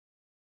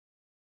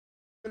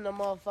In the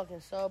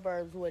motherfucking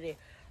suburbs with it.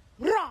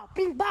 Rah,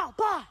 bing, bah,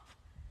 bah.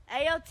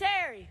 Hey, yo,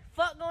 Terry,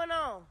 fuck going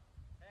on?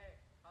 Hey,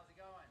 how's it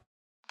going?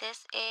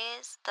 This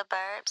is the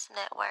Burbs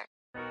Network.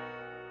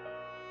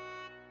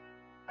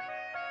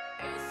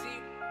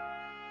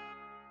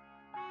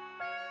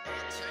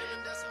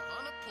 That's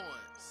 100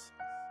 points.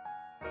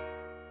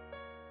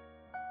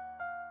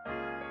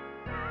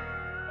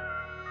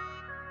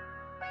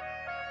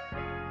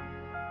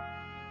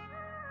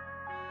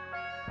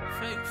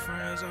 Fake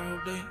friends, I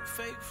hope they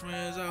fake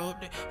friends, I hope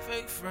they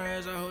fake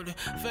friends, I hope they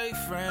fake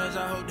friends,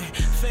 I hope they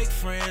fake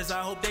friends,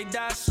 I hope they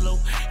die slow.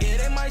 Yeah,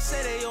 they might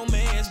say they your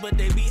mans, but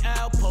they be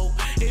outpo.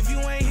 If you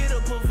ain't here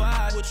to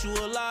provide what you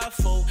alive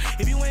for,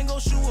 if you ain't gon'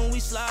 shoot when we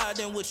slide,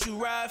 then what you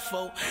ride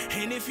for?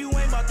 And if you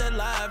ain't about that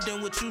live,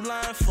 then what you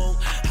lying for?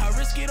 I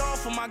risk it all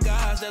for my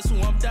guys, that's who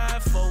I'm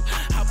dying for.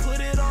 I put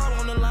it all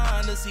on the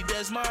line to see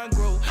that's mine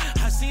grow.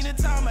 I seen it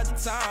time after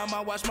time, I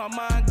watch my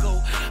mind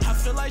go. I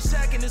feel like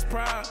Shaq in his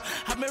prime.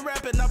 I've been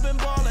rapping, I've been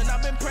ballin',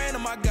 I've been praying to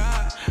my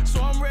God.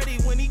 So I'm ready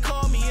when he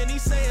call me and he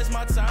say it's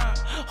my time.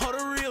 All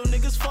the real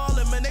niggas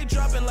fallin', man, they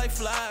dropping like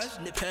flies.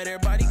 Nip had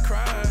everybody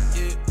crying,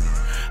 yeah.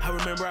 I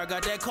remember I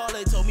got that call,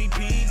 they told me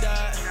P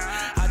died.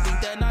 I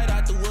think that night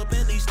I threw up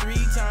at least 3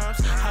 times.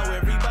 How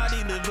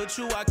everybody live but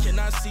you, I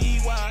cannot see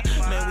why.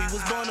 Man, we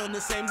was born on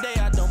the same day,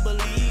 I don't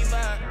believe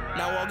I.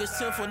 Now August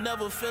 10th will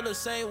never feel the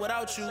same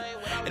without you.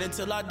 And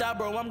until I die,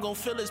 bro, I'm gon'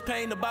 feel this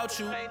pain about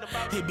you.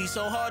 It be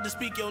so hard to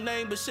speak your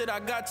name, but shit, I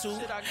got to.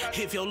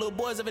 If your little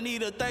boys ever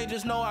need a thing,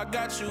 just know I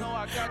got you.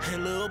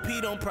 And Lil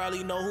P don't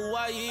probably know who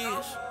I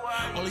is.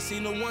 Only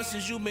seen him once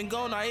since you been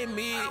gone, I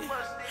admit.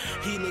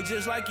 He look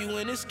just like you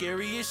and it's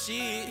scary as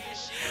shit.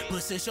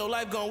 But since your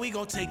life gone, we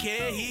gon' take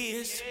care of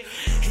his.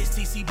 His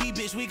TCB,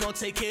 bitch, we gon'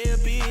 take care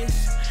of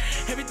biz.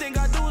 Everything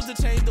I do is to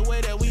change the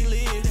way that we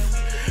live.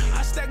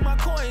 I stack my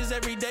coins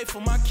every day for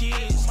my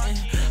kids.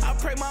 I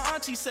pray my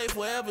auntie safe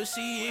wherever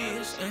she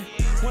is.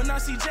 When I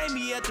see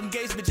Jamie at them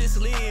gates, but just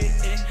live.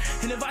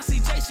 And if I see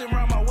Jason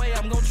around my way,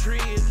 I'm gon'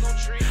 trip.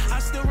 I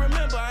still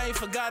remember, I ain't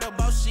forgot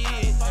about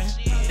shit.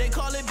 They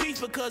call it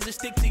beef because it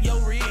stick to your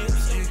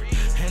ribs.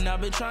 And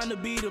I've been trying to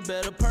be the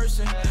better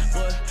person,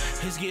 but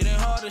it's getting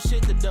harder,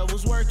 shit, the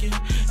devil's working.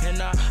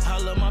 And I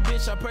love my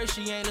bitch, I pray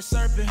she ain't a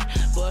serpent.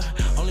 But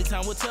only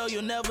time will tell,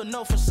 you'll never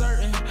know for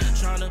certain.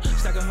 Tryna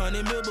stack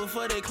 100 mil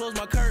before they close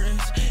my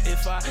curtains.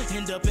 If I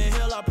end up in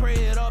hell, I pray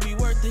it all be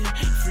worth it.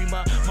 Free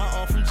my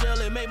arm from jail,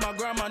 it made my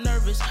grandma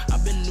nervous.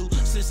 I've been new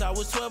since I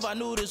was 12, I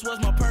knew this was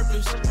my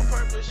purpose.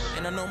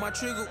 And I know my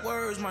trigger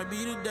words might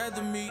be the death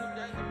of me,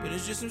 but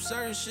it's just some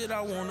certain shit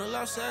I won't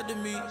allow sad to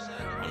me.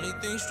 Only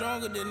thing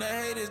stronger than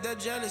that hate is that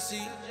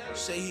jealousy.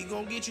 Say he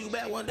gon' get you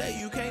back one day,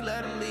 you can't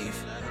let him leave.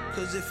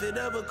 Cause if it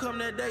ever come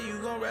that day, you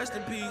gon' rest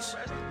in peace.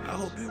 I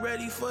hope you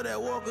ready for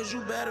that war, cause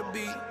you better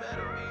be.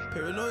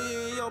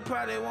 Paranoia in your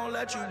pride, they won't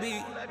let you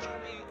be.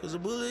 Cause a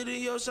bullet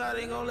in your side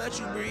ain't gon' let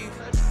you breathe.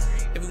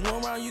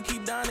 Everyone around you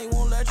keep dying, they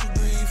won't let you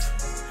breathe.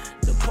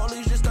 The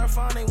police just start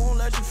fine, they won't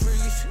let you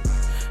freeze.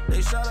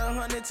 They shot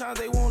 100 times,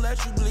 they won't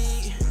let you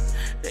bleed.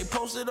 They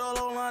posted all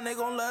online, they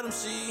gon' let them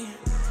see.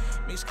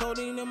 Mix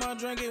codeine in my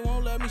drink, it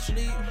won't let me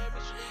sleep.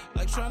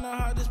 Like trying to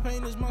hide this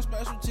pain is my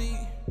specialty.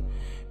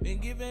 Been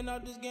giving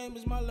out this game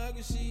is my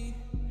legacy.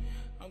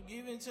 I'm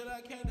giving till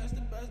I can't, that's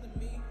the best of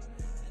me.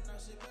 And I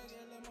sit back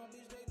and let my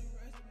bitch take the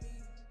rest of me.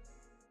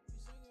 We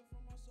singing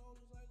from my soul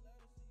is like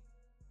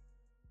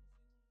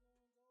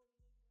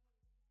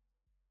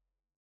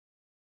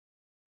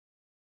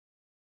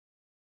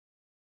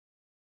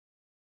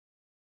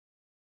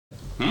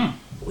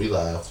legacy. We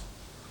live.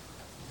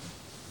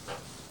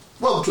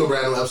 Welcome to a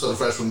brand new episode of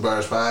Fresh From The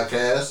Burbs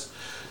podcast.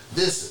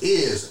 This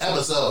is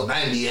episode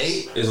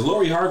 98. Is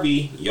Lori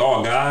Harvey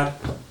y'all God?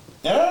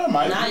 Yeah,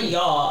 might Not be.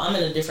 y'all. I'm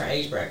in a different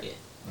age bracket.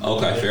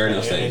 Okay, fair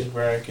enough. Age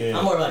bracket.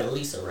 I'm more like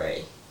Lisa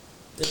Ray.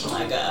 This is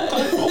my God.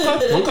 Okay.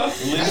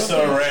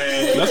 Lisa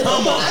Ray. Let's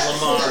come on.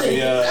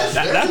 Lamaria.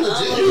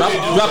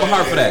 Drop a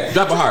heart for that.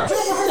 Drop a heart.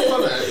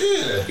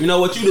 Yeah. You know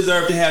what? You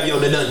deserve to have your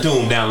The Dun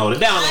Doom downloaded.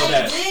 Download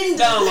that.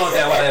 Download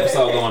that while the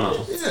episode going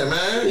on. Yeah,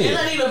 man. And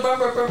I need a burr.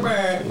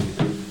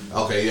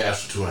 Okay, you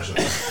asked for too much.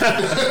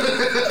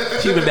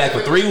 She been back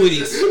for 3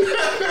 weeks.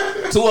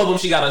 2 of them,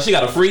 she got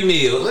a free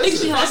meal.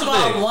 Listen, She That's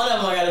why big. one of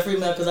them I got a free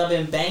meal because I've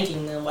been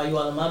banking them while you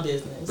all in my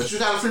business. But you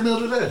got a free meal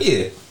today.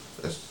 Yeah.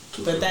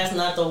 But that's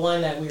not the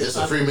one that we were It's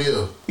a free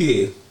meal.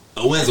 Yeah.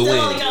 A win's a Still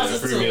only win. counts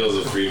as Free 2. meal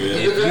is a free meal.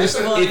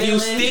 If you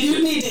stick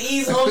you need to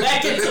ease on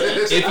back into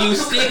the if you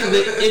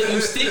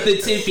stick the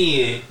tip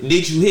in,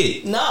 did you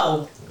hit?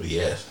 No.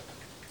 Yes.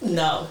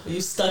 No. You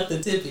stuck the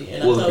tippy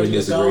and I Well, told you to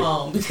disagree. go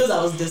home because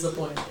I was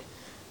disappointed.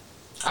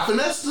 I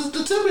finessed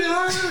the tip in.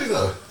 All right, here we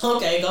go.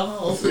 Okay, go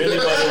home. Really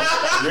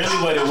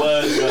what it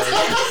was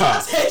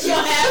Take your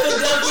half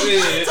and double.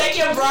 Yeah. Take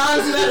your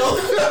bronze medal.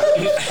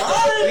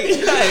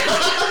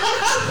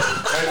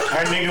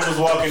 her nigga was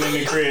walking in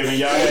the crib and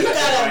y'all had to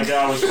act like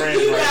y'all was friends.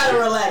 You right gotta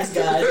there. relax,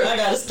 guys. I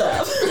gotta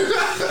stop.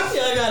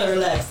 Y'all gotta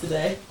relax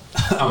today.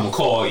 I'm gonna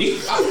call you.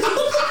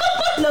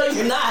 No,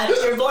 you're not.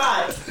 You're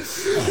blocked.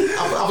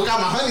 I forgot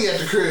my honey at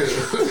the crib.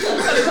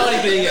 Honey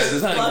thing, yes,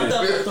 it's honey Fucked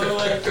up thing. and threw it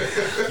away.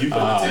 You put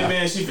the tip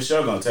in, she for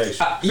sure gonna text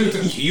you.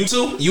 You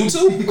too? You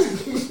too?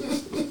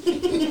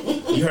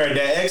 You heard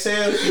that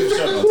exhale? She for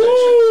sure gonna text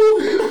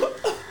you.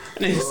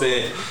 Nigga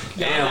said,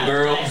 damn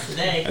girl,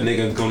 Today. a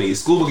nigga gonna need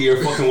scuba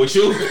gear fucking with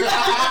you.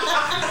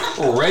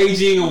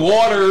 Raging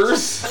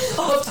waters.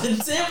 Off the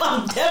tip,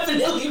 I'm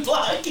definitely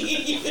blocking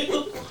you.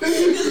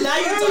 Because now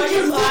you're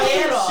talking my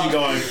head off. She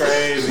going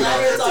crazy. Now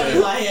you're talking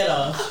my head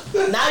off.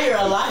 Now you're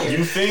a liar.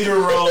 You finger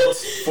rolled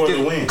for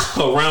the win.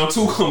 Round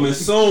 2 coming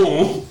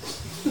soon.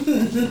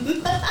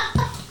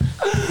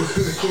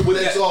 What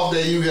next off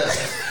day you got?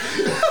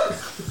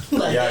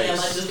 Like, Yikes. damn,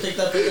 I just picked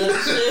up another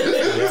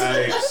shit.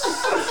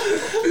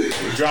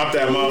 Yikes. Drop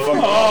that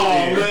motherfucker. Oh,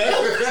 man.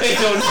 Ain't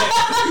your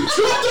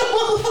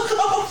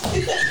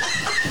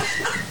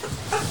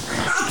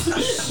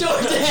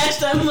DoorDash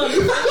that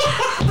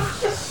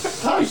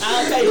motherfucker.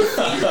 I'll pay the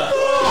fee.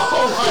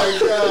 Oh my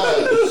god.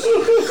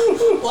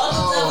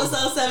 Welcome to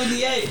episode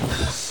 78.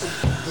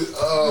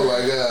 Oh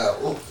my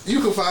god. Well, you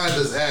can find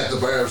us at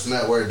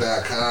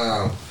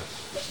theburbsnetwork.com.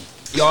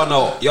 Y'all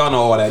know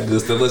all that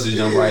good stuff. Let's just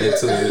jump right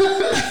into it.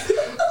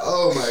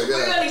 Oh my We're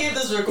god. going to get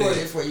this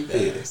recorded for you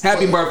guys.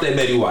 Happy birthday,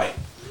 Betty White.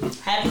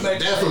 Happy birthday.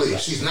 Definitely.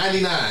 She's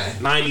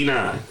 99.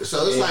 99.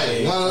 So it's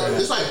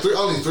like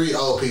only 3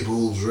 old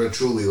people who's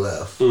truly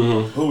left.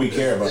 Who we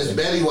care about? It's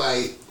Betty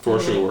White, For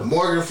sure.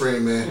 Morgan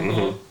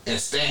Freeman, and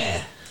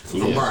Stan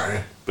from Yeah.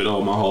 Martin. Been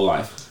all my whole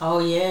life. Oh,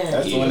 yeah.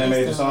 That's the one that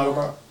made the song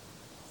about?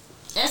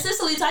 And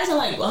Cicely Tyson,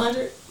 like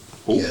 100.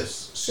 Who?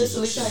 Yes.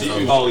 Cicely Tyson.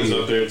 Oh, He's yeah.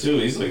 up there too.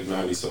 He's like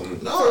 90 something.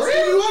 No,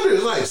 Stevie Wonder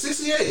is like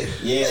 68.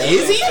 Yeah.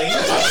 Is he? Wait a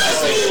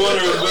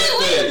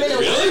minute.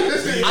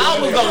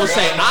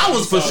 I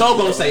was for sure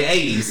gonna say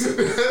 80s. Yeah,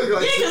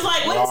 because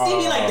like, wasn't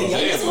Stevie like the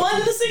youngest one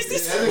in the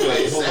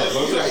 60s? Hold up,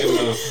 I'm not giving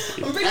him.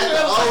 I'm pretty sure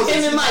it was like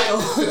him and Michael.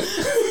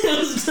 It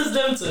was just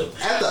them two.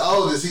 At the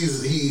oldest,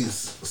 he's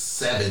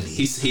 70.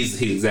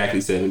 He's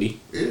exactly 70.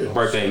 Yeah.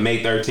 Birthday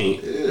May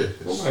 13th. Yeah.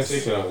 What am I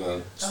thinking of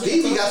then?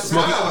 Stevie got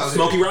some time out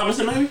Smokey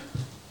Robinson, maybe?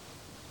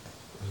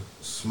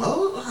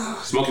 Smoke?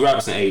 Smokey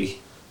Robinson 80.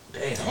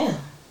 Damn.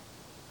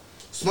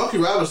 Smokey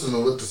Robinson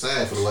will look the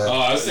same for the last. Oh,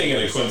 I was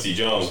thinking of Quincy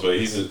Jones, but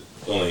he's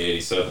only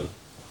 87.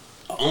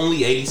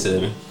 Only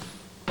 87.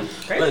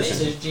 Great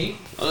Listen. message, G.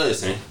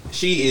 Listen,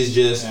 she is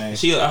just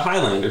she a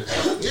Highlander.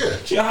 Yeah.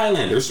 She a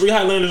Highlander. There's 3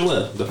 Highlanders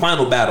left. The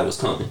final battle is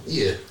coming.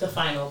 Yeah. The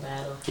final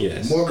battle.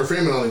 Yes. Morgan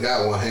Freeman only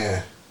got one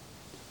hand.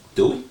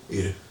 Do we?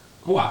 Yeah.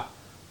 Why?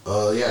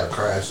 Yeah, a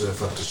car accident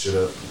fucked the shit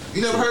up.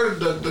 You never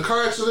heard of the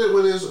car accident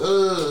with his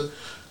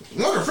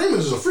Morgan Freeman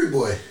is a freak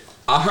boy.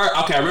 I heard.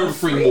 Okay, I remember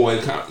Free Boy.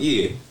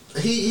 Yeah.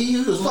 He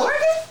was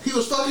he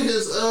was fucking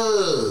his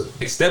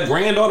Step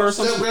granddaughter or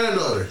something. step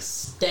granddaughter.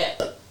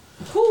 Step.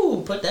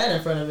 Whew, put that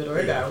in front of it or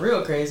it got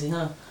real crazy,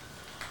 huh?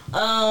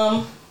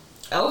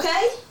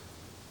 Okay.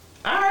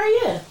 Alright,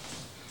 yeah.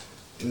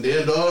 And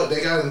then dog,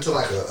 they got into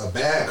like a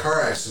bad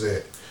car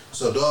accident.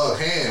 So dog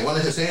one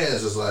of his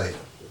hands is like,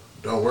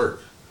 don't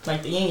work.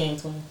 Like the Yin Yang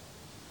twin.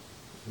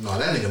 No,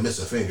 that nigga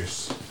missing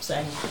fingers.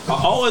 Same. I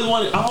always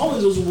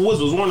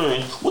was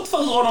wondering what the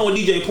fuck is going on with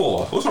DJ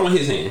Paul. What's wrong with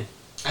his hand?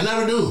 I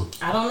never do.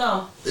 I don't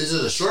know. Is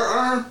it a short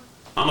arm?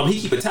 I don't know. But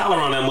he keep a towel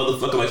around that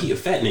motherfucker like he a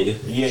fat nigga.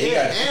 Yeah, he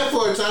Yeah, got, and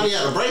for a time he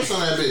had a brace on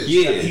that bitch.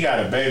 Yeah. he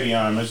got a baby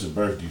arm. It's a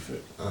birth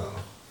defect. Oh.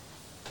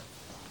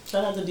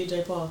 Shout out to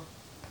DJ Paul.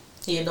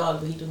 He a dog,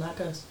 but he do not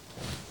cuss.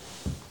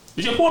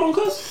 DJ Paul don't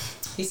cuss?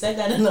 He said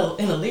that in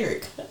a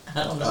lyric.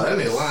 I don't know. Oh, that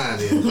nigga lying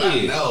then. Yeah.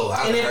 I know.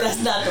 And if that's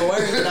not the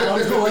word, then I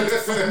don't know what the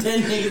fuck that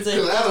nigga said.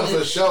 Cause I done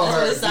for sure That's what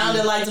heard. it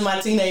sounded like to my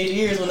teenage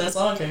years when that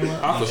song came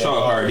out. I for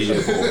sure heard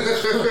DJ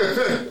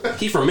Paul.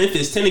 He from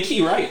Memphis,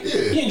 Tennessee, right?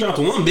 Yeah. He ain't dropped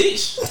one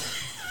bitch.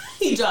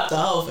 He dropped a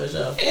hoe for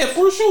sure. Yeah,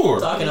 for sure.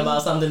 Talking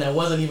about something that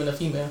wasn't even a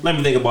female. Let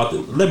me think about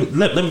let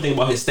me think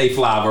about his Stay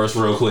Fly verse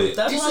real quick.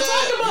 That's what I'm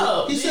talking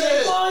about. He DJ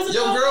said, Paul is a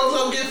your dog. girls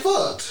don't get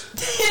fucked. In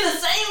the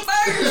same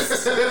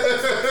verse.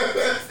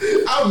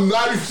 I'm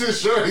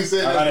 90% sure he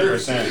said that.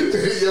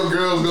 100%. Your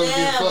girls gonna get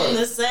Damn, in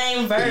the fucked. same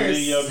Leave verse.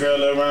 your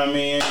girl around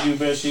me and you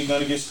bet she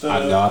gonna get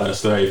stuck. I gotta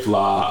stay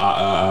fly.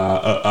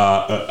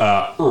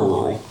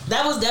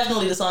 That was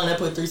definitely the song that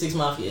put 3 6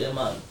 Mafia in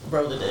my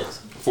brother dicks.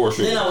 For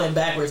sure. Then I went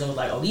backwards and was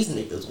like, oh, these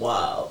niggas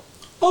wild.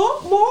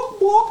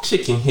 Walk,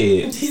 chicken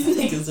head. These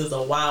niggas is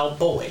a wild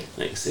boy.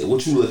 Nigga said,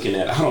 what you looking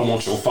at? I don't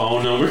want your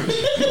phone number.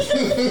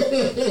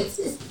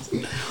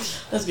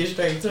 Let's get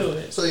straight to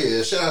it. So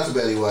yeah, shout out to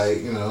Betty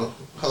White. You know,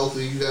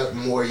 hopefully you got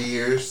more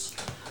years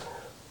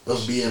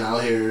of being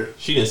out here.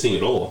 She didn't sing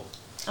it all.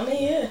 I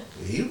mean, yeah.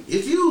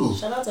 If you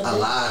Shout out to Betty.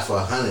 alive for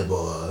 100,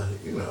 boy,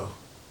 you know.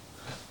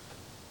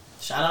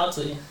 Shout out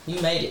to you.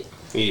 You made it.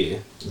 Yeah.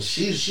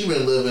 She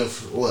been living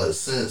for what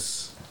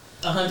since.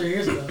 100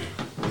 years ago.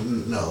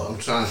 No, I'm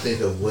trying to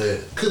think of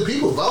what. Could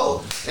people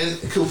vote? And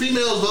could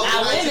females vote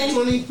Not in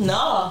 1920? women.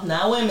 No,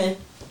 not women.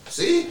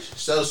 See?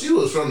 So she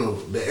was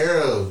from the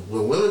era of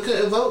when women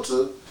couldn't vote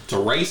too? To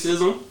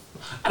racism.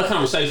 I had a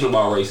conversation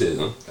about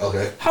racism.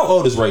 Okay. How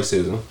old is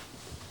racism?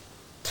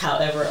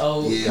 however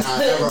old. Yeah,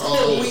 however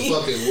old the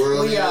fucking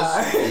world we is.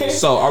 are.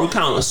 So are we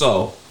counting?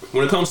 So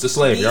when it comes to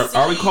slavery,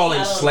 are we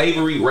calling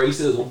slavery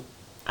racism?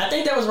 I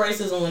think there was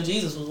racism when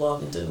Jesus was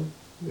walking too.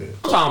 Yeah.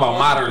 I'm talking about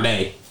modern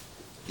day.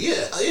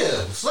 Yeah.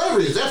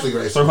 Slavery is definitely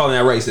racist. So we're calling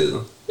that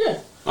racism. Yeah.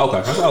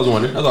 Okay, that's what I was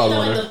wondering. That's all I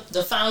was wondering. Like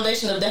the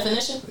foundation of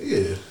definition.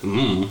 Yeah.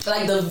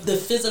 Like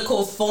the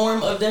physical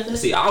form of definition.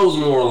 See, I was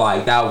more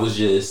like that was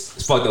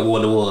just fucked up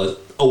what it was.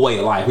 A way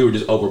of life. We were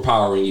just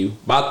overpowering you.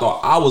 But I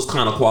thought I was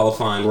kind of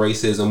qualifying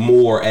racism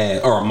more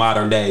as, or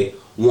modern day,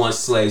 once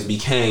slaves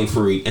became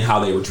free and how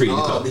they were treated.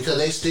 Because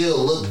they still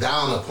looked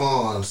down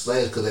upon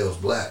slaves because they was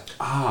black.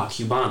 Ah,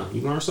 Cubana.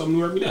 You learn something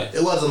new every day.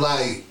 It wasn't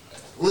like,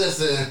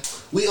 listen,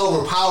 we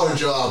overpowered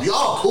y'all.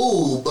 Y'all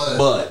cool,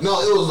 but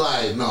no, it was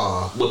like,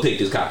 nah. What picked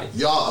this cotton?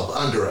 Y'all up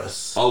under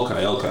us.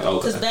 Okay.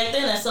 Because back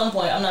then, at some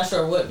point, I'm not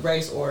sure what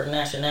race or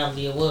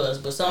nationality it was,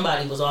 but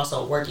somebody was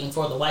also working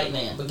for the white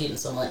man but getting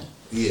some money.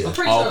 Yeah. I'm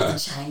pretty sure it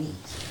was the Chinese.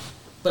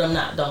 But I'm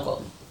not. Don't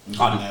quote me.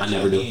 I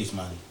never do.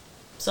 Money.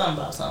 Something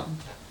about something.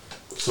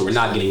 So we're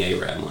not getting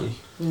Arab money.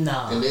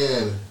 No. And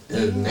then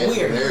the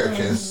Native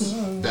Americans,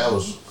 that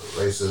was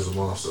racism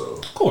also.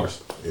 Of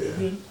course.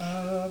 Yeah.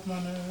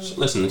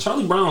 Listen,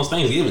 Charlie Brown's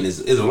Thanksgiving is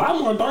a lot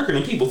more darker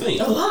than people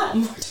think. A lot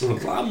more. A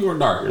lot more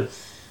darker.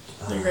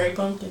 The Great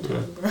Pumpkin.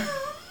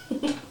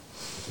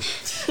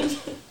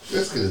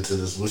 Let's get into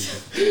this week.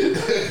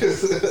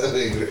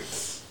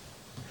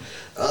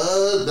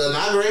 The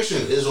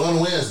inauguration is on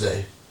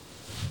Wednesday.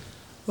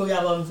 Who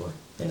y'all voting for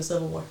in the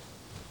Civil War?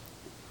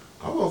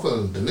 I'm voting for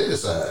the nigga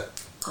side.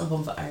 I'm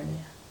voting for Iron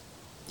Man.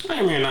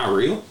 Iron Man not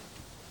real.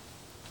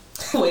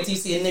 Wait till you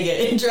see a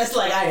nigga dressed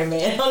like Iron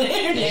Man on the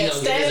internet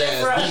standing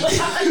in front.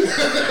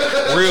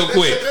 Real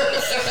quick.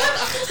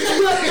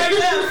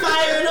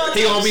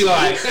 He gonna be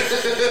like,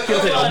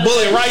 he'll take a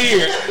bullet right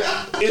here.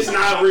 It's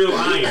not real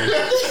iron.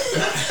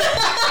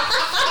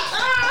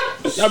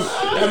 Y'all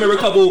remember a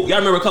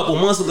couple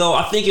months ago?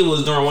 I think it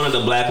was during one of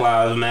the Black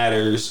Lives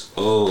Matters,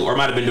 or it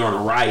might have been during the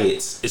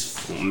riots.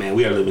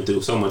 We are living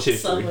through so much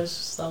history.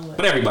 So much.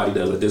 But everybody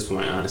does at this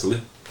point, honestly.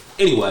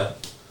 Anyway,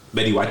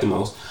 Betty White the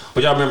most.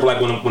 But y'all remember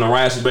like when the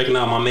riots was breaking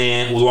out, my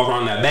man was walking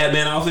around in that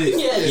Batman outfit?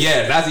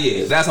 Yeah,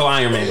 that's how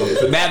Iron Man goes.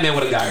 The Batman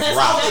would have got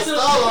robbed. I stole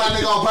that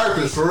nigga on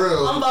purpose, for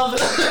real. I'm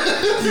bumping.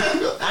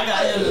 I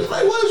got him.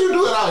 Like, what is you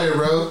doing out here,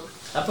 bro?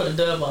 I put a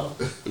dub on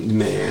him.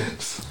 Man.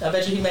 I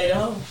bet you he made it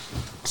home.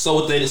 So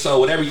with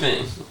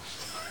everything.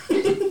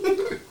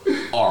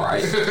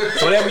 Alright.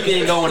 So with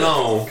everything going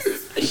on,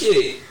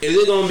 shit, is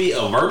it gonna be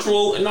a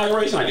virtual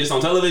inauguration, like just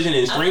on television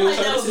and streaming? I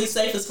feel like that would be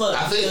safe as fuck.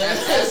 I think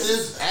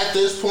at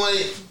this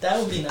point, that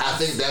would be nice. I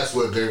think that's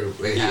what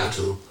they have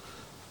to.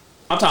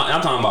 I'm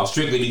talking about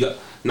strictly because,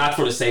 not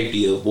for the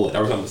safety of what?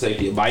 Are we talking about the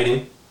safety of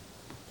Biden?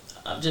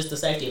 Just the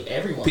safety of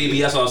everyone.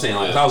 PB, that's what I was saying.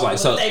 Like, I was like,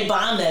 so they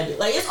bomb that bitch.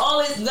 Like, it's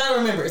always, you gotta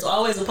remember, it's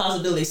always a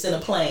possibility they send a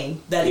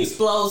plane that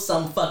explodes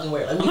some fucking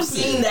where. Like, we've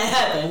seen that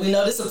happen. We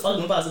know this is a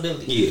fucking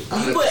possibility. Yeah.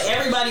 You put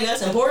everybody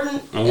that's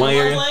important in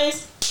one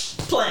place,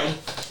 plane.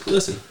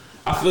 Listen,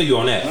 I feel you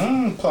on that.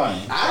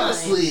 Plane.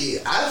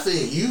 Honestly, I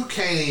think you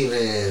can't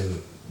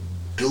even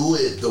do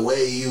it the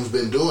way you've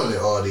been doing it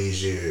all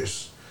these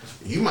years.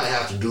 You might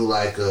have to do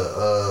like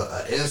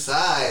a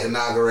inside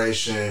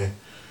inauguration,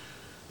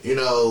 you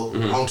know,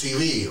 on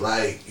TV.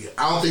 Like,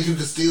 I don't think you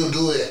can still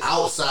do it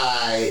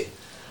outside.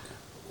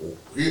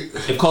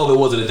 If COVID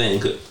wasn't a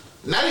thing,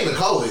 not even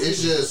COVID.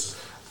 It's just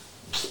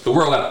the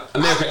world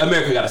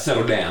America got to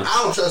settle down.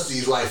 I don't trust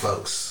these white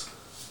folks.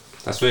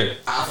 That's fair.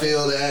 I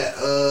feel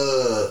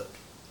that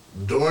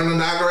during the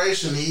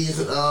inauguration,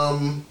 these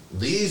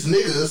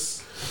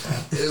niggas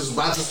is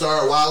about to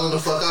start wilding the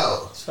fuck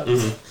out.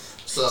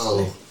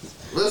 So,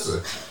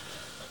 listen.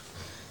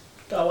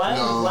 God,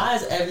 why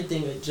is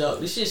everything a joke?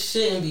 This shit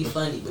shouldn't be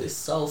funny, but it's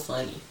so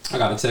funny. I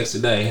got a text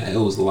today. It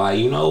was like,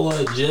 you know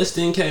what? Just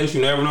in case,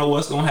 you never know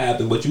what's gonna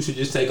happen, but you should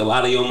just take a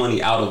lot of your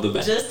money out of the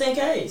bank. Just in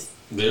case.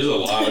 There's a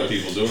lot of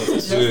people doing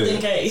this. Just in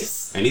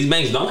case. And these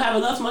banks don't have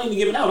enough money to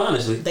give it out,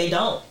 honestly. They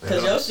don't.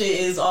 Because your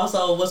shit is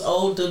also what's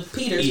owed to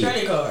Peter's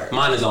credit card.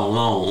 Mine is on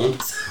loan.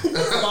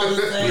 It's all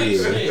the same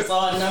shit. It's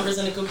all numbers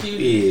in the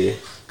computer. Yeah.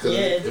 Cause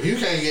if you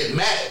can't get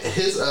Matt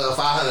his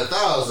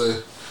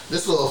 $500,000,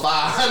 this little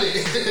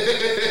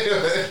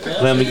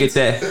 500. Let me get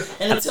that.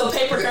 And until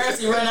paper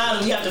currency run out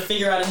and we have to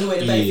figure out a new way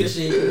to pay for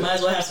shit, you might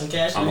as well have some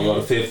cash. I'm gonna go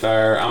to Fifth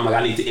Third. I'm like,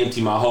 I need to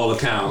empty my whole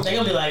account. They're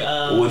gonna be like,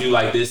 would you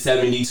like this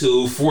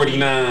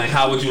 72.49?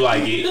 How would you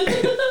like it?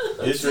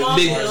 It's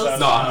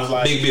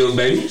big bills,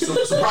 baby.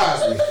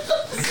 Surprise me.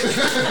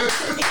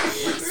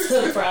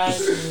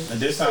 Surprise me. And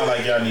this sounds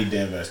like y'all need to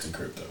invest in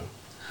crypto.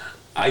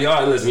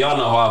 Y'all listen. Y'all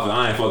know how I feel.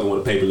 I ain't fucking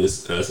with a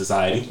paperless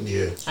society.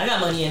 Yeah. I got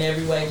money in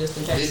every way just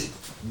in case.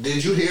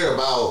 Did you hear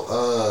about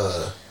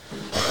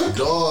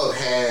Dog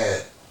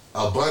had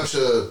a bunch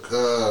of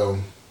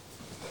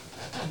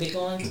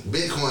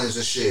Bitcoins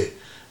and shit,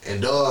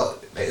 and Dog,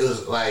 it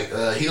was like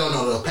he don't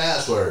know the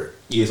password.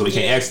 Yeah, so we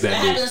can't ask that.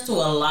 That happens to a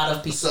lot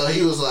of people. So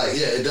he was like,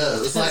 yeah, it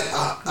does. It's like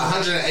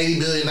 $180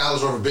 billion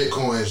worth of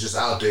Bitcoins just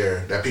out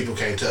there that people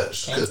can't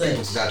touch because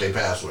people forgot their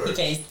password. You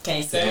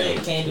can't sell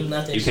it, can't do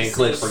nothing. You can't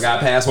click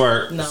forgot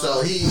password. No.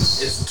 So he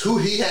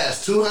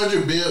has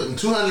 $200 million in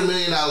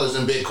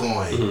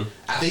Bitcoin. Mm-hmm.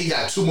 I think he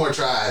got 2 more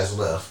tries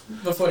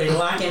left before they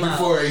lock him out.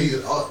 Before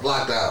he's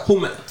locked out.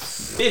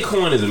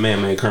 Bitcoin is a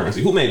man-made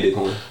currency. Who made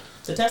Bitcoin?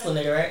 The Tesla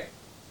nigga, right?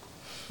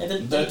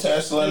 The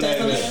Tesla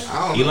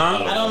nigga.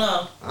 Elon? I don't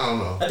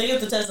know. I think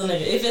it's the Tesla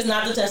nigga. If it's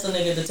not the Tesla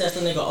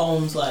nigga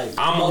owns like.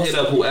 I'm gonna hit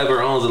up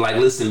whoever owns it. Like,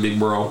 listen, big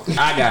bro,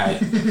 I got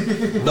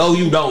it. Though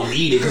you don't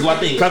need it, because I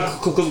think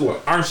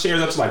what aren't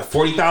shares up to like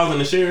 40,000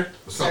 a share?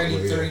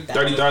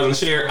 30,000 a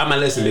share. I'm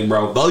like, listen, big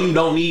bro. Though you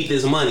don't need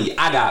this money,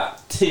 I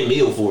got 10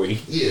 mil for you.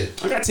 Yeah,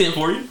 I got 10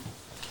 for you.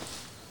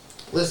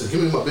 Listen,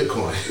 give me my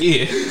Bitcoin.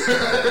 Yeah.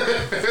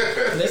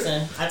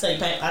 Listen, I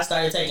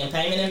started taking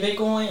payment in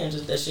Bitcoin, and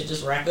just that shit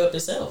just rack up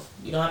itself.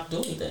 You don't have to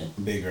do anything.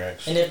 Big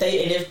racks. And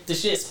if the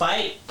shit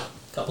spike,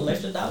 a couple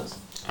extra dollars.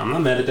 I'm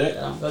not mad at that.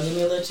 And I'm gonna give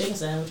me a little chicken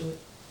sandwich with it.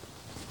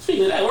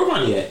 Speaking of that, where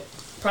money at?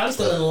 Probably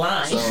still in the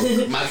line.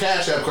 So my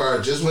Cash App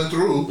card just went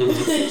through.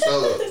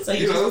 So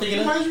you know,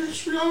 he might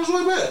just be on his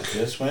way back.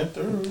 Just went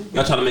through.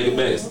 Y'all trying to make it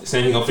back?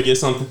 Saying he gonna forget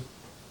something?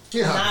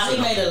 Yeah. Nah, he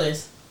made a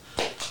list.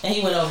 And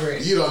he went over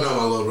it. You don't know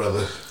my little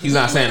brother. He's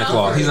not Santa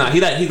Claus. He's not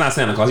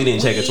Santa Claus. He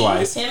didn't check it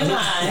twice. Him and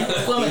I.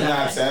 He's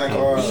not Santa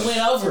Claus. He went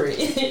over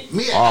it.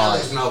 Me and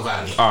Alex know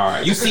Vonnie.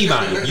 Alright. You see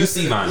Vonnie. Yeah, you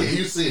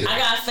see it. I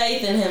got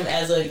faith in him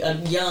as a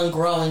young,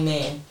 growing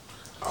man.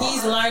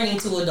 He's learning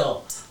to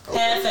adult.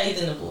 Have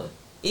faith in the boy.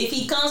 If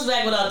he comes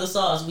back without the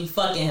sauce, we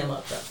fucking him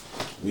up, though.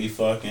 We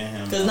fucking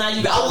him. Because now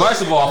you got.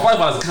 First of all,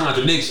 it's a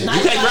contradiction.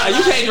 You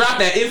can't drop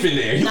that if in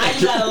there. Now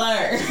you gotta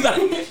learn.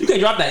 You can't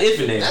drop that if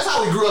in there. That's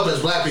how we grew up as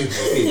black people.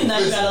 Now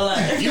you gotta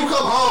learn. You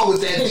come home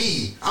with that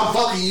D, I'm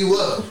fucking you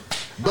up.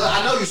 But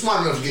I know you're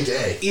smart enough to get your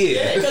A.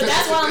 Yeah. Because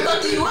that's why I'm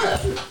fucking you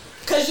up.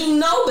 Because you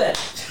know better.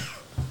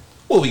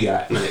 What we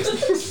got next?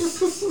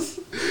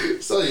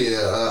 So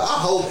yeah, I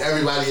hope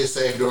everybody is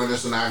safe during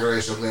this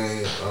inauguration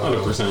thing.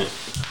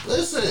 100%.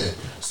 Listen,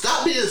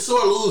 stop being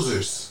sore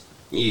losers.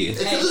 Yeah.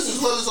 Because this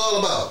is what it's all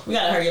about. We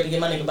gotta hurry up and get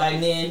my nigga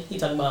Biden in. He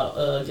talking about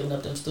giving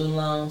up them student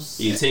loans.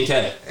 Yeah,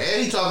 10K.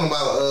 And he talking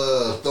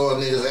about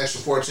throwing niggas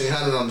extra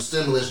 $1,400 on the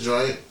stimulus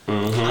joint.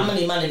 I'm gonna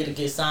need my nigga to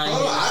get signed.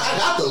 I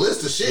got the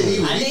list of shit.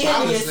 I need him to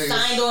promised get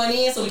niggas. signed on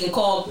in so we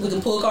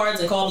can pull cards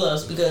and call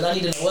bluffs because I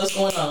need to know what's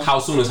going on. How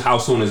soon is How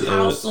soon is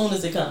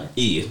it coming?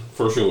 Yeah,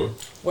 for sure.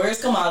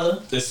 Where's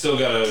Kamala? They still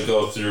gotta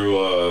go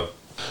through.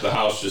 The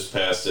House just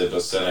passed it,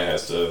 but Senate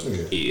has to.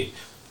 Yeah.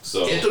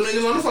 So get them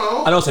niggas on the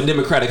phone. I know it's a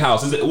Democratic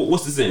House.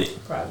 What's the Senate?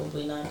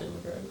 Probably not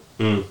Democratic.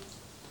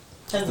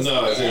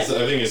 No, I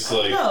think it's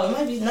like. No, it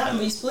might be not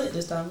be split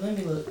this time. Let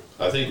me look.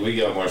 I think we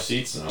got more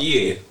seats now.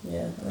 Yeah.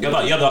 Yeah. I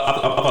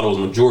thought it was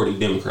majority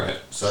Democrat.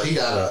 So he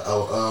got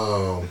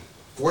a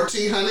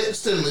 1,400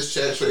 stimulus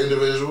checks for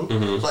individual.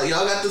 Mm-hmm. Like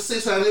y'all got the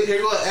 600.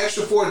 Here go an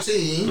extra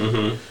 14.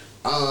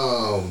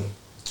 Mm-hmm.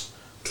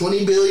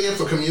 $20 billion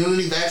for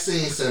community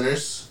vaccine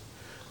centers.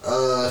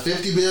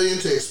 $50 billion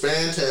to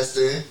expand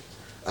testing.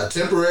 A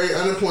temporary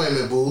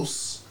unemployment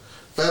boost.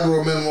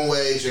 Federal minimum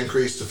wage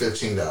increased to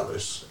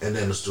 $15, and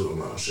then the student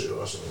loan shit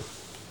also.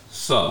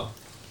 So,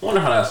 I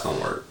wonder how that's gonna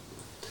work.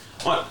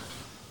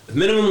 If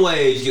minimum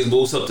wage gets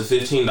boosted up to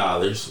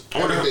 $15,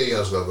 Everything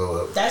else gonna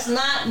go up. That's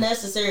not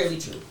necessarily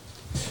true.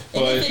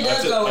 But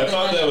I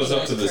thought that was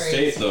up to the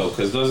state though,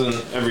 because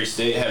doesn't every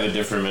state have a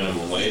different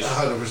minimum wage?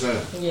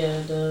 100%. Yeah,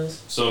 it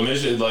does. So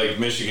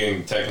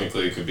Michigan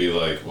technically could be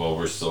like, well,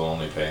 we're still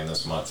only paying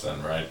this much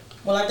then, right?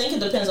 Well, I think it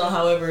depends on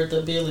however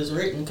the bill is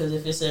written, because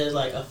if it says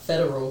like a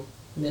federal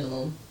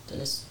minimum, then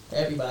it's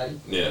everybody.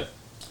 Yeah.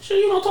 Sure,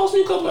 you don't toss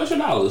me a couple extra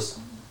dollars.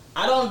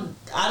 I don't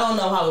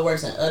know how it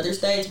works in other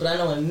states, but I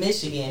know in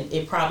Michigan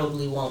it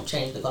probably won't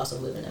change the cost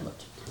of living that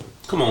much.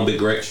 Come on, Big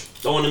Gretch.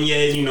 Throw them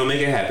yays,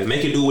 make it happen.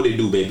 Make it do what it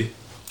do, baby.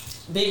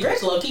 Big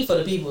Gretch low key for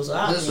the people, so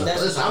I don't think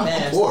that's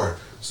I'm poor,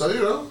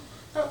 so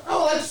I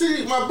would like to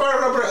see my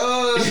bird rubber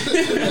go to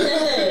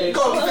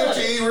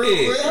 15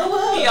 real quick.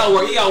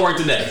 He all work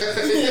today.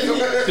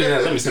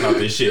 Let me send out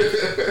this shit.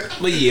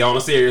 But yeah, on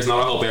a serious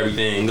note, I hope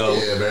everything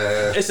goes. Yeah,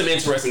 man. It's some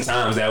interesting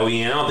times that we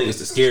in. I don't think it's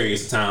the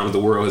scariest times the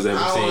world has ever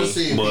seen. I want to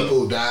see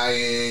people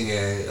dying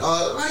and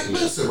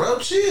listen, bro,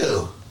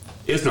 chill.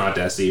 It's not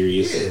that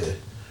serious. Yeah.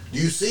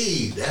 You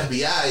see, the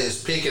FBI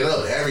is picking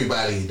up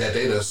everybody that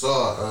they done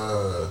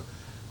saw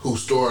who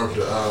stormed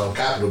the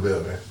Capitol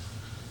building.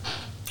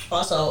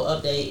 Also,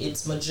 update,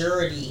 it's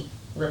majority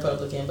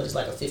Republican, but it's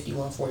like a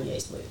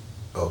 51-48 split.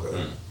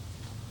 Okay.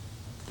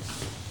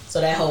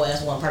 So that whole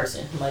ass one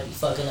person might be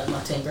fucking up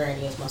my $10,000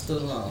 against my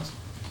student loans.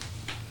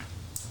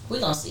 We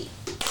gonna see.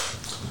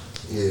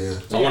 Yeah.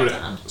 So I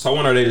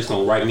wonder if they just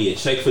gonna write me a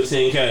check for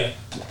 $10K.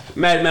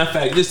 Matter of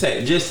fact, just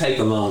take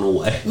the loan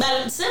away.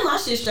 Man, send my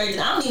shit straight.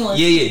 I don't even want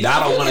to. Yeah,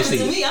 I don't want to see it.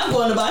 To it. me, I'm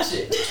going to buy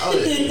shit. Oh,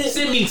 yeah.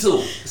 Send me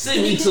two.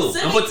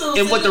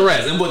 And put the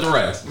rest.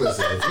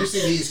 Listen, if you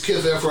see these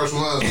Kiss Air Force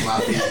Ones on my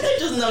feet,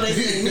 just know they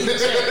send me the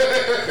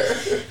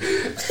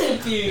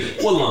check.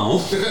 Period. What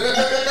loan? I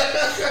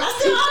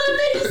still owe them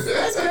niggas.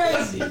 That's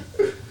crazy.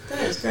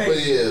 That is crazy. But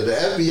yeah, the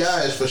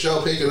FBI is for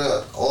sure picking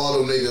up all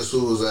them niggas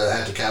who was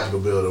at the Capitol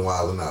building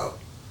wilding out.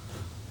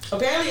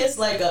 Apparently, it's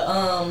like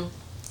a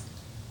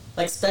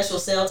like special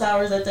cell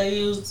towers that they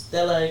use.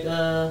 They're like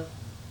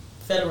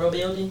federal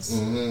buildings,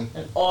 and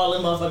all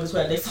them motherfuckers who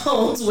had their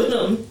phones with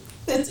them.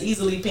 It's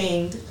easily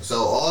pinged. So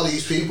all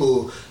these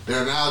people,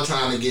 they're now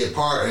trying to get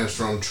pardons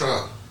from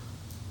Trump.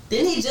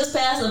 Didn't he just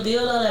pass a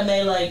bill though that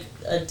made like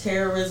a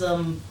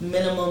terrorism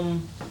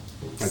minimum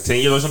like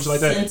 10 years or something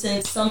like that?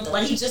 Sentence, something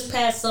like he just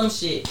passed some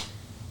shit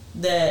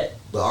that.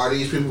 But are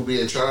these people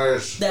being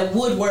charged? That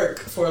would work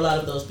for a lot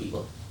of those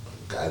people.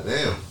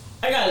 Goddamn.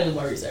 I gotta do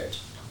more research.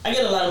 I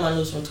get a lot of my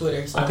news from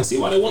Twitter. So I can see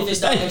why they want them to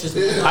stay.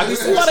 Yeah. I can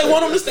see why they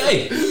want them to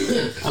stay.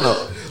 I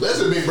know.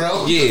 Listen, big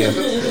bro. Yeah.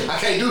 I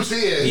can't do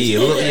 10. Yeah,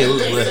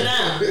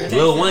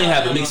 Lil Wayne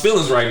having mixed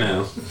feelings right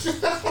now.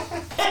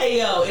 Hey,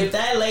 yo, if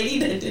that lady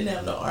that didn't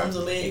have no arms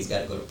or legs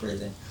gotta go to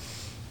prison.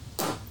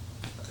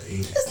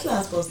 It's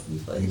not supposed to be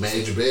funny. You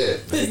made your bed.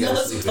 It's not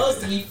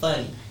supposed to be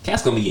funny.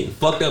 Cat's gonna be getting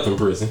fucked up in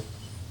prison.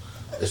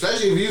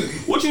 Especially if you...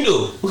 What you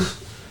do?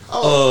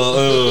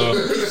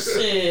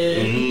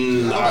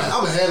 Shit.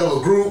 I'm ahead of a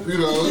group, you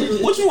know.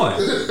 What you want?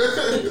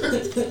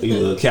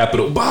 You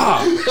Capital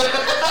Bob.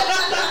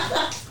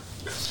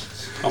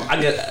 I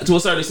guess to a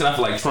certain extent, I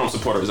feel like Trump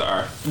supporters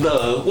are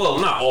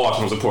not all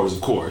Trump supporters,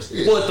 of course,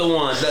 but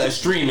the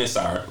extremists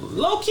are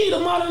low key the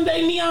modern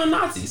day neon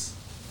Nazis.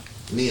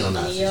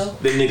 Neo-Nazis. Neo?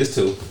 Them niggas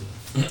too.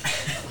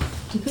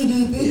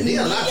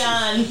 Neon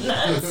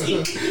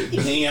Nazi.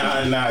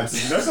 Neon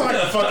Nazi. That sounds like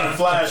a fucking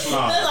flash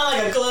mob. That's not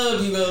like a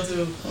club you go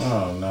to.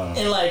 Oh no.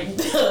 And like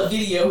a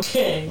video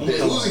game.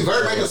 Did Uzi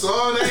Vert make a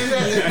song named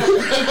that?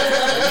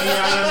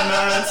 Neon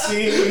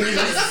Nazi.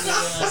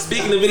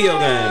 Speaking of video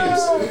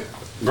games,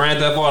 Grand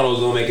Theft Auto is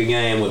gonna make a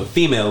game with a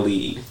female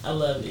lead. I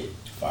love it.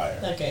 Fire.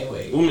 I can't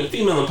wait.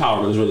 Female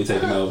empowerment is really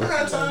taking over.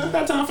 Got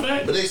time for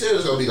that. But they said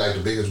it's gonna be like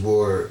the biggest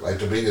board, like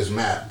the biggest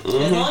map. As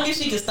long as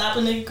she can stop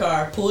a nigga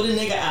car, pull the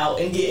nigga out,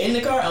 and get in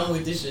the car, I'm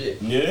with this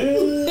shit.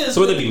 Yeah.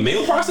 So would there be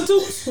male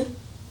prostitutes?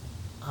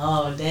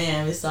 Oh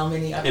damn! It's so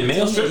many And opportunities.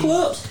 male strip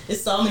clubs?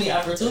 It's so many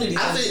opportunities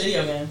in this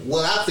video game.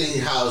 Well, I think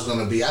how it's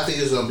gonna be. I think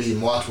it's gonna be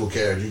multiple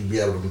characters. You can be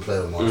able to play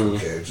with multiple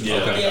characters.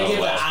 Yeah, okay. Yeah, give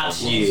her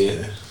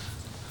options.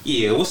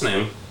 Yeah. What's the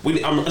name?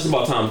 It's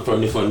about time for a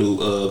new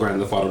Grand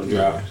Theft Auto to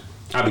drop.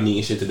 I be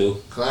needing shit to do.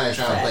 Cause I ain't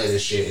trying to play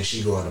this shit and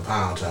she going to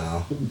Pound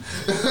Town. In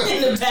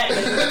the back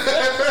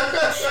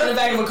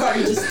of a car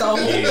you just stole.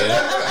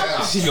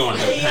 Yeah. She going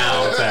to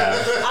Pound Town.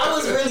 I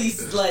was really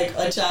like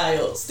a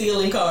child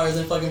stealing cars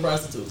and fucking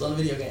prostitutes on a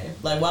video game.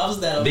 Like, why was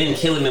that? Then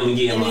killing them and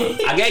getting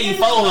money. I gave you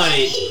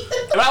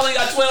 400, and I only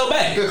got 12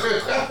 back. Right?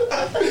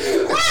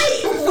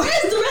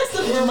 Where's the rest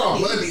of your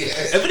money?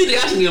 If anything,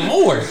 I should get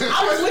more.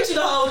 I was with you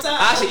the whole time.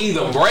 I should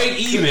either break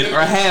even or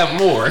have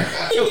more.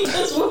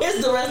 Because where's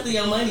the rest of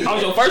your money? I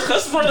was your first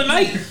customer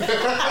tonight.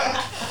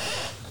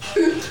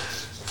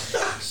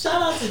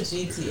 Shout out to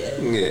GTA.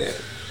 Yeah.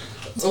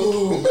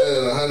 Oh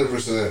man,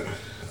 100%.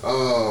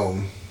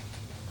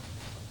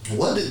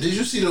 What did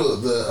you see the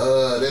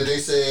that they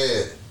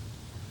said?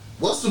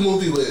 What's the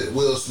movie with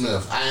Will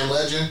Smith? I Am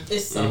Legend.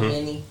 It's so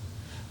many.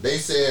 They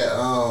said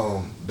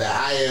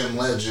that I Am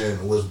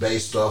Legend was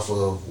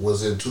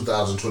in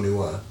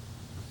 2021.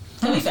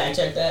 Can we fact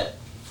check that?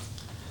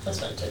 Let's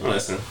fact check that.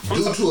 Listen.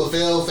 Due to a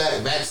failed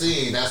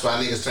vaccine, that's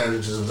why niggas turned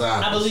into some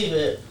zombies. I believe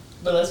it,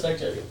 but let's fact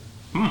check it.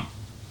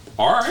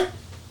 All right.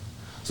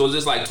 So it's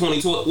just like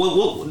 2012.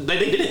 Well, they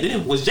did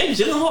it. Was Jake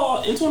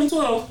Gyllenhaal in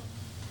 2012?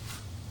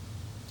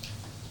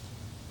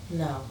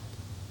 No.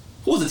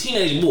 Who was a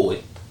teenage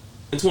boy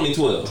in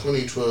 2012?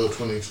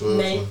 2012.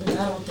 Maybe,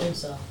 I don't think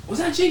so. Was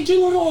that Jake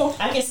Gyllenhaal?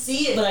 I can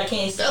see it, but I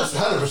can't see That's it.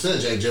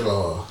 100% Jake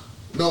Gyllenhaal.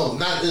 No,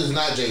 it's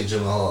not Jake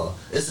Gyllenhaal.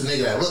 It's the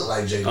nigga that looked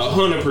like Jake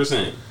Gyllenhaal.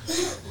 100%.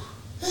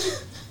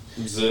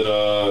 Is it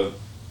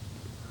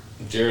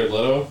Jared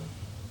Leto?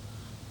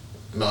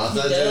 No, it's He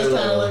not does Jared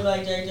kind of Leto. look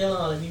like Jake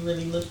Gyllenhaal if you're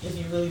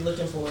really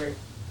looking for it.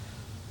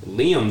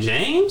 Liam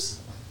James?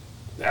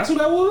 That's who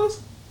that was?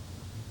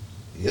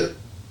 Yep.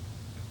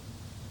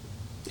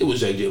 It was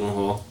Jake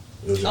Gyllenhaal.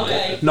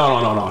 Okay. No.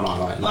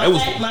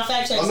 My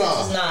fact check says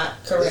it's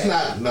not correct. It's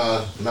not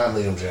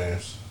Liam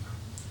James.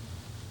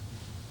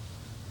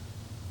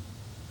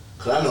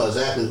 Cause I know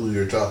exactly who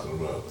you're talking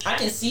about. I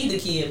can see the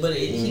kid, but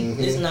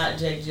it's not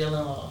Jake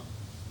Gyllenhaal.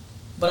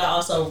 But I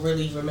also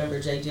really remember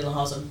Jake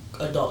Gyllenhaal's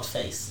adult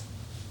face.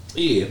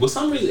 Yeah, but for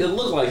some reason it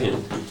looked like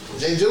him.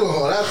 Jake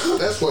Gyllenhaal,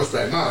 that's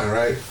Horseback Mountain,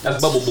 right? That's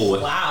Bubble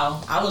Boy.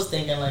 Wow. I was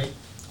thinking like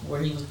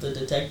where he was the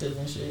detective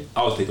and shit.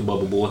 I was thinking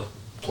Bubble Boy.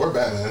 Or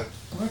Batman.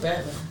 Or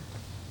Batman.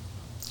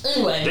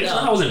 Anyway, Jake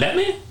Gyllenhaal was in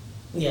Batman?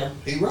 Yeah.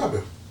 He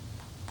Robin.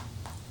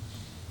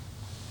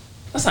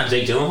 That's not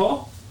Jake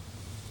Gyllenhaal.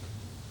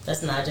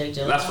 That's not Jake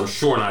Gyllenhaal. That's for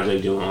sure not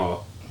Jake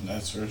Gyllenhaal.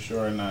 That's for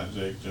sure not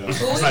Jake Gyllenhaal.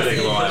 That's not Jake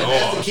Gyllenhaal at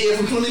That's all. the kid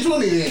from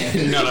 2020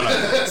 then. No.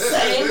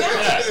 Same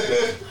guy.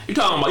 You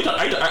talking about?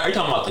 Are you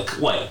talking about the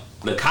what?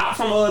 The cop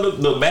from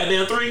the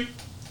Batman 3?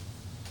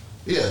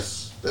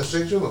 Yes, that's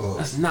Jake Gyllenhaal.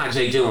 That's not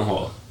Jake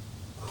Gyllenhaal.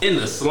 In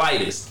the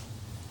slightest.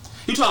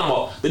 You talking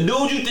about the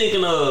dude you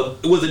thinking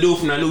of was the dude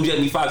from that new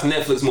Jamie Foxx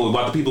Netflix movie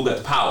about the people who got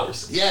the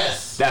powers.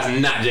 Yes. That's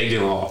not Jake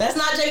Gyllenhaal. That's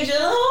not Jake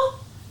Gyllenhaal?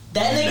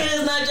 That nigga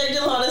is not Jake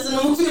Gyllenhaal that's in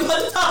the movie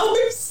about the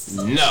powers?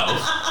 No.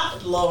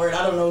 Lord,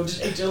 I don't know who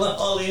Jake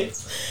Gyllenhaal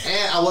is.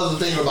 And I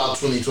wasn't thinking about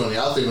 2020.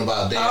 I was thinking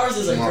about Powers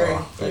is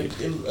tomorrow.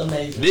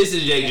 amazing. This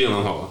is Jake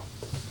Gyllenhaal.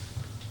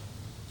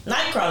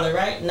 Nightcrawler,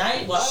 right?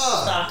 Night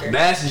Stalker.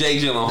 That's Jake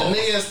The Gyllenhaal.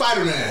 nigga in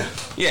Spider-Man.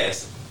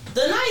 Yes.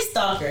 The Night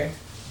Stalker.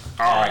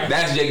 Alright,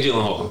 that's Jake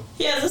Gyllenhaal.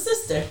 He has a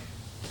sister,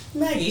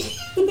 Maggie.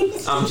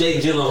 I'm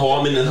Jake Gyllenhaal.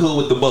 I'm in the hood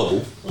with the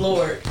bubble.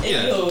 Lord.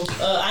 Yeah. Anywho,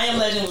 I Am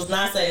Legend was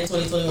not set in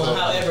 2021.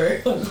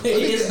 However, it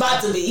is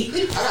about to be.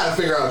 I gotta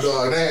figure out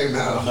dog name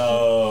now.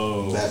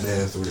 No.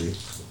 Batman 3.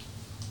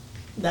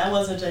 That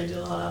wasn't Jake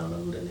Gyllenhaal. I don't know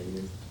who that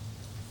nigga is.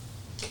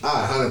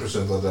 I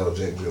 100% thought that was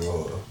Jake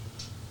Gyllenhaal.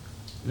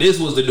 This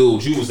was the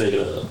dude you was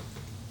thinking of.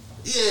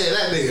 Yeah,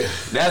 that nigga.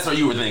 That's what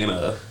you were thinking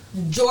of.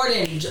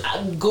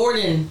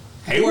 Gordon.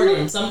 Hayward?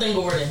 Gordon. Something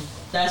Gordon.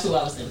 That's who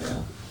I was thinking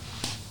of.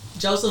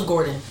 Joseph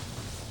Gordon.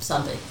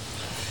 Something.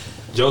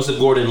 Joseph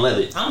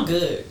Gordon-Levitt. I'm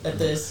good at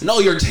this. No,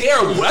 you're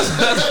terrible. You're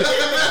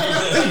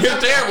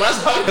terrible.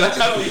 That's how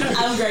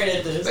I'm great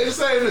at this. They the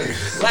same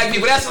nigga. black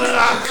people. That's Yo.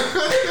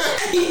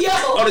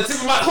 on the tip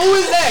of my. Who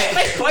is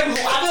that? Like,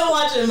 I've been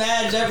watching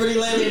Mad Jeopardy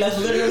lately. That's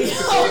literally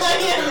all I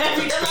am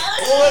every time.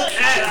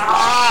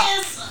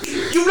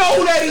 you know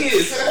who that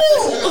is?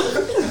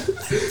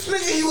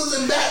 Nigga, he was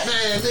in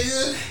Batman,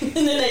 nigga.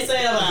 And then they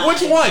say about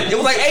Which one? It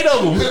was like 8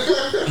 of them.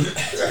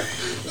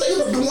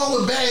 Nigga, the one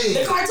with Bane.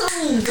 the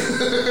cartoon.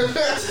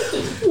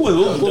 What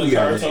we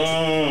got?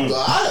 Cartoon.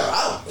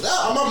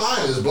 My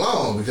mind is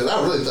blown because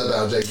I really thought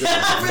that was Jake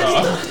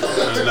Gyllenhaal.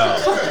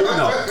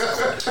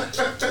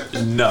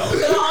 No.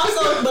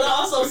 But I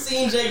also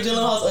seen Jake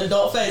Gyllenhaal's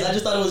adult face. I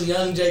just thought it was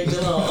young Jake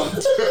Gyllenhaal.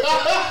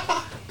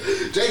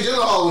 Jake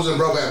Gyllenhaal was in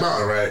Brokeback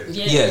Mountain, right?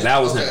 Yeah, that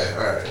was Okay, him.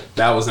 alright.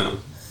 That was him.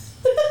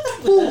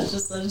 But that's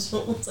just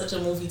such a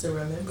movie to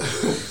remember.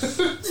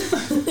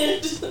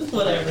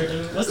 Whatever,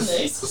 dude. What's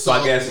next? So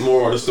I guess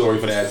more of the story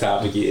for that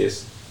topic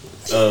is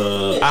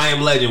I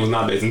Am Legend was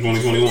not based in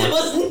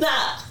 2021.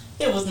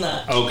 It was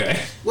not. Okay.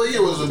 What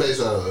year was it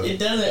based on? It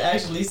doesn't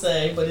actually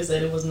say, but it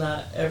said it was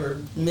not ever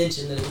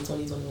mentioned that it was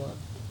 2021.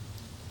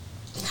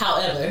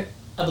 However,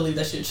 I believe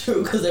that shit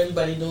true because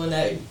everybody doing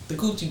the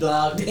coochie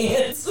blog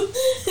dance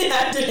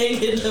after they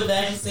get the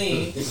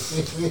vaccine.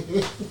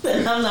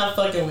 And I'm not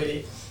fucking with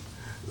it.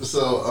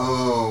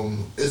 So,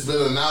 it's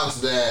been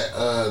announced that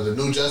the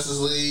new Justice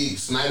League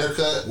Snyder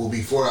Cut will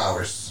be 4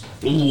 hours.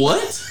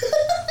 What?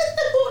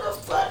 What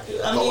the fuck?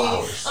 I mean, 4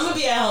 hours. I'm gonna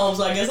be at home,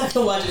 so I guess I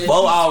can watch it.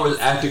 4 hours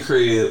after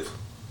crib,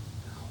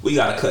 we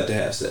got to cut to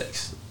have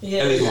sex. Yeah,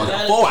 At least one.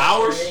 4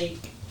 hours?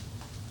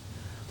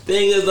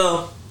 Thing is,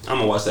 though, I'm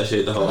going to watch that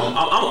shit the whole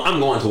I'm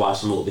going to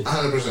watch the movie.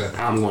 100%.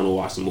 I'm going to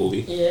watch the movie.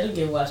 Yeah, it'll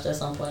get watched at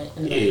some point.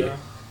 In the Yeah.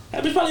 background.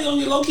 That bitch probably gonna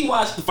get low key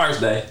watched the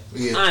first day.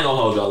 Yeah. I ain't gonna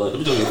hold y'all up.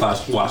 We gonna get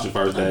watched the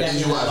first day.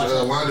 Did you watch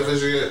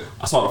WandaVision yet?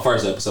 I saw the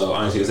first episode.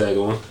 I didn't see the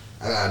second one.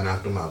 I gotta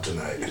knock them out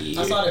tonight.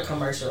 Yeah. I saw the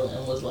commercial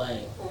and was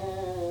like,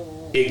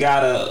 It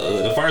got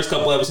the first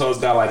couple episodes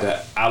got like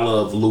a I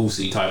Love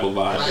Lucy type of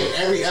vibe. Like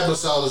every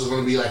episode is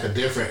gonna be like a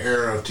different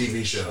era of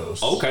TV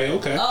shows. Okay.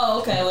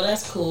 oh, okay, well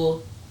that's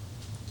cool.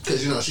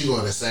 Cause you know she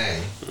going to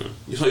sing.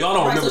 So y'all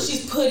don't Right, remember? so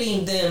she's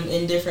putting them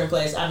in different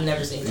places. I've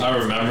never seen that. I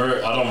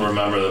don't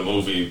remember the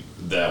movie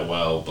that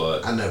well,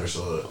 but I never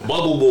saw it.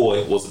 Bubble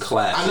Boy was a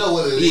classic. I know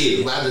what it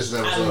is, but I just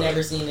never saw I've it.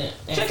 never seen it.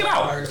 Check it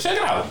out. Check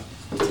it out.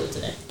 Until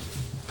today.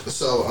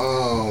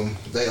 So,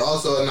 they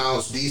also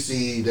announced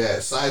DC that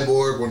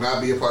Cyborg will not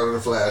be a part of the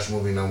Flash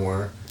movie no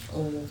more.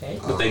 Okay.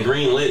 But they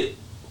greenlit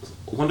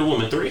Wonder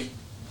Woman 3.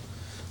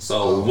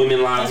 So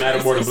women lives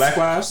matter more than black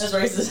lives. That's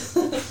racist.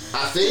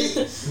 I think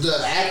the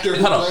actor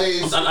who Hold on.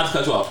 plays. I'll just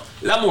cut you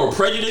off. Is that more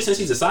prejudice since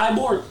he's a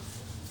cyborg?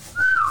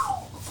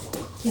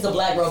 He's a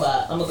black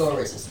robot. I'm gonna go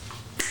racist.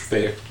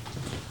 Fair.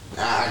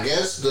 I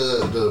guess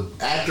the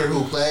actor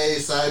who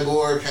plays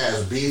Cyborg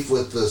has beef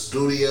with the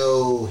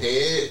studio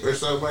head or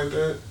something like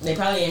that. They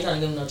probably ain't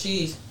trying to give him no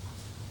cheese.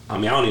 I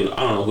mean, I don't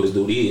know who this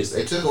dude is.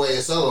 They took away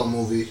his solo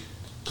movie.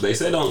 They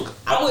said don't.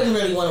 I wouldn't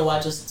really want to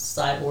watch a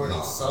Cyborg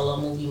No. solo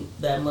movie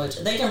that much.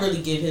 They can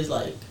really give his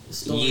like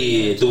story.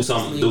 Yeah, do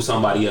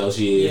somebody else.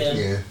 Yeah.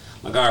 Yeah.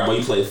 Like, all right, bro,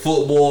 you play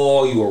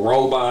football, you a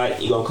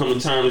robot, you gonna come to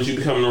terms with you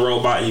becoming a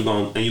robot, and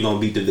you gonna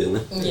beat the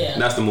villain. Yeah.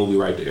 That's the movie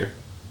right there.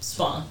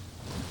 Spawn.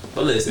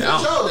 But listen, They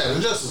showed that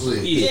in Justice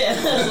League. Yeah. Yeah.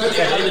 At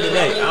the end of the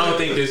day, I don't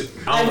think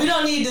this. Like, we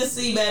don't need to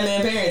see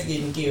Batman parents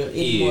getting killed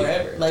anymore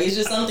ever. Like, it's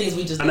just some things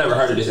we just. I never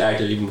heard of this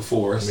actor even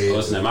before. So Yeah.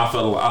 listen, I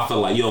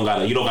feel like you don't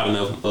got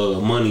enough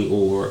money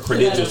or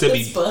credentials to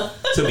be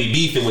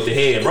beefing with the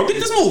head, bro. Get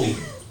this movie.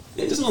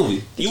 in this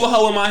movie. You a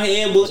hoe in my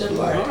head, but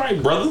all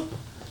right, brother.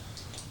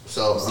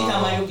 So see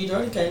how Michael B.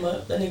 Jordan came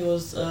up? That nigga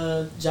was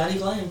Johnny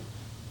Flame.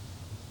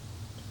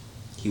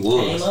 He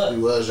was. He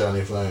was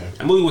Johnny Flame.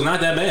 That movie was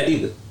not that bad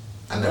either.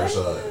 I never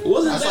saw it.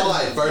 Wasn't I saw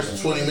like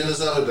first 20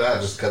 minutes of it, then I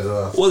just cut it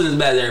off. Wasn't as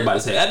bad as everybody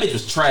said. That bitch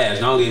was trash.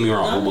 Don't get me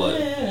wrong, but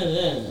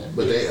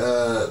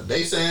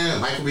they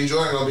saying Michael B.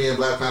 Jordan gonna be in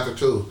Black Panther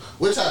 2,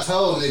 which I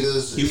told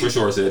niggas. You for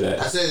sure said that.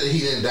 I said that he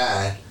didn't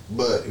die,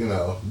 but you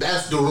know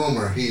that's the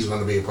rumor. He's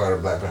gonna be a part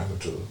of Black Panther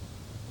 2.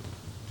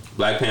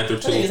 Black Panther 2.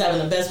 I think he's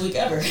having the best week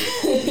ever.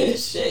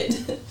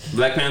 Shit.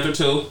 Black Panther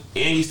 2,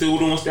 and he's still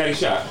doing Static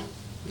Shock.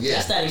 Yeah,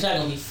 that Static Shock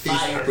gonna be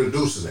fire. He's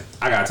producing it.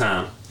 I got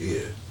time.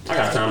 Yeah, I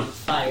got time.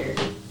 Fire.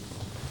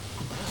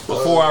 A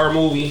 4-hour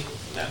movie.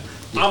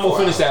 I'm gonna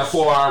finish that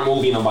 4-hour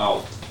movie in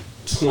about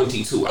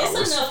 22 hours.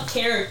 It's enough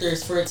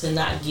characters for it to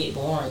not get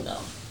boring though.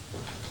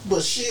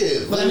 But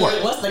shit. But I mean,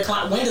 when does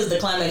the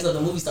climax of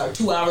the movie start?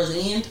 2 hours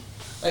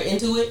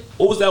into it?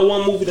 What was that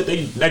one movie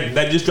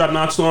that just dropped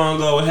not too long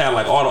ago? It had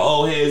like all the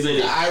old heads in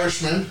it. The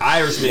Irishman.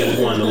 Irishman was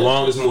one of the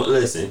longest.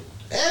 Listen,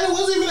 and it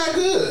wasn't even that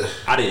good.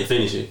 I didn't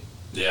finish it.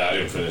 Yeah, I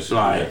didn't finish it.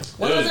 Like, it was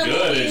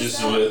good. It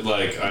just was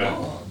like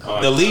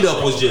the lead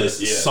up was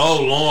just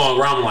so long.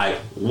 Where I'm like,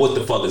 what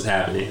the fuck is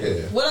happening?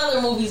 Yeah. What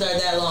other movies are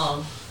that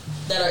long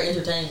that are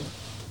entertaining?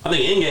 I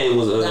think Endgame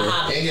was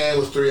Endgame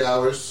was 3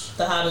 hours.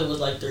 The Hobbit was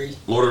like 3.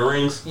 Lord of the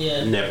Rings.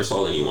 Yeah. Never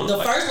saw anyone.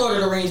 The first Lord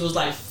of the Rings was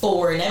like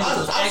 4, and that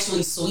was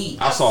actually sweet.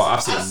 I've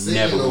seen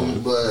never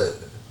them, but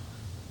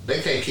they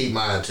can't keep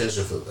my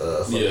attention for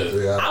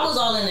 3 hours. I was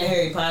all into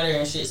Harry Potter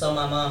and shit, so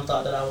my mom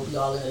thought that I would be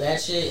all into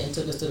that shit and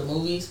took us to the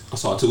movies. I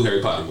saw 2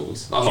 Harry Potter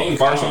movies. I saw King the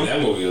first Kong, one.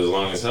 that movie was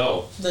long as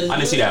hell. I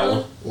didn't see that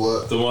one.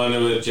 What? The one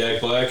with Jack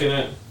Black in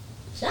it?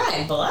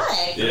 Jack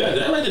Black? Yeah.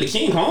 That might be the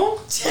King Kong?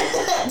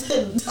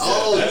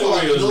 Oh, that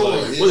movie was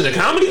like... Was it a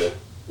comedy?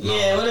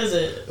 Yeah, what is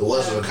it? It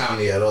wasn't a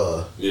comedy at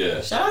all.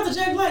 Yeah. Shout out to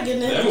Jack Black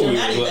getting that movie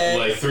was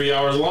like 3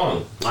 hours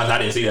long. I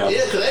didn't see that one.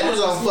 Yeah, because they was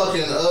on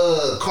fucking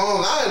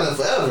Kong Island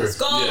forever.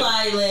 Skull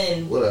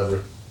Island.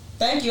 Whatever.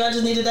 Thank you. I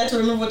just needed that to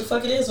remember what the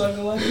fuck it is so I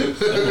can watch it.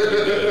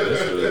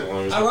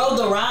 I rode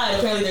the ride.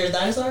 Apparently there's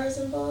dinosaurs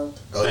involved.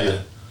 Oh,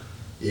 yeah.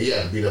 Yeah, you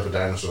had to beat up a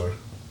dinosaur.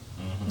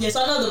 Mm-hmm. Yes,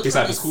 I know the He's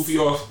like to scoop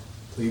you off.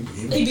 He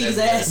beat his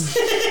ass.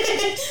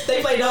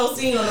 They played the whole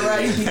scene on the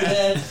ride. He beat his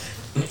ass.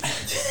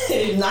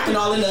 Knocking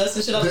all in us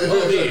and shit. Like I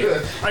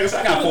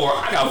said,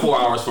 I got 4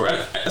 hours for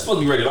it. That's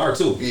supposed to be rated R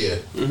too. Yeah.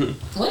 Mm-hmm.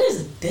 When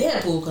is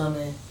Deadpool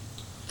coming?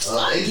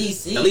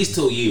 DC. At least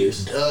 2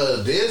 years.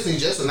 Disney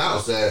just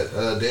announced that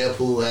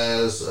Deadpool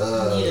has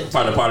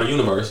part of the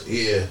universe.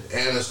 Yeah,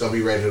 and it's gonna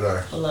be rated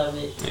R. I love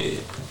it. Yeah.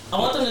 I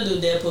want them to do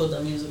Deadpool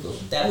the musical.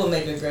 That would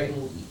make a great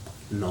movie.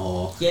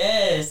 No.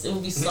 Yes, it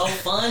would be so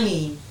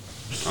funny.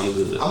 I'm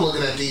good. I'm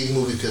looking at these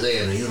movies because they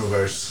in the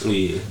universe.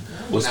 Yeah.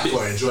 Not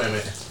for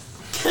enjoyment.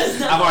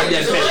 I've already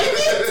done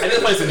it. At this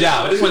point, it's a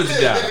job.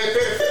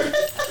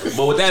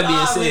 But with that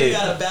being said, you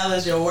gotta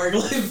balance your work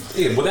life.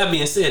 Yeah. With that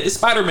being said, this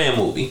Spider-Man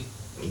movie.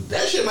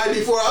 That shit might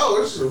be 4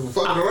 hours.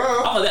 Fucking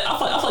around. I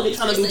thought they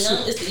trying to do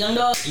It's the young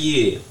dog.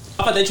 Yeah.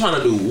 I thought they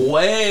trying to do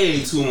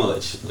way too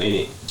much in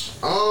it.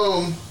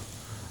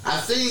 I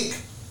think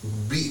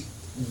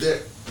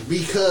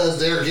because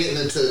they're getting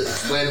into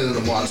explaining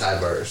the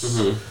multiverse.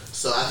 Mm-hmm.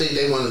 So I think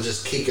they want to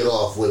just kick it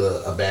off with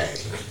a bang.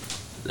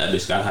 That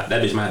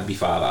bitch might have to be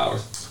 5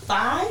 hours.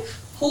 5?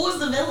 Who was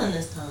the villain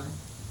this time?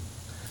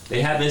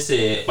 They haven't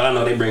said, but I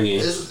know they bring in.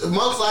 It's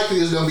most likely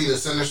it's gonna be the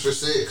Sinister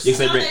Six. Yes,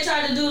 they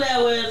tried to do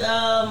that with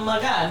my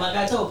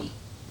guy Toby.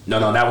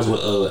 No, that was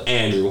with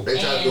Andrew. They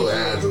tried to do it with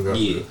Andrew.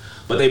 Yeah,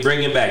 but they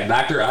bringing back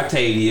Dr.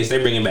 Octavius. They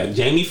bringing back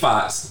Jamie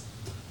Foxx.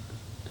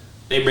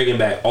 They bringing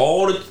back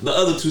all the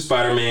other 2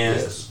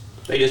 Spider-Mans. Yes.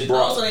 They just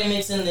brought. Also, they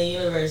mix in the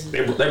universe.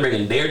 They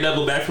bringing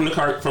Daredevil back from the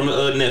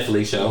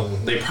Netflix show.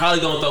 Mm-hmm. They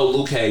probably gonna throw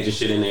Luke Cage and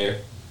shit in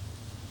there.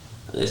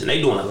 Listen,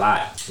 they doing a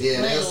lot.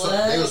 Yeah, they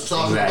was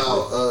talking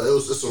about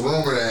it's a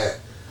rumor that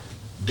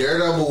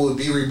Daredevil would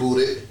be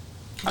rebooted.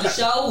 The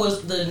show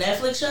was the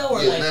Netflix show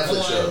or like Netflix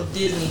on show.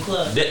 Disney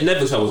Plus. That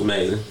Netflix show was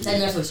amazing.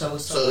 That Netflix show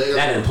was so good.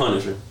 That and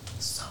Punisher.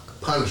 So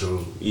good. Punisher.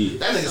 Yeah.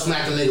 That nigga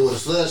smacked a nigga with a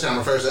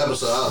sledgehammer first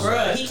episode.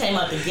 Bruh, he came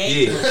out the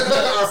gate. Yeah.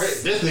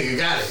 Alright, this nigga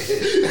got it.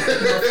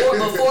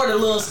 before the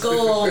little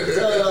skull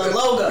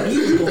logo, he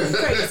was going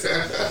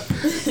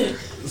crazy.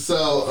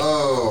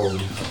 So,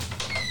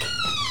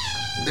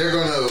 they're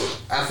gonna.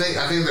 I think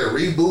they're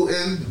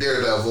rebooting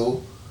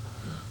Daredevil,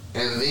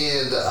 and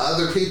then the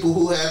other people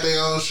who had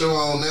their own show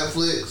on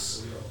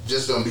Netflix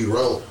just gonna be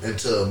wrote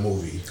into a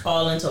movie.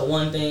 All into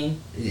one thing.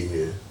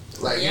 Yeah,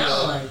 like yeah, you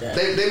know, like that.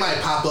 They might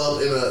pop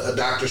up in a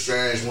Doctor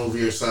Strange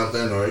movie or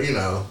something, or you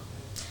know.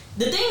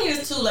 The thing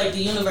is too, like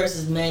the universe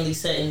is mainly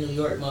set in New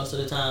York most of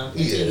the time.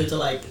 Until you get to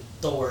like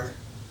Thor.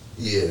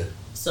 Yeah.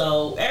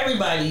 So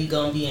everybody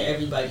gonna be in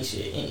everybody's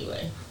shit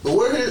anyway. But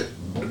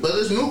but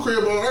it's new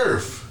crib on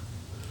Earth.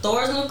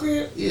 Thor's new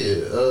crib?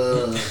 Yeah.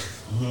 Crib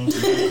on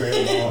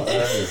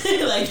Earth.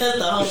 Like that's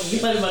the home.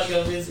 Everybody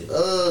go visit.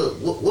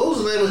 What was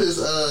the name of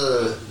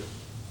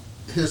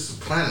his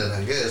planet?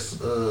 I guess.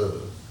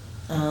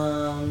 I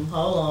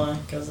Hold on,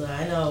 cause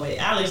I know it.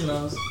 Alex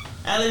knows.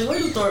 Alex,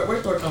 where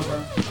Thor come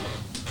from?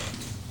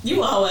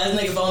 You a whole ass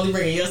nigga for only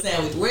bringing your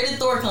sandwich. Where did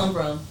Thor come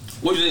from?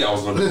 What do you think I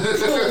was gonna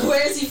do?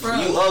 Where is he from?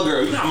 You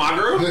girl. You not my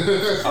girl.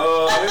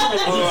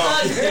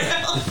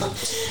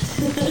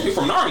 You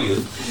from Narnia.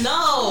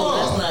 No,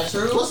 that's not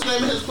true. What's the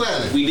name of his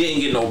planet? We didn't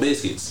get no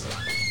biscuits.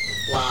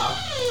 Wow.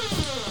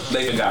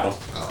 They forgot them.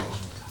 Oh.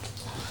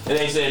 And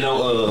they said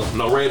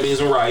no red beans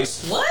and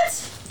rice.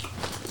 What?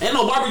 And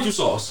no barbecue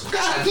sauce.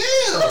 God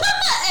damn.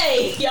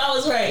 Hey, y'all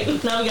was right.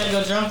 Now we gotta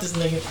go drunk this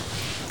nigga.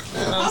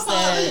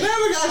 I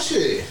never got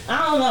shit.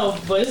 I don't know,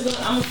 but I'm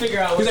gonna figure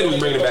out. He said he was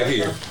bringing it back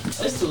here.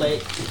 It's too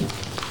late.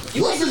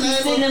 You What's can't the just be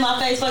name sitting in my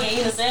face fucking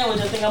eating a sandwich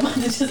and think I'm about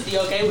to just be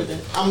okay with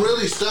it. I'm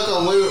really stuck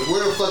on where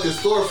the fuck is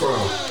Thor from?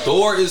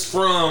 Thor is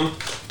from.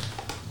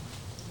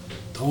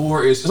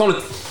 It's on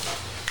the.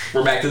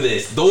 We're back to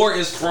this. Thor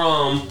is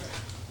from.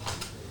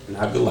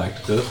 Not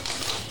Galactica.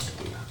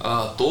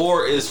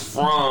 Thor is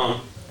from.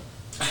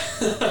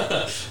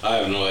 I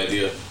have no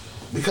idea.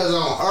 Because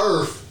on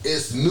Earth,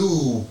 it's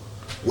new,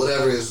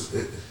 whatever is.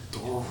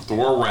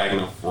 Thor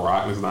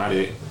Ragnarok is not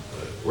it.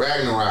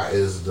 Ragnarok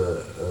is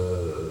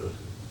the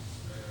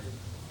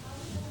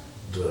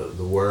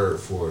word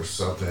for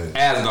something.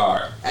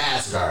 Asgard.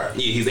 Asgard.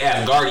 Yeah, he's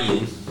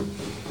Asgardian.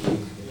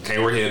 Okay,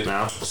 we're hip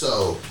now.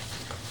 So,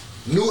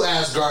 new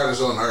Asgard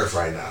is on Earth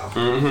right now.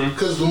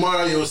 Because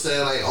Mario was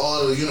saying like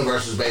all the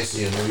universe is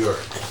basically in New York.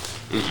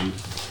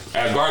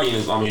 Asgardian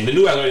is, the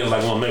new Asgardian is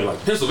like one maybe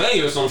like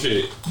Pennsylvania or some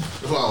shit.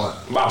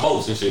 Well, By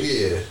boats and shit.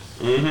 yeah.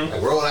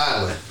 Like Rhode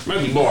Island.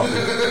 Maybe Boston.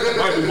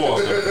 Might be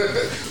Boston.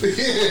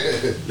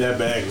 Yeah. That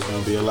bag is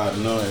gonna be a lot of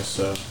noise,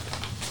 so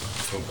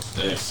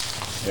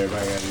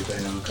everybody got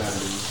anything on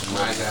comedy.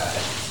 My God.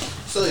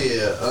 So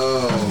yeah,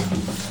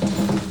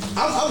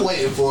 I'm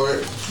waiting for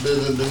it.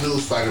 The new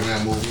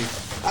Spider-Man movie.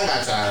 I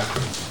got time.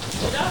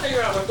 Did y'all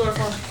figure out where Thor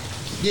from?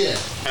 Yeah.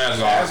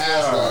 Asgard.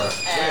 Asgard.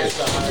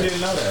 I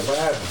didn't know that. What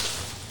happened?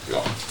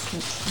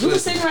 You were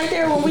sitting right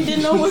there when we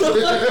didn't know what the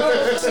fuck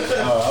was.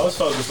 Oh, I was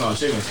focused on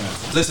chicken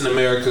sandwich. Listen,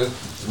 America.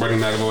 Brendan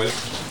McAvoy.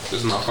 This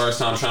is my first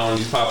time trying one of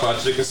these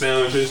Popeye chicken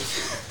sandwiches.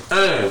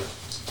 And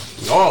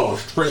y'all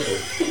was tripping.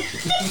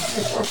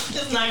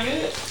 It's not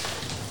good.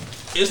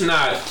 It's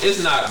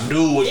not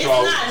new with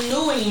y'all. It's not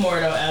new anymore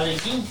though,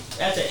 Alex. You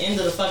at the end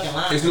of the fucking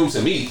line. It's new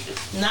to me.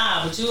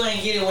 Nah, but you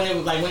ain't get it when it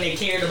was like when they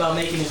cared about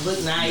making it look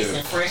nice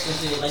and fresh and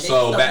shit. Like they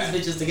So stuck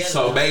these bitches together.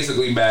 So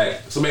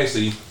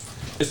basically,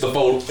 it's the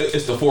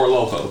Four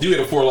Loko. If you get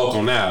a Four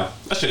Loko now,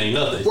 that shit ain't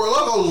nothing. Four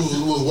Loko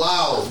was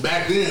wild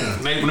back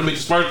then. Ain't when the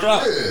bitches first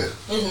drop. Yeah.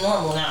 It's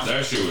normal now.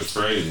 That shit was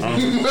crazy.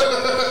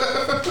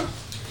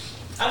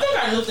 I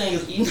think our new thing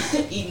is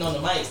eating on the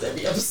mics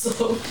every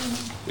episode.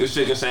 This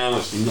chicken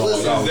sandwich, you know,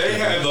 Listen, They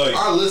had like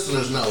our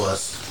listeners know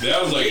us.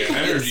 that was like an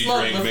energy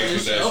drink mixed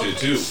with that shit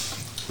too.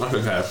 I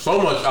could have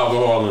so much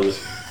alcohol in it.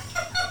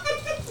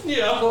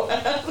 Yeah.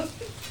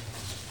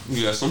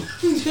 You got some?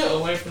 Get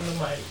away from the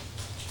mic.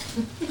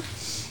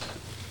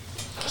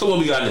 So what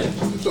we got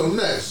next? So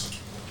next,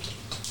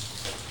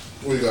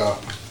 we got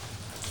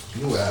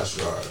New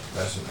Asgard.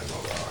 That's the name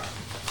of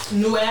our.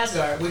 New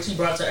Asgard, which he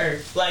brought to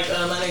Earth. Like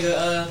my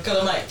nigga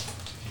Color Mike.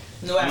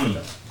 New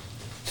Africa.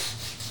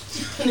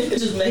 Nigga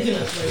just making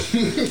up like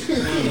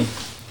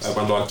Like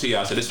my dog T,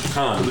 I said, this is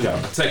Wakanda. We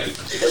gotta protect it.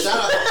 Shout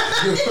out,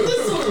 this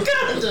is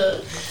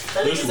Wakanda.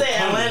 That nigga say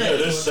Atlanta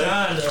is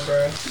Wakanda,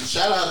 bro.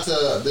 shout out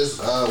to this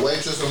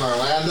waitress in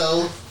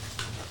Orlando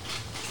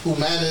who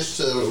managed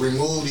to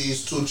remove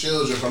these two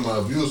children from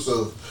an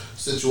abusive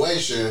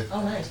situation.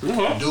 Oh, nice. Due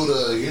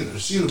to,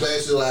 she was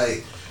basically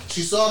like,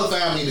 she saw the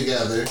family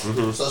together,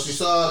 so she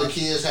saw the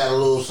kids had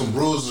some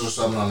bruises or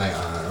something on their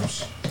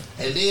arms.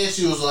 And then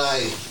she was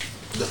like,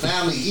 the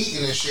family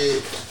eating and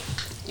shit,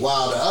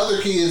 while the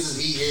other kids is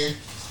eating,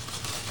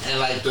 and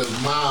like the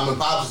mom and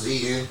pops is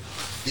eating,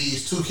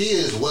 these two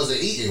kids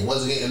wasn't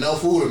getting no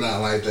food or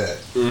nothing like that.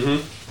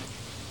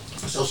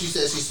 So she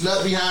said she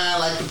snuck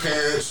behind like the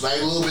parents,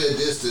 like a little bit of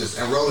distance,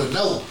 and wrote a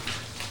note.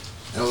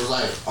 And was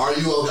like, are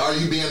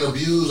you being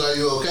abused? Are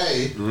you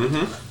okay?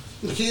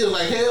 The kid was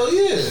like, hell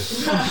yeah.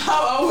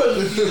 How old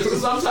was it?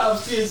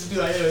 Sometimes kids be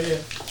like, hell yeah.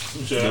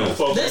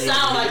 This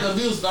sounds like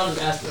abuse, but I'm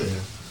just asking.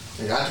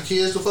 They got the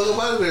kids to fuck up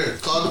out of there.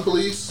 Called the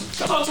police.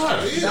 Shout out to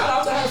her. Shout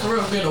out to her for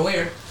real being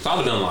aware. I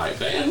would have been like,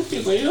 damn, these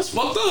kids ain't that's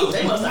fucked up.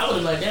 They must have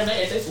been like, damn,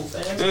 they ate their food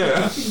fast.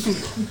 Yeah.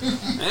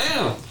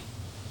 Damn.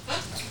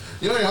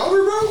 You ain't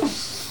hungry, bro?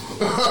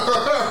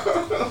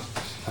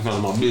 That's none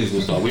of my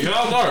business, though. We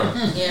all learn.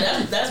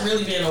 Yeah, that's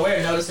really being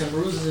aware, noticing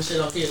bruises and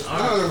shit on kids'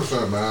 arms.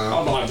 100%, man.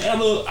 I'm like, damn,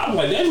 look. I'm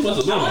like, damn, you must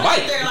have been I a wonder if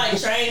bite. they're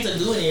like trained to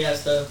do any of that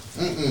stuff.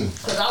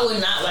 Because I would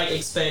not like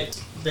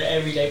expect the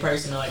everyday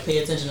person to like pay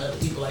attention to other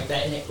people like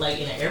that. In an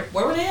airport.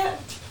 Where were they at?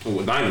 Oh,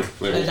 a diner.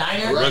 A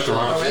diner?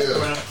 Restaurant. A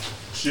restaurant.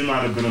 She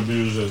might have been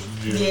abused as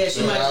Yeah,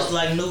 she might just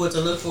like knew what to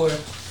look for.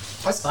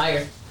 That's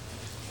fire.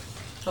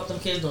 Hope them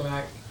kids doing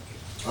alright.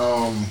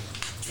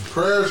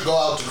 Prayers go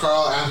out to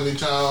Carl Anthony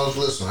Towns.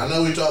 Listen, I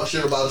know we talk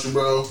shit about you,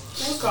 bro.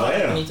 Who's Carl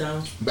Anthony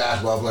Towns?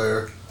 Basketball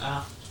player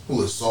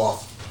who is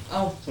soft.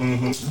 Oh.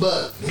 Mm-hmm.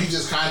 But he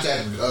just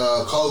contacted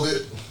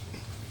COVID.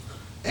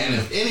 And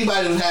if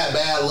anybody who had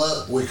bad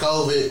luck with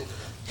COVID,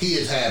 he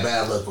has had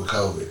bad luck with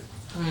COVID.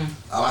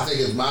 I think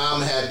his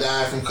mom had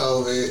died from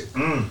COVID.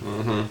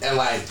 And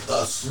like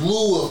a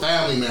slew of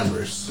family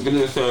members. I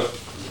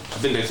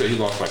think they said he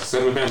lost like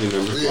 7 family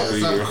members. Yeah,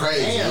 something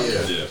crazy. Damn.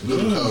 Yeah. Due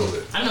to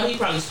COVID. I know he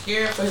probably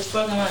scared for his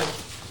fucking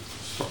life.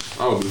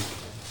 I would be.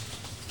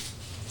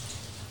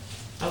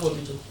 I would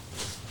be too.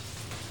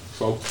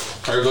 So,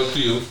 prayers up to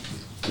you.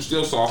 You're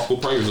still soft,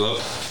 but prayers up.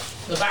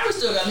 The virus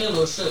still got me a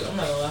little shook. I'm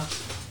not gonna lie.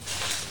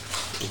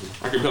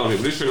 I keep telling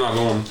people, this year not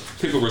going.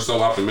 People were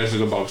so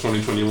optimistic about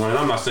 2021.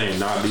 I'm not saying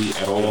not be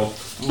at all,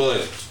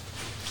 but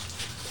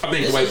I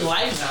think This the way, is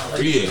life now.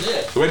 Like, yeah, this is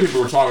it. the way people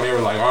were talking, they were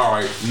like, all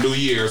right, new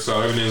year, so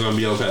everything's gonna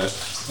be okay. They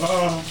just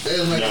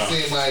make it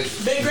seem like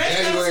Big Greg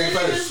January sending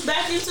 1st. niggas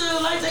back into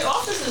like their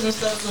offices and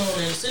stuff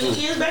soon, and sending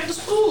kids back to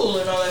school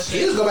and all that He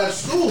shit. just go back to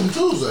school on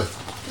Tuesday.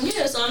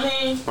 Yeah, so I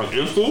mean, Like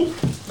in school?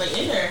 like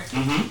in there,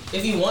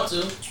 if you want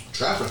to.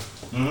 Trapping.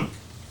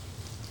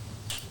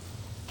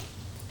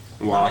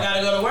 Wow. I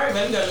gotta go to work,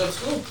 baby. Gotta go to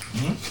school.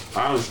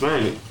 I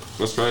understand it.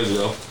 That's crazy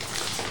though.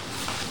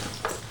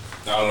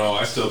 I don't know.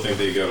 I still think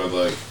they gotta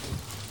like.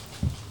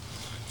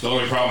 The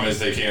only problem is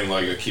they can't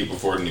like keep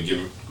affording to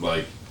give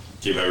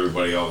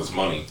everybody all this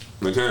money.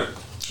 They can't.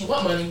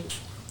 What money?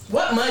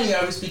 What money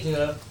are we speaking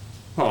of?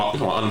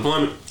 Hold on,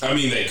 unemployment. I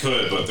mean, they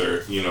could, but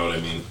they're, you know what I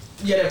mean.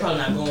 Yeah, they're probably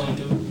not going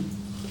to.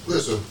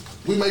 Listen,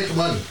 we make the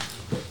money.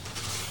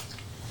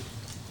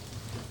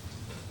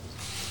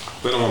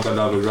 They don't want that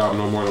dollar to drop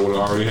no more than what it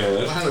already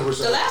has.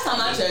 100%. The last time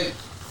I checked,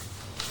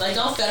 like,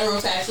 don't federal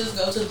taxes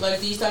go to like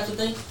these types of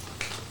things?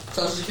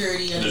 Social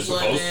Security, They're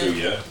supposed to, unemployment,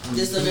 yeah.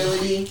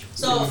 disability.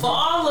 So for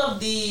all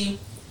of the,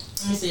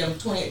 let me see, I'm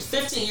 28,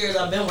 15 years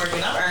I've been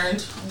working, I've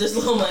earned this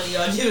little money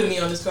y'all giving me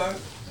on this card.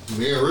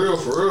 Being real,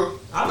 for real.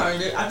 I've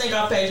earned it. I think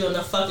I paid you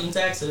enough fucking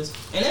taxes.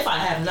 And if I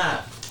have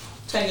not,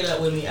 take it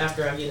up with me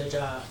after I get a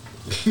job.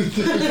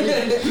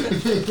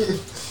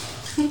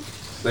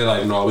 They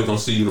like, no, we gonna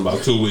see you in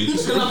about 2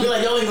 weeks. And I'll be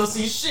like, y'all ain't gonna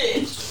see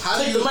shit.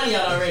 Take the money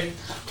out already.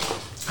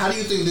 How do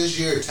you think this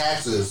year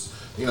taxes,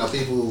 you know,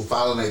 people who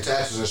filing their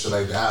taxes and shit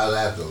like that, how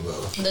that gonna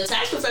go? The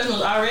tax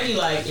professionals already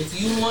like, if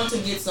you want to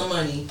get some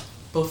money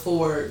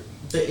before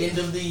the end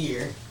of the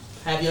year,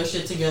 have your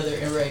shit together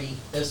and ready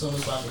as soon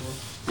as possible.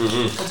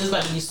 Because there's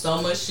about to be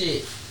so much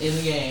shit in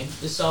the game.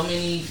 There's so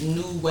many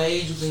new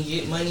ways you can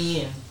get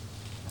money and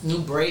new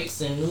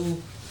breaks and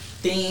new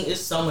things. It's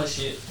so much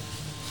shit.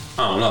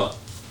 I don't know.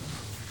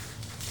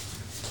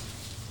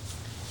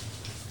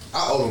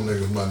 I owe them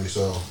niggas money,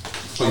 so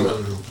I'm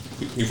gonna do.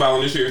 You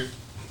filing this year?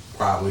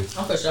 Probably.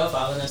 I'm for sure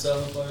filing that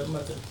stuff before I'm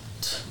about to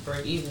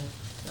break even.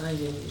 I ain't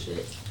getting this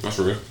shit. That's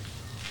real.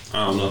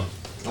 I don't know.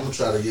 I'm gonna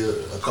try to get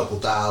a couple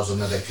thousand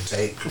that they can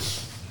take,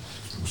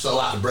 so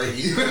I can break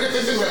even.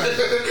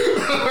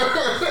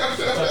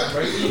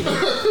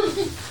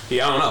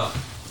 Yeah, I don't know.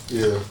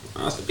 Yeah.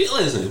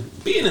 Listen,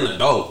 being an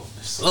adult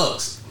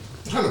sucks.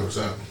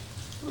 100%.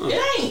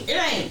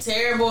 It ain't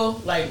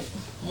terrible, like,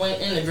 when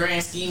in the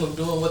grand scheme of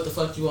doing what the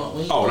fuck you want.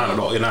 When you Not at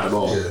all. Not at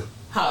all. Yeah.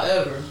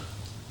 However,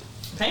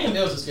 paying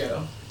bills is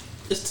ghetto.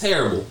 It's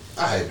terrible.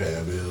 I hate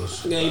paying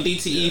bills. I gave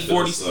DTE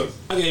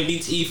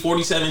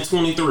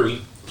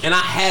 47.23, and I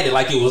had it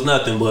like it was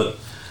nothing. But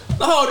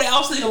the whole day I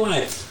was thinking,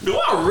 like, do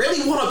I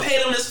really want to pay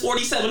them this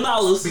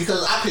 $47?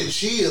 Because I could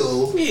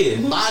chill.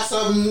 Yeah. Buy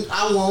something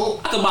I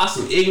want. I could buy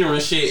some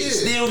ignorant shit. Yeah.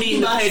 Still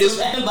needing to pay this.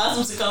 Buy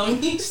some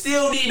Saucony.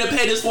 Still needing to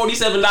pay this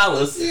 $47.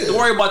 Yeah. Don't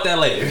worry about that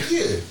later.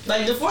 Yeah.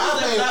 Like the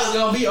 $47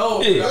 gonna be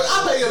old. Yeah.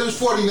 I'll pay you this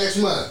 40 next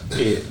month.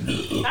 Yeah.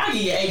 I'll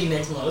give you 80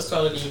 next month. Let's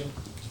call it even.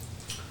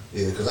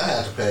 Yeah, because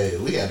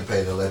we had to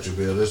pay the electric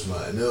bill this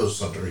month, and it was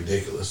something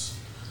ridiculous.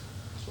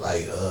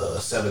 Like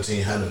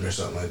 $1,700 or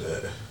something like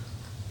that.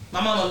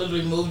 My mama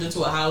literally moved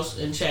into a house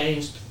and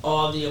changed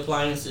all the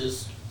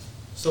appliances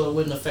so it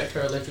wouldn't affect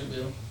her electric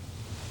bill.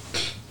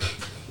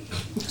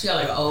 She got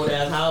like an old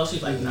ass house.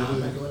 She's like, nah, I'm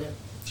not doing it.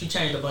 She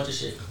changed a bunch of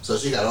shit. So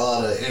she got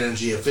all the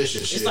energy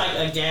efficient shit. It's like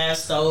a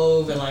gas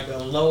stove and like a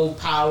low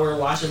power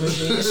washing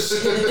machine and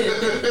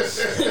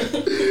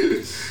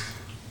shit.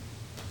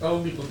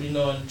 Old people be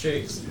knowing the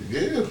tricks.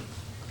 Yeah.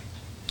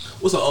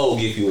 What's an old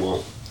gift you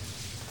want?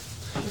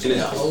 What's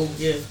an old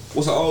gift?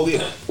 What's an old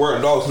gift? We're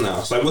adults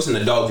now. So like, what's an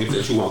adult gift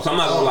that you want? Cause I'm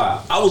not gonna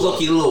lie, I was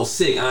lucky a little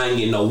sick. I ain't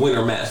getting no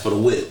winter mats for the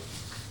whip.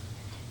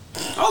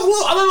 I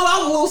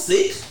was a little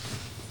sick.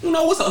 You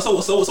know what's an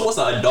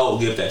adult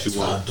gift that you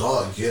want? An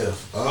adult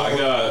gift. I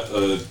got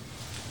a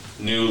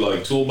new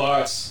like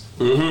toolbox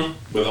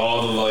with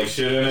all the like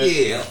shit in it.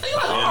 Yeah.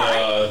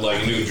 And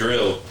like a new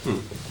drill.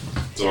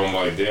 So I'm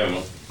like,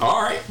 damn.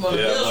 All right. Well,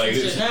 Yeah, bills like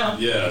and shit now.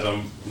 yeah,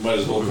 I might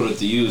as well put it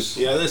to use.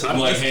 Yeah, listen, I'm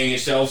like hanging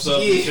shelves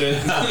up and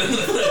shit.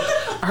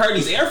 I heard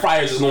these air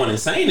fryers is going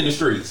insane in the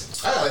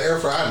streets. I got an air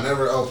fryer. I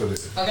never opened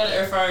it. I got an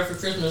air fryer for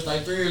Christmas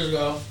like 3 years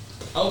ago.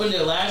 Opened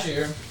it last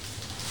year.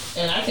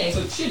 And I can't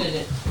cook shit in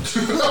it.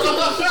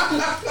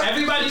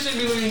 Everybody should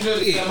be looking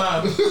good to come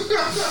out.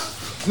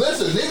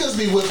 Listen, niggas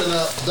be whipping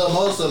up the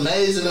most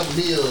amazing of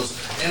meals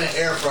in an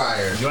air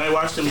fryer. You ain't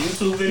watched them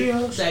YouTube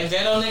videos? That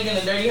ghetto nigga in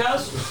a dirty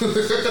house?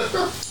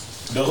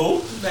 The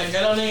who? That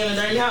ghetto nigga in a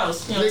dirty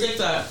house. You know,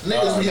 TikTok.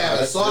 Niggas be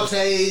having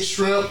sauteed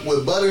shrimp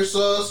with butter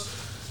sauce.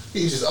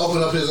 He just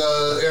opened up his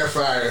air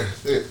fryer.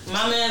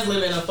 My man's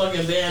living in a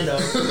fucking bando.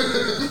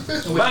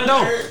 With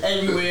Bando. dirt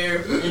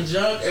everywhere and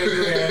junk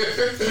everywhere.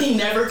 He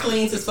never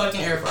cleans his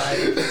fucking air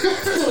fryer.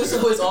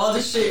 So it's all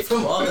the shit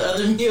from all the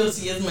other meals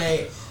he has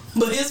made.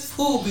 But his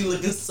food be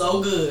looking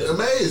so good.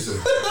 Amazing.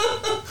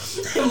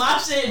 And my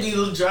shit be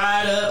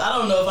dried up. I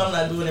don't know if I'm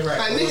not doing it right.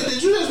 Like, nigga,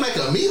 did you just make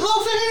a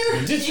meatloaf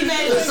in here? You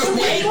made a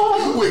steak?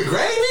 With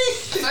gravy?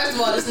 First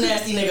of all, this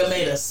nasty nigga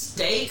made a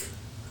steak.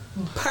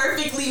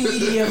 Perfectly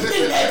medium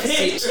in that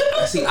bitch.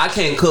 See, I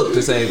can't cook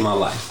to save my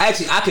life.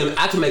 Actually,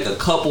 I can make a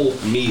couple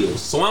meals,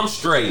 so I'm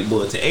straight.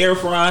 But to air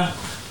fry,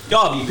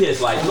 y'all be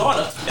pissed. Like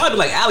y'all be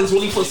like, Alex,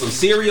 really put some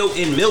cereal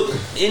and milk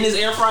in his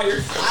air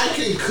fryer? I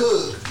can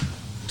cook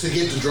to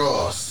get the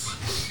draws.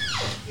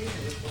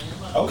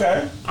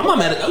 Okay. I'm not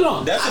mad at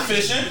you. That's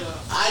efficient.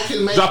 I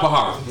can make Drop a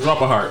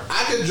heart.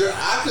 I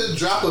could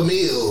drop a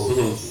meal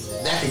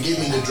that can give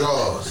me the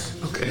draws.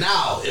 Okay.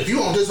 Now, if you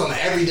want this on an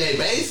everyday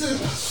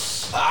basis.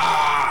 Pick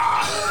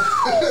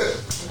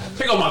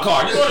up my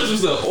card.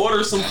 Just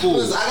order some food.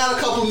 Listen, I got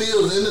a couple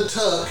meals in the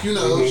tuck. You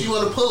know, if you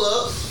want to pull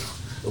up,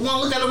 want to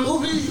look at a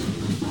movie.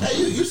 Hey,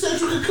 you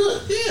said you could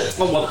cook. Yeah.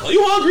 Oh,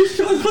 you hungry?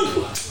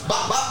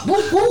 Bop, bop,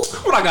 whoop, whoop.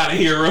 What I got in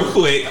here real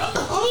quick?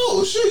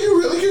 Oh shit, you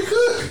really can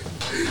cook.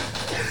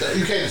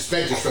 You can't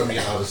expect this from me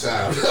all the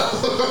time.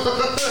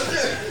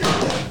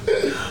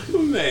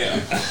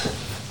 Man.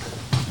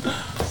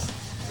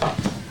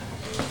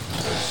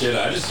 Shit,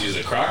 I just use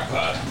a crock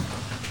pot.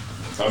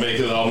 I'll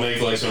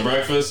make like some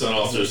breakfast and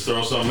I'll just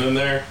throw something in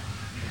there.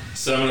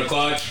 7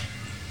 o'clock,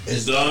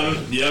 it's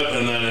done. Yep,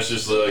 and then it's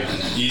just like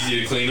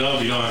easy to clean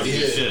up. You don't have to do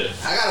shit.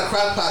 I got a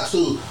crock pot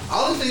too.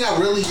 Only thing I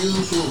really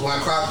use with my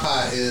crock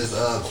pot is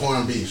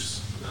corned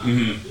beefs.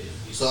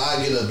 Mm-hmm. So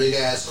I get a big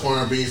ass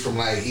corned beef from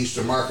like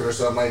Eastern Market or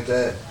something like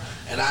that,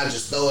 and I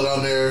just throw it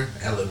on there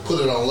and put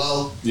it on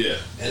low. Yeah.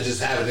 And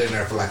just have it in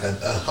there for like a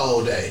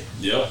whole day.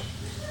 Yep.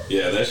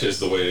 Yeah, that's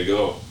just the way to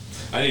go.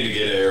 I need to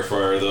get an air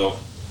fryer though.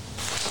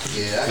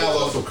 Yeah, I got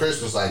one for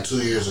Christmas like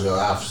 2 years ago.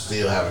 I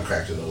still haven't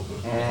cracked it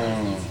open.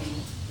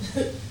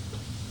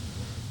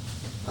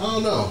 I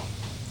don't know.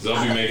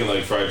 I'll be making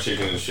like fried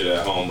chicken and shit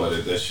at home,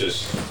 but that's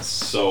just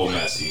so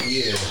messy.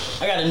 Yeah.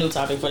 I got a new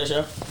topic for the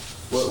show.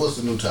 What's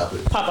the new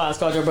topic? Popeyes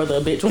called your brother a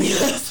bitch when he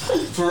left.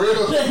 For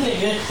real? That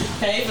nigga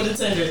paid for the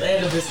tenders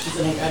and the biscuits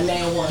and I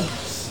named one.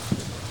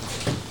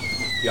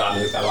 Y'all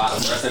niggas got a lot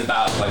of dressing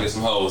thoughts like there's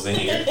some hoes in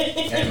here.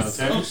 Ain't no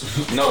tenders?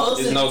 No,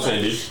 it's no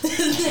tenders.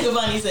 This nigga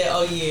Bonnie said,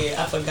 oh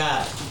yeah, I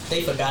forgot.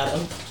 They forgot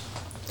him.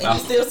 And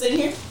you still sitting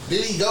here?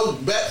 Did he go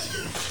back?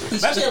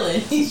 He's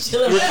chilling. He's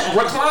chilling.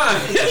 Recline.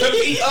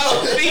 Feet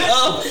up. Feet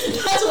up.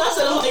 That's what I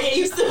said. I'm like,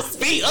 you still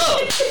Feet up.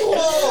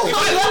 Whoa.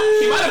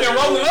 He might have been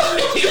rolling up.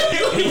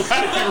 He might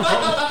have been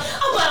rolling up.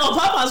 I'm like, oh,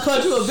 Popeyes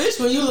called you a bitch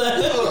when you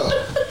left.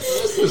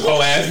 This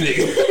whole ass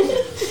nigga.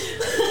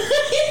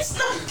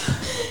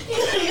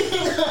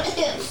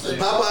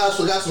 Popeyes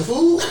forgot some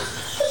food?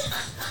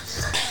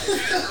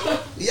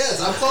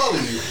 Yes, I'm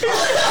calling you.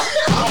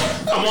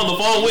 I'm on the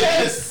phone with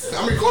Yes,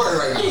 I'm recording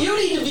right now. You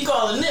need to be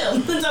calling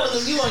them. Telling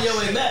them you on your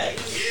way back.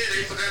 Yeah,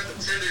 they forgot the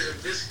tenders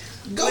and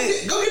biscuits. Go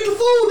get the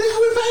food, nigga.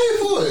 We paying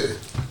for it.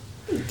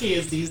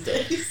 Kids these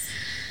days.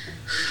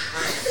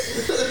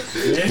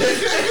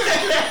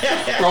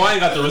 Bro, I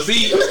ain't got the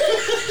receipt.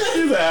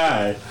 He's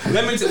alright.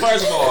 Let me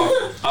first of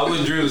all, I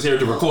wish Drew was here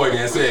to record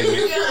that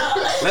segment.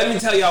 Let me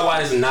tell y'all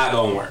why this is not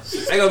gonna work.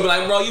 They gonna be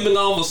like, bro, you been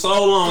gone for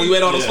so long, you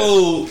ate all this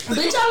food.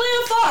 Bitch, I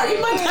live far. You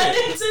might got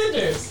them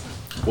tenders.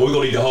 Well, we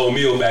gonna need the whole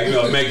meal back, you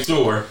know, to make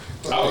sure.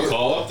 I would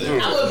call up there.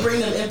 I would bring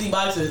them empty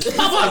boxes.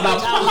 I'm not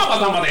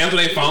about to answer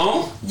their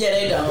phone. Yeah,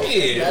 they don't.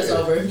 Yeah. That's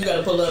over. You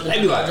gotta pull up and They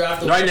be like, drive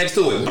through. right next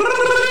to it.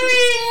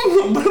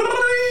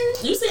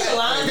 You see the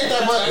line? They Get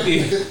that money.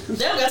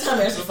 don't got time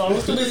to answer the phone.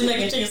 We're too busy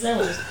making chicken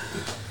sandwiches.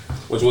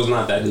 Which was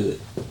not that good.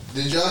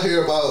 Did y'all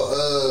hear about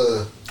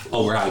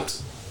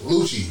Overhyped.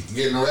 Lucci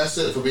getting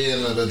arrested for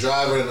being the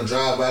driver in a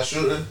drive-by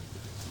shooting?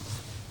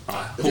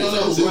 If you don't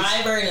know who Lucci,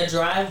 Driver in a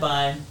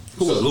drive-by.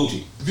 Who was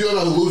Lucci? if you don't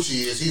know who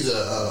Lucci is, he's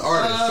a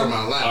artist from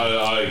Atlanta.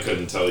 I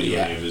couldn't tell you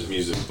any of his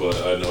music, but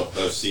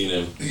I've seen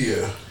him.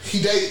 Yeah,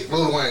 he date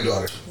Lil Wayne's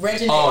daughter.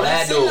 Reggie. Oh,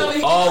 that dude.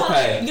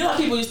 Okay. You know how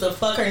people used to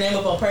fuck her name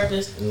up on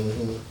purpose?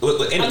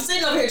 I'm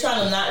sitting over here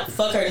trying to not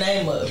fuck her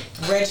name up.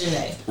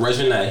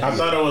 Regina. I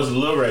thought it was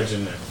Lil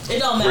Regina. It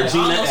don't matter.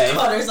 Regina I almost A.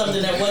 called her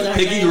something that wasn't her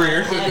Piggy name.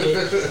 Greer. I had it.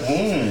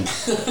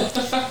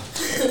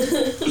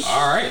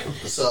 All right.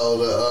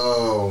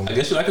 So I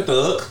guess you like a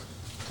thug.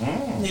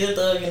 Need a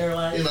thug in her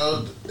life. you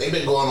know, they've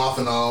been going off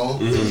and on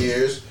for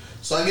years.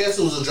 So I guess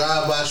it was a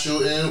drive-by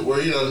shooting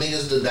where, you know,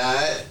 niggas that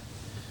died.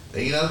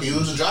 And, you know, he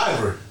was a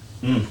driver.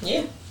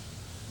 Yeah.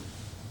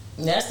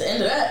 And that's the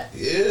end of that.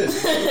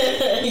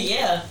 Yeah.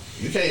 Yeah.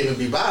 You can't even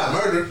be by a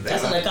murder.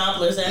 That's an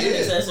accomplice and an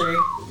accessory.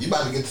 You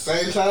about to get the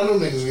same time them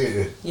niggas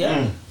getting.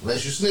 Yeah.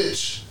 Unless you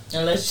snitch. So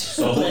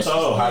who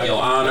told? How Yo,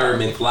 Honor,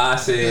 McFly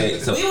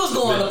said. We was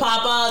going to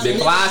Popeyes.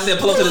 McFly said,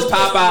 pull up to this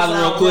Popeyes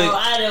real quick. Bro,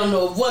 I don't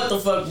know what the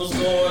fuck was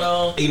going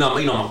on. You know,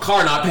 my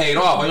car not paid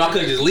off. But I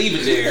couldn't just leave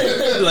it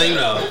there. Like, you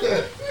know,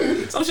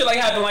 some shit like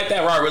happen like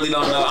that where I really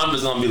don't know. I'm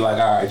just gonna be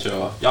like, all right,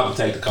 y'all can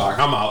take the car.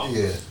 I'm out.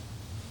 Yeah.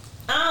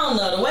 I don't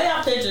know. The way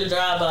I picture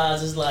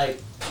drive-bys is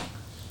like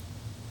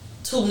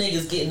two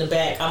niggas get in the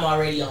back. I'm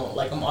already on.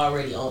 Like,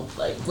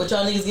 what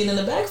y'all niggas getting in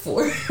the back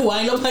for? Why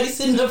ain't nobody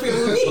sitting up here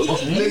with me?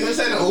 Nigga, this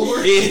ain't an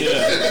Uber? Yeah.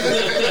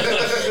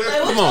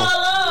 Like, what y'all on?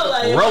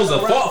 Like, Rosa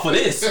fought for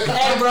this.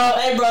 Hey bro,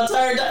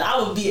 turned up. I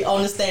would be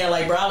on the stand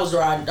like, bro, I was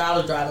driving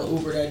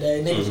Uber that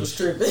day. Niggas was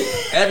tripping.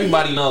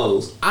 Everybody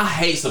knows I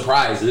hate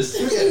surprises.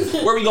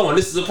 Where we going?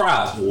 This is a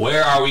surprise.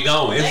 Where are we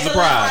going? It's a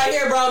surprise. Right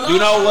here, bro. No, you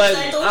know what?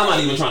 I'm not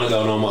even trying to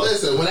go no more.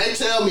 Listen, when they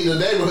tell me the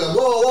neighborhood,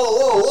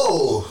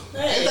 whoa.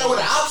 Hey. Ain't that what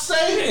the ops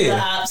say? Yeah.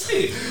 The ops.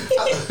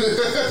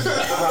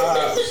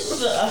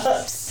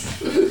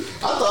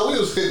 I thought we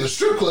was hitting the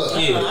strip club.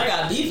 Yeah. I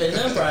got beef in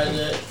them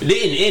project. And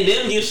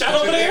them get shot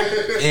over there?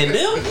 And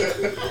them?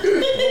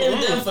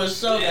 And them for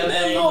sure. Yeah, got them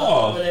banged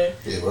all. over there.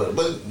 Yeah, but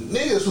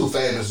niggas who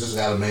famous just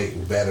gotta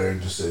make better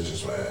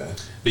decisions, man.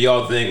 Do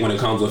y'all think when it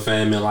comes to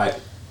fame and like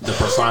the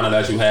persona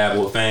that you have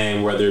with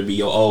fame, whether it be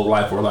your old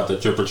life or like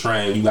that you're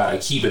portraying, you gotta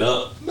keep it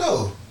up?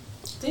 No.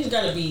 These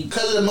gotta be.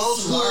 Cause in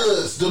most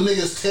hoods, them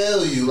niggas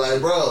tell you, like,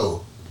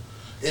 bro,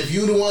 if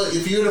you're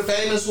the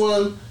famous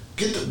one,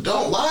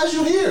 why is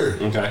you here?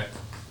 Okay.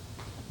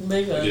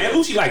 Big one. Ain't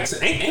Lucci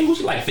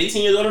like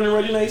 15 years older than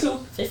Reggie too?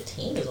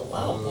 15 is a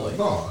wild boy.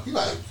 No, he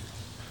like,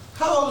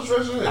 how old is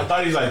Reggie? I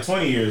thought he's like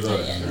 20 years old.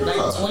 Yeah,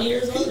 like 20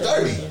 years old. He's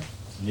 30. Yeah,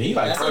 he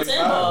like That's a 35.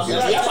 10 ball. Yeah,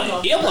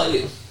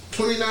 like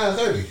 29,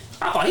 30.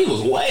 I thought he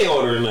was way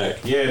older than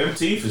that. Yeah, them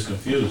teeth is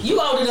confused.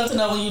 You old enough to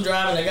know when you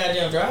driving a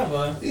goddamn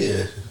drive-by.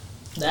 Yeah.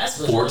 That's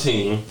what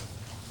 14.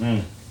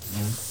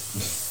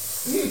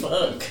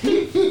 Fuck.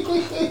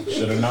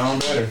 Should have known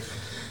better.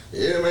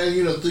 Yeah, man,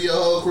 you threw your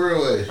whole career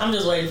away. I'm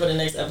just waiting for the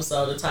next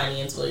episode of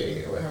Tiny and Toya to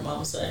hear what her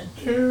mama say.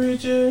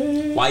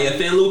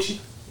 YFN Lucci?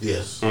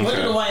 Yes. Okay. What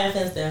do the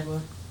YFN stand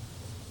for?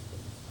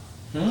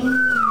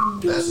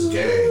 That's his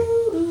game.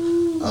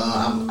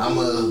 I'm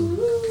a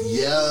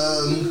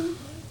young...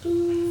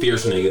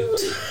 Fierce nigga.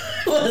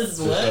 What's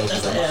what?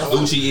 That's an F.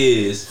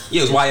 Lucci is.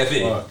 Yeah, it's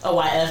YFN. A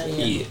YFN.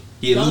 Yeah.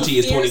 Yeah, Young Lucci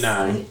is fierce-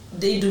 29.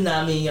 They do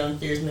not mean young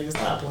fierce niggas.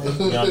 Stop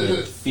playing. Y'all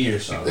need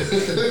fierce on it.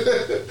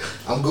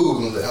 I'm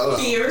Googling it. Hold on.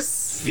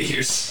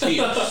 Fierce.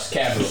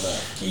 Capital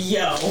that.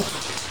 Yo.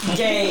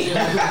 Gay.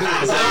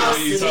 It's like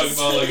when you talk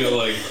about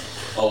like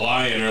a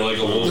lion or like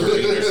a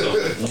wolverine or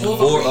something.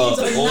 Or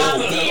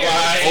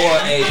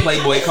a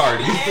Playboy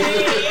Cardi.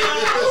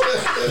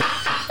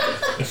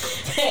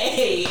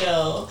 Hey,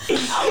 yo.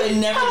 I would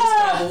never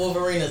describe a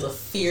Wolverine as a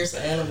fierce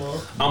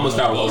animal. I'm gonna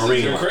start with Those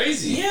Wolverine. things are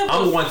crazy. Yeah,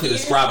 I'm but going to fierce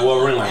describe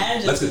Wolverine like,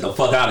 adjective. let's get the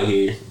fuck out of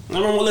here. I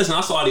remember, listen,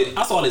 I saw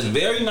this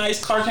very nice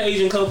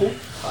Caucasian couple.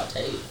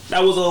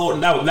 That was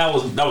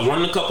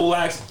running a couple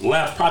laps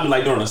probably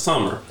like during the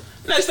summer.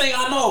 Next thing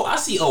I know, I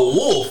see a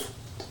wolf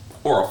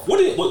or what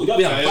y'all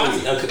be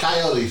having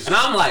Coyotes. and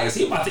I'm like, is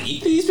he about to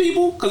eat these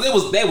people? Because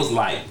they was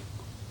like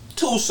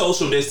 2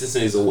 social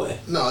distances away.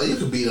 No, you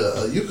could be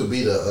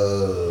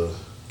the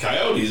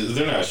Coyotes,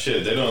 they're not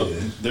shit. They don't.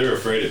 They're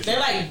afraid of.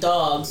 They're like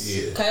dogs.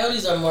 Yeah.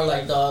 Coyotes are more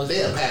like dogs.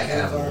 They a pack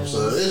animal,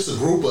 so it's a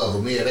group of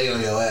them. Yeah, they on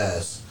your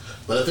ass.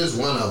 But if it's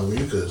one of them,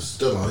 you could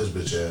still on his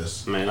bitch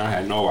ass. Man, I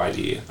had no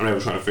idea. I'm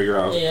never trying to figure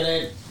out.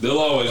 Yeah, They'll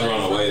always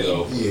run away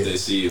though Yeah. if they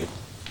see you.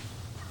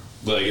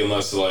 Like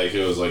unless like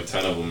it was like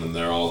 10 of them and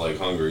they're all like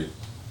hungry.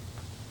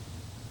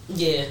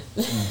 yeah.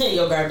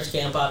 Your garbage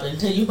can popping.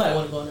 You might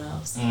want to go in the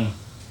house.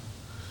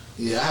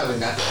 Yeah, I haven't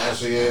got the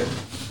answer yet.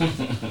 You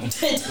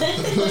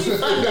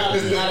find out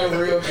it's not a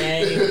real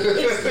game.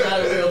 It's not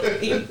a real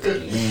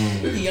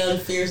thing. Young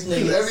fierce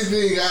niggas.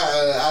 Everything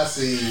I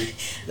see.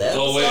 That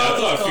Oh wait, I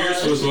episode thought is fierce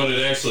called- was what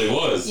it actually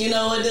was. You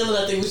know what, Dylan?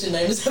 I think we should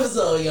name this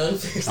episode Young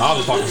Fierce. I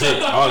was just talking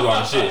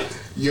shit.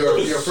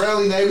 Your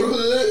friendly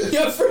neighborhood.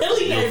 Your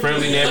friendly Your neighborhood.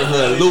 friendly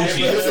neighborhood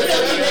Lucci.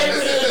 Friendly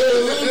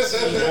neighborhood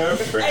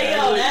Lucci. Hey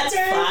yo, that's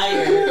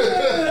fire.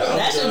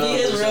 That should be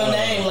his real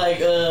name, like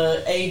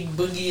A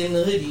Boogie in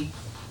the Hoodie.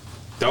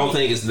 Don't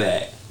think it's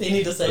that. They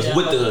need to say It's that.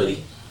 with the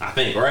hoodie. I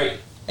think, right?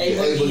 A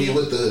Yeah, Boogie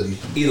with the hoodie.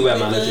 Either way, I'm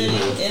with not the listening.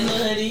 hoodie, in the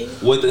hoodie.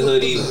 With the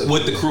hoodie,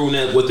 with the crew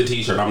neck, with the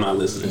t-shirt, I'm not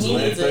listening He to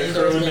it. needs an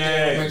endorsement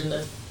of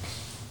merchandise.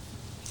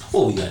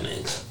 What we got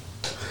next?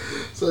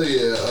 So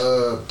yeah,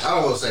 I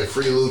don't want to say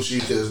free Lucci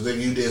because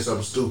nigga you did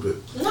something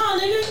stupid. Nah,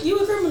 nigga, you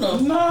a criminal.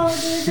 No,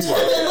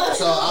 nigga.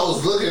 So I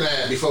was looking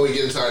at, before we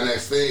get into our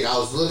next thing, I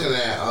was looking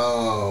at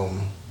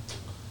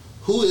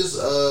who is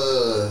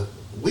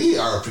we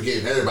are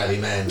forgetting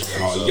everybody's names.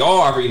 Oh,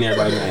 y'all are forgetting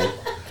everybody's name.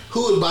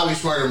 Who is Bobby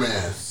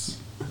Smurderman?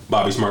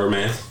 Bobby Smurder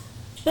Man.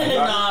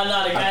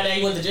 Nah, the guy that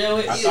he went to jail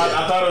with. I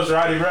thought it was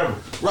Roddy Rebel.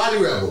 Roddy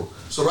Rebel.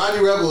 So Roddy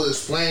Rebel is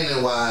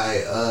explaining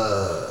why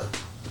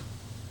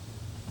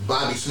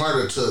Bobby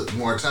Smurder took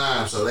more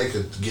time so they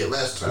could get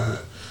less time.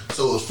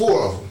 So it was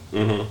 4 of them.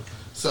 Mm-hmm.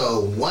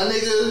 So one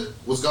nigga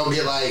was gonna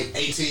get like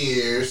 18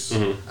 years.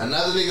 Mm-hmm.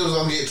 Another nigga was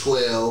gonna get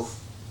 12.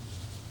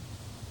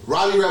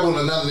 Robbie Rebel and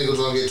another nigga was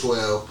gonna get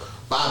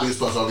 12. Bobby was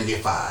supposed to only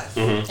get 5.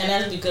 Mm-hmm. And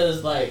that's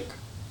because like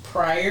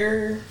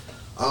prior.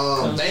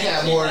 They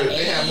had more.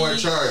 They had more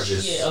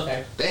charges. Yeah,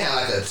 okay. They had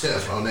like a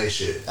 10th on their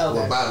shit. Okay.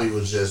 Where Bobby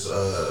was just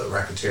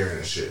racketeering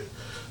and shit.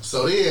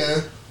 So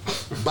then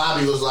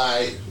Bobby was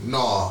like,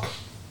 "No,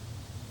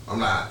 I'm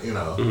not. You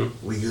know,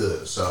 we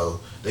good." So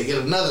they get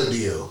another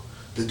deal.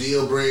 The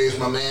deal brings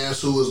my man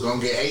who was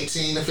gonna get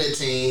 18 to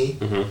 15.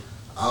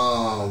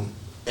 And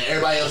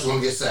everybody else was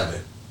gonna get 7.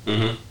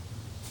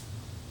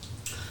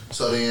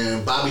 So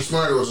then Bobby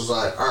Smurder was just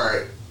like, "All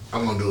right,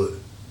 I'm gonna do it.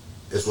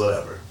 It's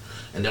whatever."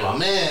 And then my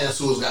man,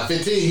 who got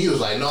 15, he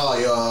was like, "No,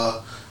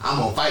 y'all, I'm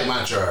gonna fight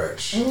my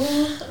charge."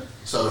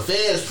 So the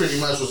feds pretty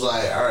much was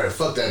like, "All right,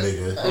 fuck that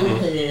nigga.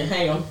 Yeah,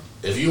 hang on.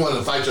 If you want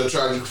to fight your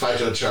charge, you can fight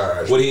your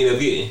charge." What did he end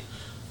up getting?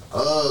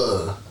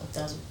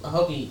 I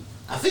hope he.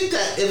 I think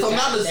that if I'm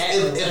not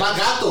if I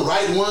got the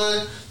right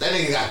one, that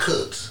nigga got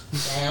cooked.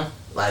 Damn.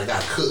 Like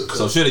got cooked.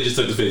 So should have just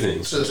took the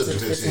 15. Should have took the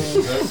 15.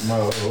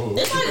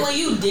 It's like when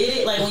you did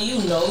it, like when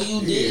you know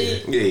you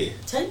did it. Yeah.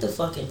 Take the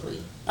fucking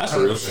plea. That's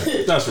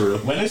real. That's real.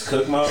 When it's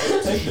cooked mode,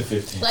 take the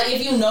 15. Like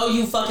if you know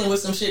you fucking with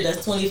some shit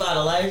that's 25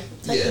 to life,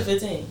 take the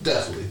 15.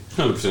 Definitely.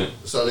 100%.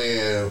 So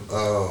then,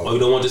 you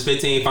don't want this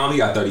 15? Finally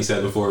got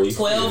 37 for you.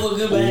 12 a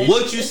good bag.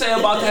 What you say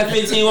about that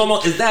 15 one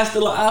more? Is that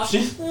still an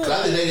option? Cause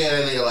I think they gave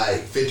that nigga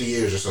like 50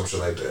 years or some shit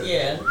like that.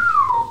 Yeah.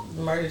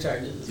 Murder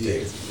charges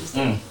is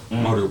crazy.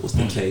 Murder was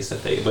the case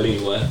that day, but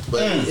anyway.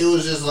 But it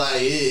was just like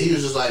he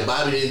was just like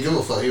Bobby didn't give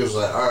a fuck. He was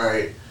like, all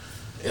right,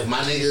 if my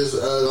niggas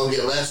gonna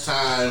get less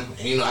time,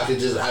 you know, I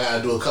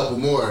gotta do a couple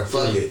more.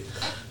 Fuck it.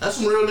 That's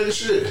some real nigga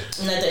shit.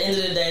 And at the end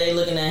of the day, they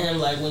looking at him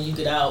like, when you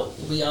get out,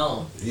 we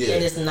on. Yeah.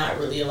 And it's not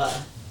really a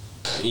lie.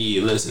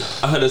 Yeah, listen,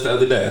 I heard this the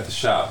other day at the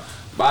shop.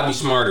 Bobby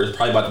Smarter is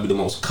probably about to be the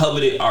most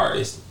coveted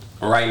artist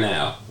right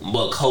now,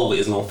 but COVID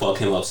is gonna fuck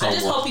him up so much. I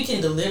just hope he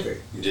can deliver.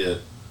 Yeah.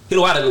 He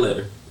don't gotta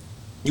deliver.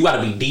 You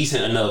gotta be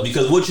decent enough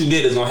because what you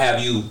did is gonna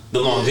have you the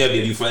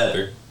longevity of you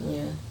forever.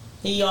 Yeah.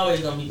 He always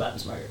gonna be Bobby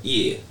Smarter.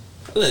 Yeah.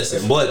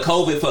 Listen, but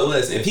COVID,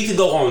 listen, if he could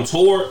go on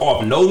tour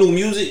off no new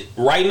music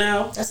right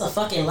now. That's a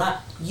fucking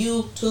lot.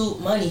 YouTube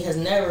money has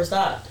never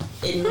stopped.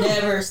 It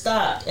never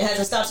stopped. It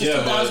hasn't stopped since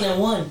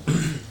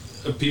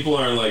 2001. People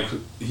aren't like,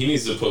 he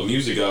needs to put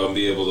music out and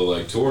be able to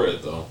like tour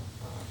it though.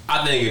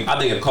 I think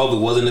if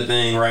COVID wasn't a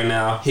thing right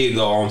now, he could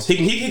go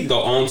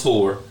on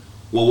tour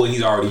with what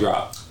he's already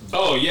dropped.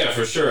 Oh yeah,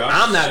 for sure.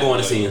 I'm not going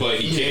to see him, but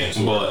he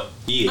can't. But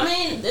yeah, I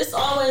mean, it's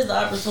always the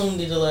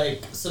opportunity to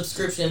like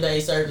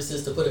subscription-based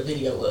services to put a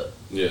video up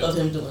of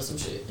him doing some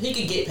shit. He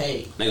could get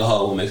paid.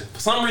 Nigga, for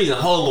some reason,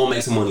 Hov gonna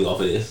make some money off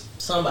of this.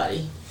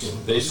 Somebody.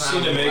 They just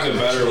need to make a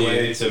better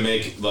way to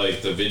make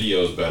like the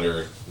videos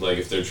better. Like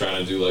if they're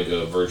trying to do like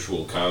a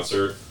virtual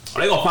concert.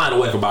 They gonna find a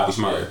way for Bobby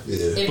Smarter. Yeah.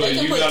 If But they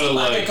can you put gotta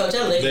like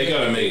Coachella, they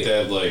gotta make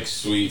that like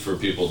sweet for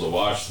people to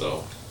watch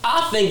though.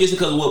 I think it's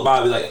because of what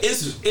Bobby like.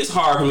 It's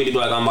hard for me to be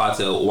like I'm about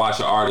to watch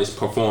an artist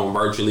perform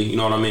virtually. You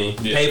know what I mean?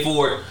 Yeah. Pay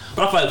for it,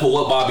 but I feel like for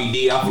what Bobby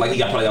did, I feel like he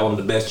probably got one of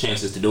the best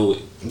chances to do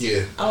it.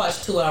 Yeah. I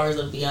watched 2 hours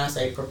of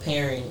Beyonce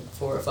preparing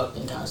for a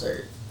fucking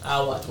concert.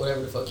 I'll watch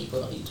whatever the fuck he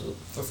put on YouTube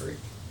for free.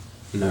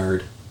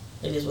 Nerd.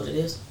 It is what it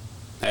is.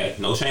 Hey,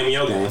 no shame in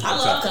your game. I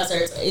love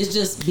concerts. It's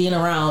just being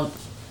around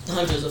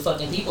hundreds of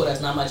fucking people that's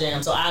not my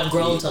jam. So I've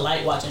grown to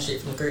like watching shit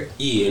from the crib.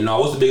 Yeah,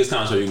 no. What's the biggest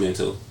concert you've been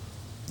to?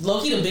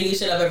 Low-key, the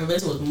biggest shit I've ever been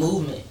to was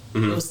Movement.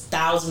 It was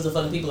thousands of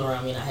fucking people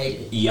around me and I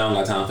hated it. Yeah, I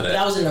don't got time for But that.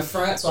 I was in the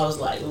front, so I was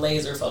like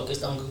laser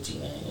focused on Gucci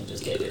Mane and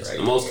just kept it right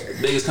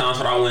there. Biggest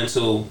concert I went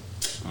to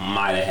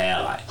might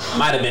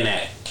have been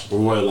at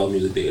Royal Oak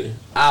Music Theater.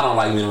 I don't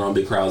like being around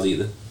big crowds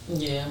either.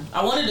 Yeah,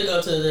 I wanted to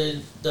go to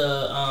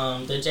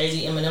the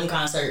Jay-Z Eminem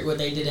concert where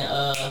they did in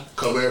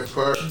Colbert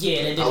Park.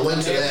 Yeah, they did. I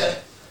went to that.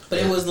 But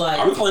it was like,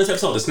 are we calling this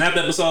episode the Snapped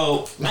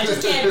episode? I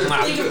just can't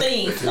think of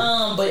things.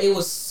 But it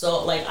was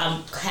so like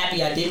I'm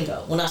happy I didn't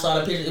go. When I saw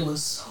the picture, it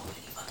was so many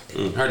fucking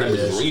people. Heard that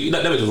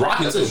bitch just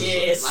rocking too.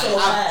 Yeah, it's so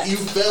Like, loud. you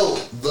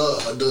felt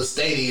the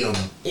stadium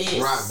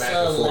rock back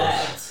and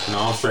forth. No,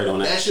 I'm straight on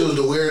that. That shit was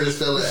the weirdest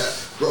feeling.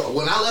 Bro,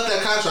 when I left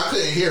that concert, I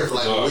couldn't hear it for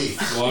like a week.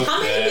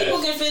 How many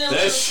people can fit in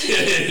that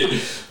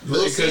shit?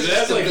 Because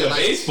that's like a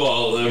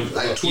baseball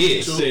like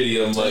 22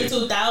 stadium, like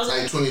 22,000.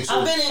 Like 22.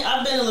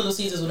 I've been in Little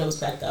Caesars when it was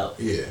packed out.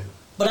 Yeah.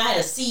 But I had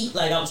a seat,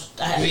 like I was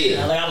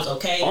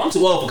okay. I'm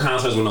too old for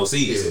concerts with no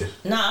seats. Yeah.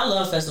 Nah, I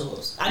love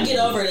festivals. I get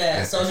over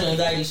that social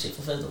anxiety shit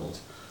for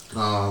festivals.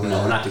 No,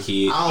 not the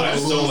kid. I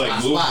just don't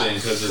like moving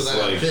because it's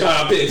like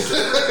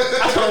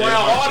I turn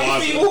around all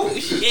these people.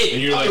 Shit.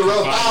 And you're like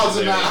confined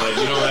there. now. Like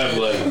you don't have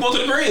like Go to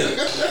the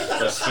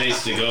crib. a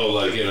space to go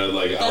like in a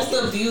like. That's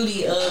outlet. the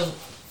beauty of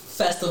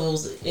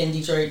festivals in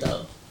Detroit,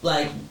 though.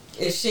 Like,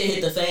 if shit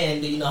hit the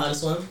fan, do you know how to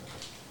swim?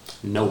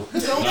 No.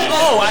 No,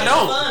 I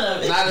don't. Fun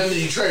of it. Not in the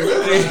Detroit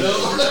River.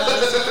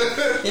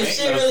 If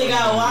shit really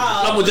got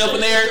wild, I'm gonna jump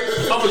in there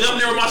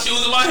with my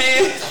shoes in my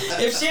hand.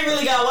 if shit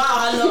really got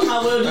wild,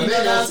 how well do you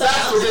know downtown?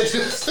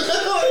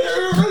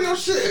 your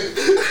shit.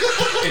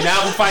 And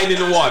now we're fighting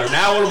in the water.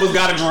 Now one of us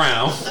got to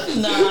drown.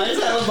 Nah,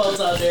 there's hella boats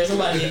out there.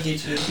 Somebody can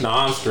get you.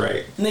 Nah, I'm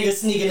straight. Niggas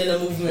sneaking in the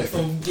movement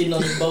from getting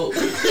on the boat.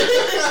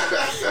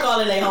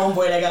 Calling their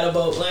homeboy that got a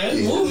boat. Like,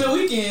 movement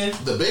weekend.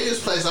 The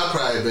biggest place I've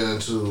probably been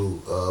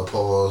into,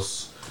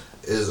 pause,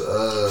 is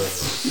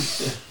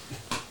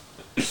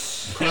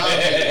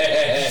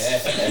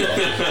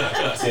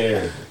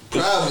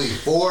probably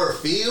Ford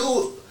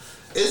Field.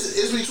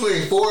 It's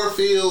between Ford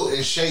Field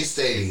and Shea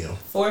Stadium.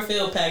 Ford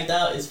Field packed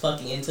out is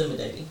fucking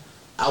intimidating.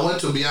 I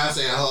went to Beyonce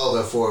and Hove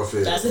at Ford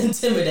Field. That's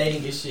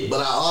intimidating as shit. But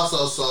I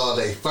also saw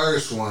their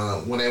first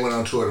one when they went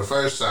on tour the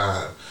first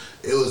time.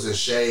 It was in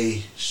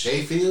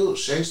Sheffield?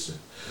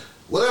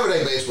 Whatever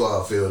their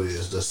baseball field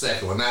is, the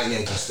second one, not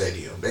Yankee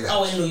Stadium. They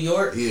got in New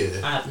York?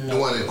 Yeah. I have no The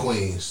one in idea.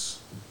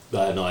 Queens.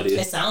 I had no idea.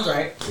 It sounds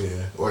right.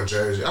 Yeah. Or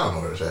Jersey. I don't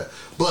know where it's at.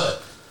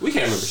 But we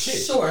can't remember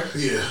shit. Sure.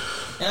 Yeah.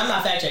 And I'm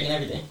not fact checking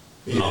everything.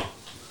 Yeah. No.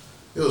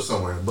 It was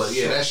somewhere. But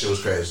yeah, that shit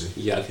was crazy.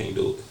 Yeah, I can't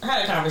do it. I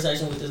had a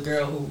conversation with this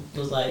girl who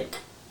was like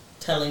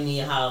telling me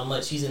how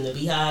much she's in the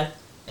Beehive.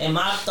 And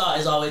my thought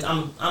is always,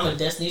 I'm a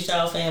Destiny's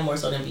Child fan more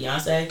so than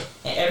Beyonce.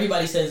 And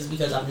everybody says it's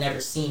because I've never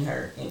seen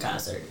her in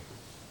concert.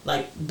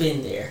 Like,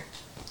 been there.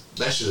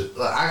 That shit,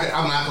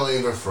 I'm not going to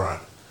even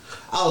front.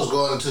 I was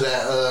going to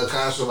that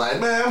concert like,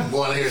 man, I'm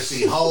going here to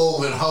see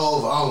Hove and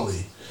Hove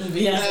only.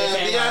 Beyonce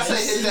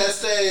hit that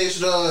stage,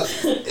 dog.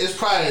 It's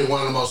probably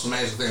one of the most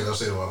amazing things I've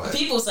seen in my life.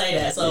 People say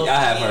that, so yeah,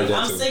 I have heard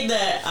that I'm too. sick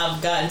that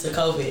I've gotten to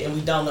COVID and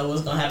we don't know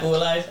what's gonna happen with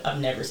life. I've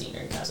never seen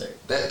her in concert.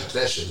 That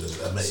shit is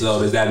amazing. So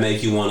does that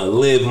make you want to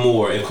live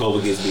more if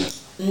COVID gets beat?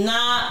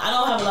 Nah, I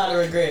don't have a lot of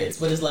regrets,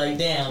 but it's like,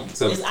 damn.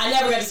 So- I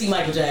never got to see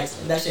Michael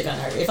Jackson. That shit kind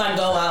of hurt. If I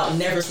go out and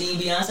never see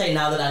Beyonce,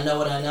 now that I know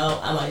what I know,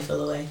 I might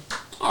feel away.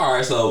 All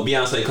right, so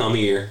Beyonce come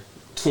here,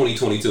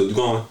 2022. You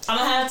going? I'm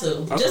gonna have to,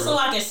 That's just so real.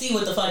 I can see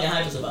what the fucking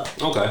hype is about.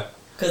 Okay.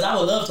 Cause I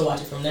would love to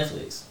watch it from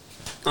Netflix.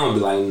 I'm gonna be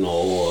like,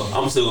 no.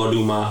 I'm still gonna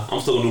do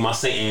my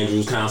St.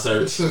 Andrews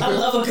concert. I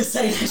love a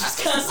St. Andrews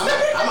concert.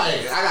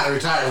 I gotta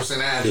retire from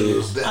St.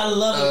 Andrews. I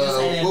love a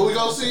St. Andrews. What we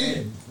gonna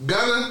see?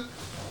 Gunna?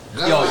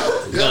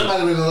 Gunna might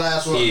have been the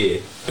last one. Yeah.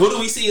 Who did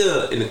we see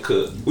in the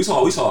cook? We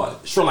saw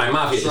Shoreline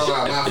Mafia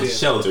Shoreline at Mafia. the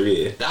shelter.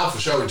 Yeah. I'll for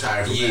sure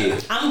retire from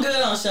that. I'm good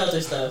on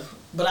shelter stuff,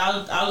 but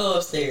I'll go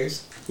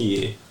upstairs.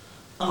 Yeah.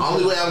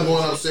 Only way I'm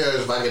going upstairs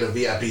is if I get a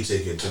VIP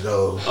ticket to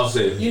go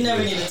upstairs. You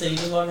never need it to. You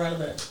just walk around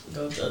the back.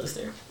 Go up the other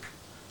stairs.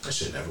 That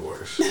shit never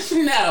works.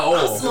 No.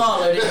 I'm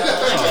smaller than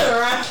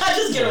I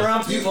just get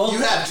around people. You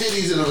have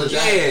titties in a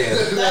vagina. Yeah.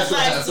 That's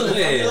nice too.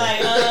 Yeah. Be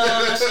like,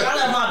 I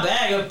left my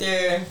bag up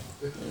there.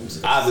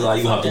 I'll be like,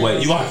 you gonna have to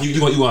wait. You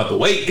gonna have to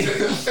wait.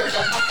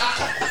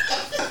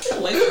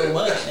 Wait for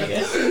what,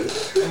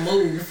 nigga?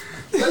 Move.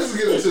 Let's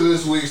get into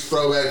this week's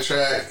throwback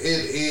track.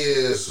 It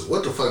is,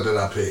 what the fuck did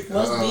I pick?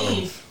 What's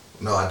beef?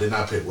 No, I did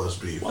not pick What's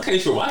Beef. Why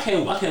can't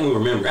we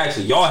remember?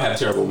 Actually, y'all have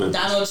terrible memories.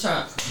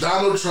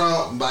 Donald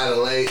Trump by the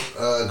late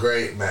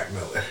great Mac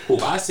Miller. Who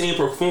I seen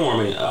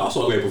perform, and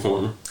also a great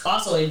performer.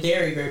 Also a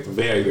very great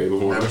performer. Very great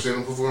performer. Never seen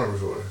him perform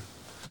before.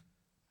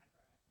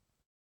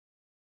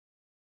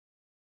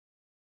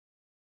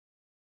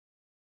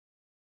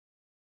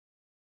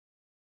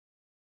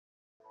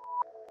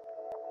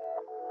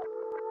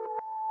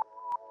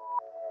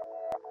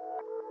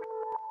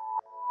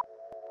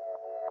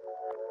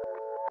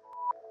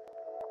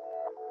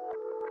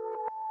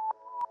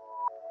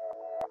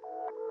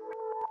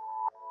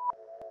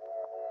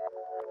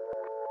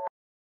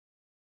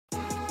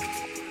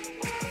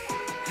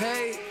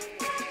 Hey.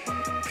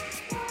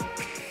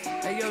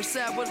 Hey, yo,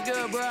 Sap, what's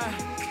good,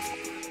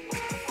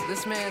 bruh?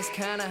 This man's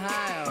kinda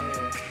high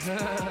out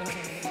here.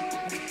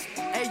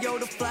 Hey, yo,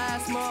 the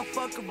flyest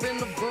motherfucker in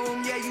the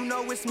room. Yeah, you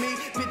know it's me.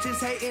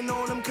 Bitches hating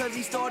on him cause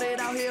he started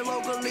out here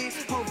locally.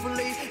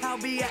 Hopefully, I'll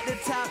be at the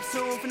top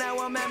soon. For now,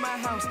 I'm at my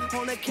house,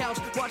 on the couch,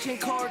 watching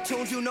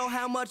cartoons. You know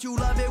how much you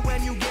love it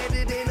when you get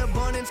it in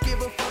abundance.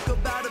 Give a fuck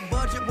about a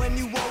budget when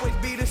you always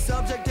be the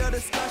subject of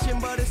discussion.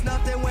 But it's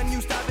nothing when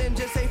you stop and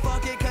just say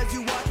fuck it. Cause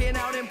you walking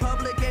out in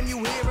public and you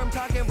hear him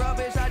talking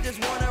rubbish. I just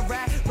wanna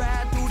ride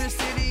through the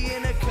city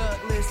in a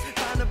cutlass.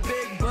 Find a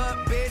big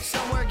butt bitch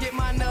somewhere, get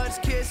my nuts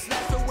kissed.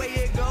 That's the way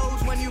it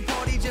goes when you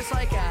party just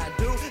like I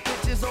do.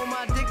 Bitches on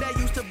my dick that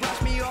used to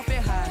brush me off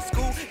in high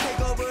school. Take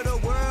over the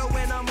world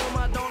when I'm on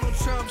my Donald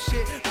Trump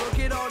shit. Look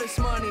at all this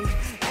money,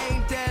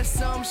 ain't that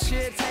some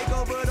shit? Take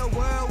over the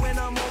world when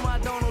I'm on my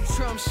Donald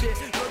Trump shit.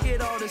 Look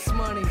at all this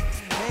money,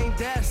 ain't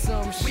that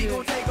some shit? We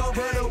gon' take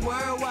over the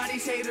world while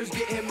these haters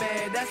getting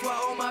mad. That's why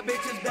all my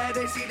bitches bad.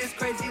 They see this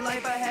crazy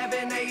life I have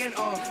in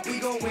A&R. We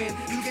gon' win,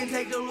 you can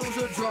take the lose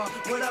or draw.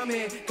 What I'm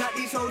in, got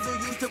these hoes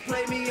who used to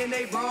play me in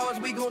they bras.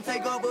 We gon'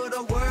 take over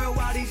the world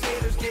while these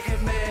haters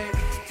getting mad.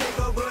 Take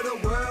over the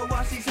world,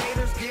 watch these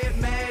haters get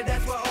mad.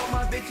 That's why all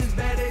my bitches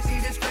bad. They see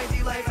this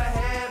crazy life I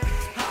have.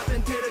 Hop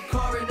into the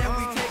car and then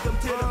we take them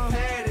to the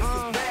pad. It's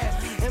the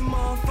rap. And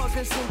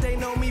motherfuckers think they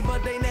know me,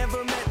 but they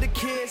never met the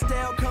kid.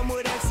 Style come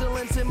with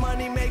excellence and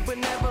money make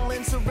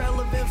benevolence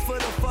irrelevant for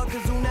the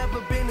fuckers who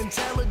never been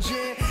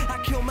intelligent.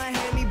 I kill my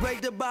hand, he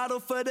break the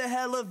bottle for the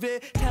hell of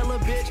it. Tell a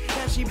bitch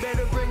that she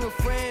better bring her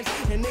friends.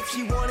 And if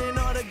she want an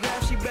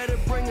autograph, she better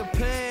bring a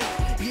pen.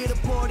 Yeah, the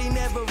party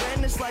never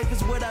end. This life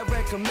is what I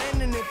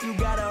recommend. And if you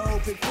gotta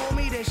hope it for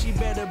me, then she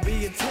better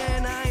be a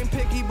 10. I ain't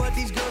picky, but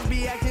these girls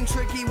be acting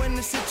tricky when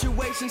the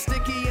situation's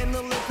sticky and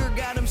the liquor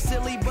got them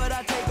silly. But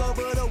I take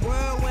over the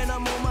world when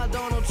I'm on my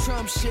Donald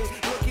Trump shit.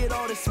 Look at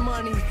all this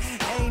money,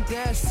 ain't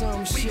that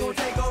some shit? We gon'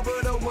 take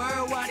over the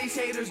world while these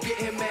haters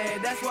getting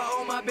mad. That's why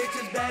all my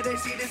bitches bad. They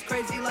see this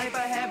crazy life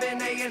I have and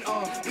they in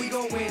awe. We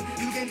gon' win,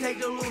 you can take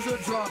the lose or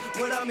draw.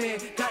 What I'm in,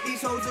 got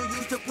these hoes who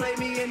used to play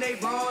me in they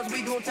bras.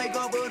 We gon' take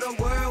over the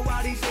world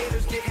while these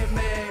haters getting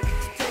mad.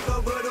 Take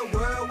over the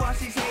world while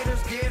these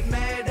haters get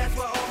mad. That's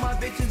why all my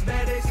bitches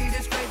bad. They see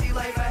this crazy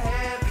life I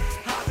have.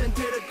 Hop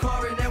into the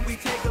car and then we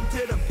take them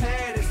to the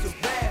pad. It's a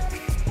wrap.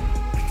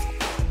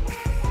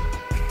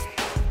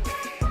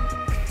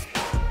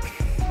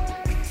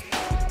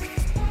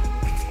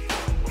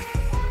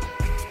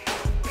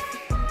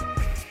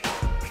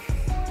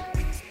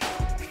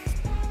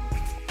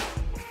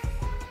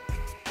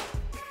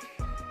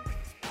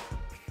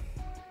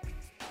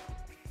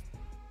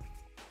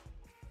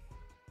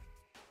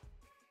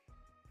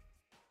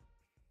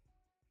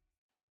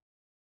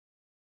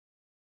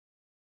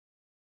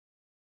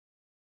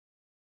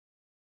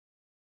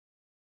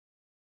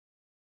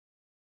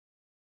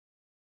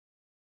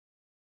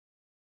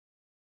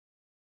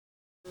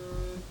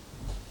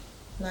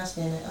 Not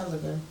saying it. I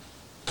look good.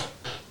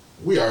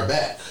 We are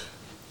back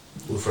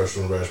with Fresh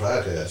From The Burbs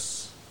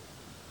podcast.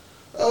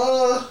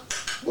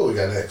 What we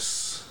got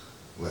next?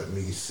 Let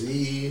me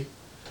see.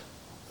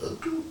 Only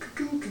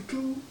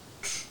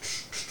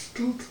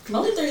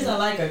things I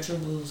like are True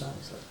Blues,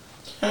 honestly.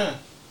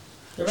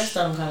 The rest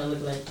of them kind of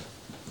look like.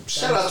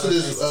 Shout out to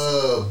this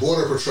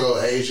Border Patrol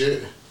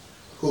agent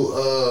who,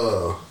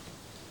 I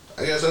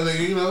guess I think,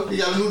 you know, he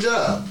got a new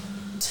job.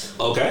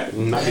 Okay,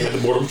 not at the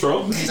Border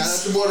Patrol. Not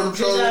at the Border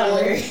Patrol.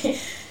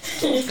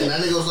 And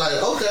that nigga was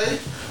like, okay,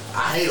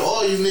 I hate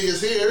all you niggas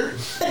here.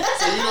 So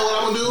you know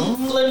what I'm gonna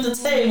do? Flip the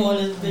table on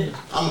this bitch.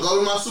 I'm gonna go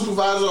to my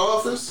supervisor's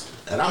office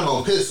and I'm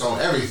gonna piss on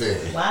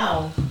everything.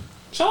 Wow.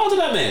 Shout out to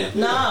that man.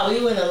 Nah,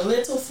 we went a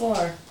little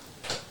far.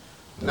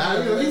 Nah,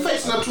 you know, he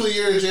facing up to a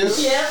year in jail.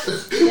 Yep.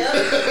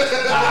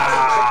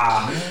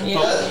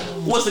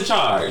 What's the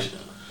charge?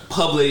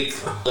 Public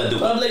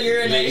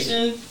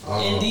urination,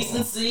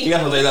 indecency.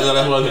 Yeah, that's what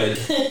I said.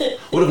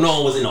 What if no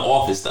one was in the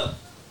office though?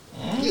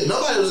 Yeah,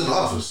 nobody was in the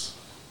office.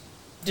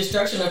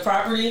 Destruction of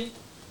property.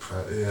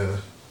 Yeah.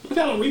 We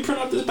gotta reprint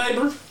up this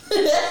paper.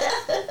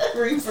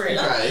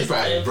 Reprint. Right, he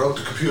probably broke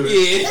the computer.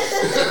 Yeah.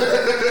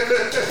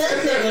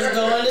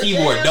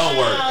 Keyboard don't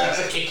work.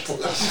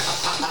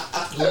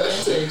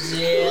 Went to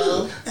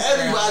jail.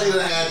 Everybody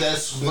that had that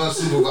one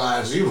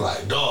supervisor, you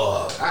like,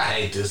 dog, I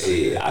hate this.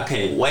 Yeah, I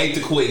can't wait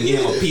to quit and give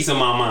him a piece of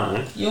my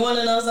mind. You want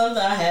to know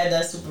something? I had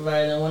that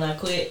supervisor. When I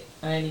quit,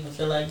 I didn't even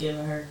feel like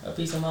giving her a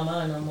piece of my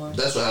mind no more.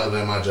 That's what happened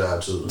at my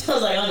job too. I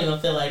was like, I don't even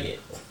feel like it.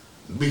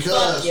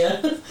 Because yeah.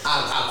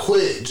 I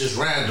quit just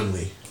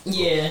randomly.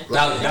 Yeah.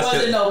 Like, it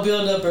wasn't no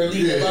build up or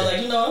lead up. I was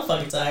like, you know, I'm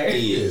fucking tired.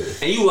 Yeah.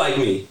 And you like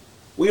me.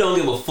 We don't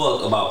give a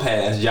fuck about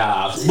past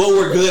jobs, but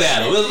we're good at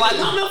them. It's like,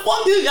 I'm gonna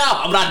fuck this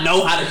job, but I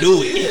know how to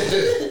do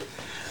it.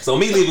 So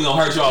me leaving gonna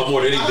hurt y'all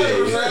more than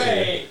anything.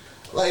 Right.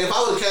 Like if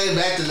I would have came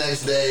back the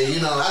next day, you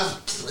know,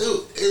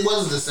 it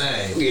wasn't the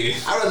same. Yeah.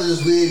 I'd rather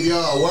just leave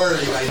y'all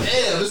worried. Like,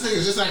 damn, this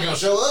nigga's just not gonna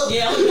show up.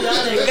 Yeah, I'm gonna do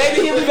that.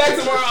 Maybe he'll be back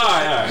tomorrow. All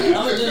right. I'm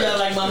gonna do that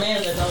like my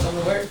man that don't come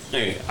to work.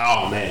 Hey,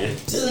 oh man.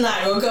 Just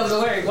not gonna come to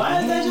work. Why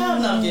is that job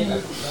not getting?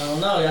 I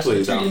don't know. Y'all should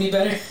have treated me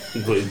better.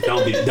 Please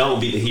don't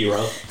be the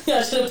hero.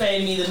 Y'all should have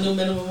paid me the new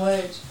minimum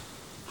wage.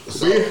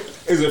 So,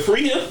 is it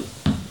free him?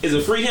 Is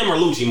it free him or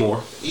Lucci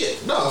more? Yeah,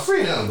 no,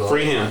 free him though.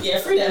 Free him. Yeah,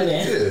 free that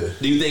man. Yeah.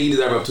 Do you think he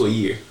deserves up to a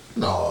year?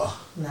 No.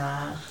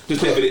 Nah.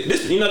 Just pay for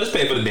this. You know, just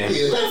pay for the damage.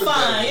 Yeah, I'm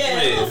fine.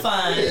 Yeah, I'm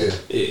fine.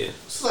 Yeah.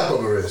 Slap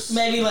on the wrist.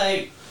 Maybe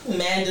like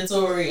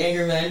mandatory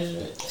anger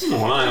management. Come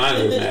on, I ain't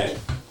giving that. I ain't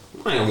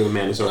gonna give a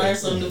mandatory. Learn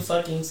some new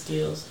fucking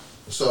skills.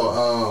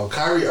 So,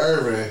 Kyrie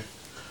Irving,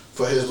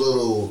 for his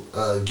little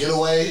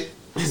getaway,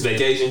 his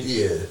vacation,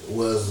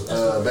 was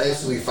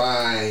basically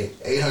fined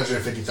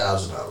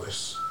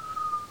 $850,000.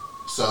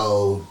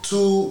 So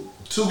two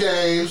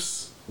games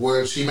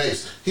where he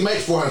makes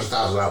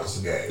 $400,000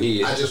 a game.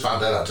 Yeah. I just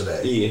found that out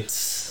today. Yeah.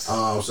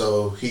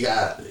 So he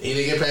didn't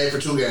get paid for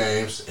 2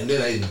 games, and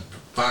then they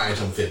fined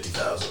him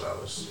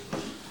 $50,000.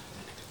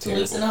 2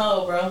 weeks in a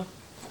hole, bro.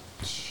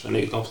 That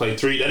nigga gonna play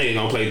 3. That nigga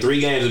gonna play 3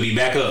 games and be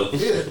back up.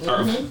 Yeah.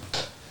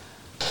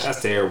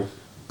 That's terrible.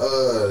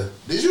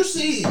 Did you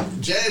see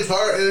James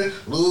Harden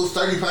lose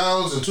 30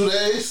 pounds in 2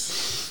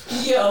 days?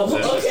 Yo,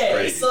 That's okay.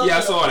 crazy. So Yeah, I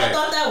saw that. I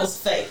thought that was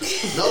fake.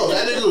 No,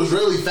 that nigga was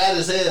really fat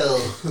as hell.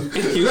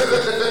 You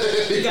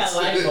got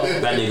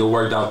lipo. That nigga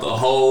worked out the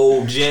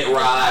whole jet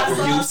ride from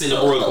I saw Houston to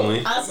two-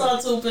 Brooklyn. I saw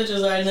 2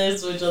 pictures right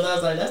next to each other. I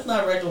was like, that's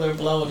not regular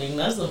bloating.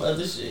 That's some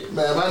other shit.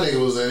 Man, my nigga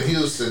was in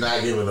Houston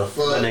not giving a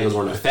fuck. That nigga was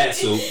wearing a fat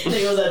suit.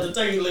 Nigga was at the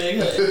turkey leg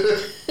hut.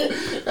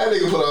 That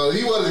nigga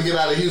he wanted to get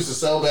out of Houston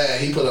so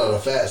bad, he put on a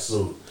fat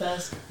suit.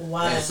 That's And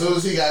wild. as soon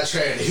as he got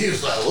trained, he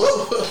was like,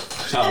 whoa.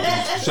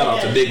 Shout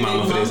out to Big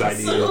Mama for this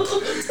idea.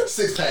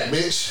 6-pack,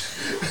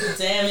 bitch.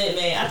 Damn it,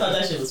 man. I thought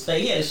that shit was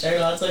fake. He had his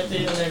shirt all tucked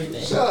in and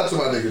everything. Shout out to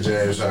my nigga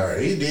James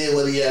Harden. He did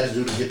what he had to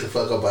do to get the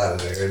fuck up out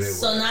of there. And it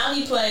So now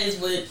he plays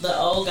with the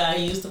old guy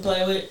he used to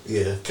play with.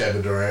 yeah,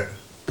 Kevin Durant.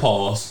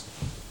 Pause.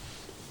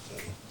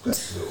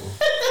 That's cool.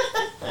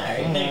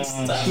 Alright, next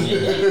topic. I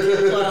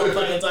don't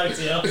fucking talk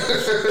to y'all.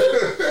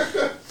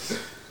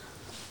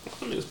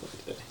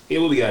 Yeah,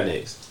 what we got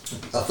next?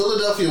 A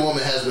Philadelphia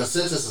woman has been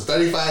sentenced to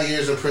 35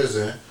 years in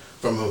prison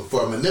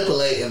for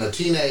manipulating a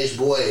teenage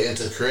boy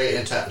into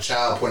creating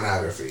child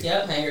pornography.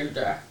 Yep, hang her to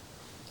dry.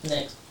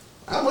 Next.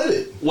 I'm with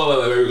it.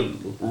 Wait.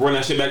 Run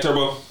that shit back,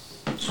 Turbo.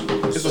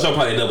 This was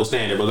probably a double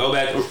standard, but go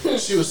back.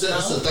 She was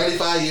sentenced to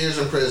 35 years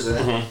in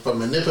prison for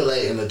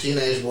manipulating a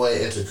teenage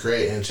boy into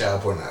creating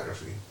child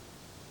pornography.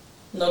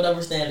 No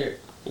double standard.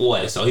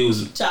 What? So he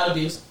was. Child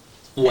abuse.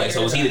 Wait,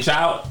 so was he the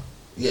child?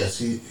 Yes,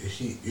 he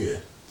yeah.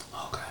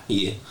 Okay.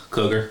 Yeah.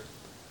 Cougar.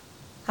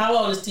 How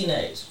old is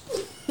teenage?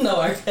 No,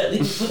 R. Kelly,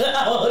 but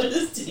how old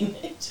is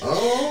teenage?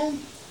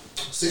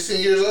 16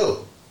 years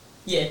old.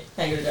 Yeah,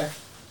 hang her to dry.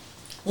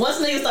 Once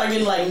niggas start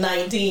getting like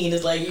 19,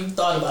 it's like you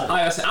thought about it.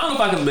 Like I said, I don't know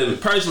if I could have been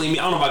personally.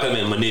 I don't know if I could have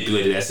been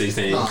manipulated at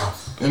 16. Nah.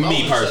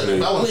 Me personally.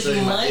 If I want to With show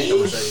you my dick, money? I'm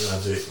gonna show you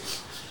my dick.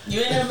 You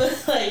ain't never been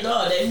like,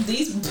 dog,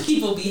 these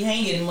people be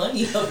hanging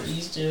money up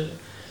these children.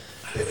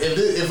 If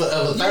a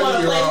You want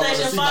a 30-year-old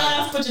PlayStation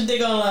 5? Put your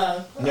dick on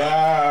live.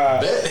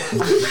 Yeah.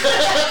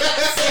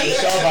 See?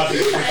 Y'all about to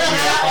get I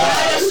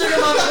got sugar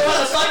mama going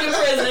to fucking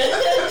prison.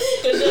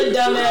 Cause your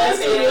dumb ass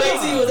can't wait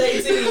till you was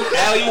 18.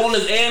 Al, you want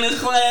us in this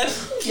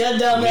class? Your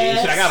dumb Man,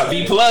 ass. shit, I got a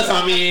B+.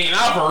 I mean,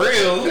 not for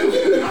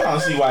real. I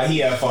don't see why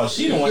he at fault.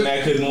 She the one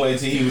that couldn't wait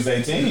till he was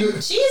 18.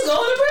 She's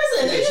going to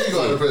prison. Yeah, she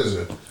going to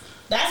prison.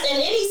 That's in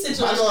any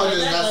situation. I know I like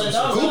just that, got but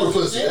some don't cougar go to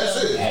pussy. jail.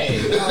 That's it.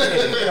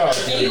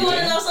 Hey, And you want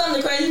to know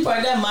something? The crazy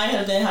part, that might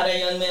have been how that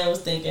young man was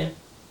thinking.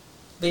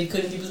 But he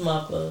couldn't keep his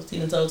mouth closed. He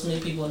done told too many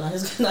people. Not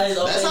his own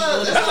That's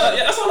how-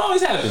 That's what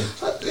always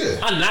happens. Yeah.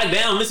 I knocked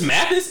down Miss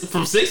Mathis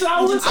from 6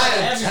 hours. I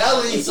am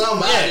telling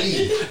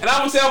somebody. And I'm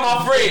gonna tell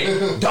my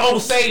friend,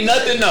 don't say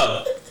nothing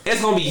though.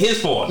 It's gonna be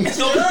his fault. It's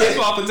gonna be his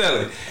fault for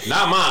telling.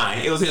 Not mine.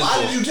 It was his Why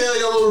fault. did you tell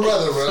your little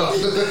brother, bro?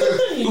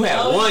 You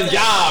had one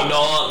job,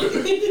 dog.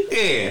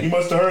 Yeah. You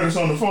must have heard us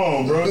on the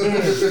phone, bro.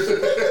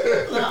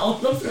 Not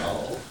on the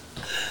phone.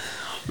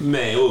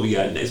 Man, what we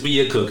got next? We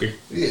a cooker.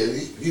 Yeah,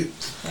 you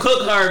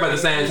Cook her, but at the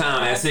same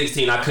time, at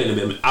 16, I couldn't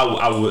have been. I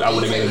would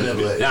have made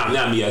manipulate. it.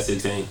 Not me at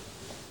 16.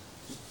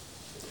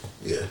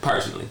 yeah.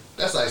 Personally.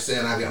 That's like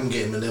saying I can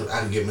get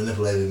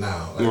manipulated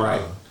now. Like,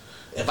 Right.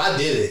 If I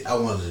did it, I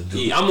wanted to do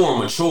it. Yeah, I'm more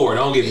mature.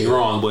 Don't get me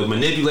wrong, but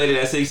manipulated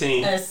at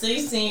 16. At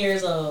 16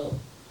 years old,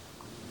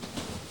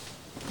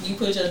 you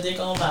put your dick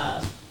on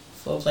live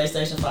for a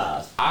PlayStation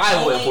 5.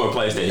 I went for a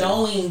PlayStation.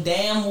 Knowing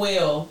damn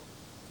well.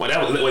 What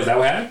that was that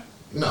what happened?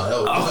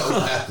 No,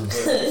 that was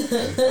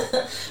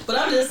But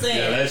I'm just saying.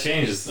 Yeah, that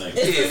changes things.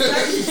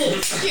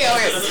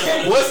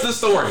 What's the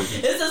story?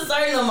 It's a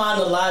certain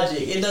amount of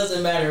logic. It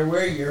doesn't matter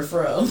where you're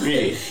from.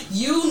 Yeah.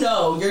 You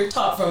know, you're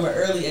taught from an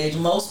early age.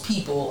 Most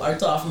people are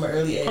taught from an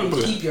early age.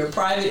 100%. Keep your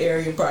private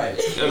area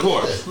private. Of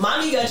course.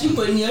 Mommy got you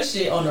putting your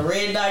shit on a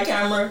red dot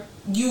camera.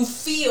 You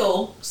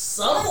feel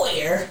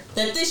somewhere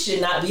that this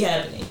should not be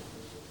happening.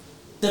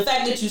 The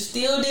fact that you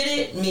still did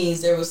it means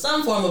there was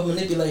some form of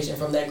manipulation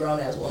from that grown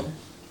ass woman.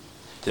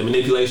 The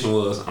manipulation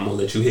was, I'm gonna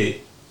let you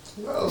hit.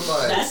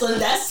 That's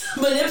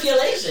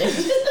manipulation.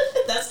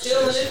 That's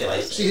still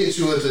manipulation. She hit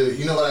you with the,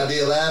 you know what I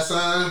did last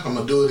time? I'm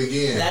gonna do it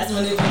again. That's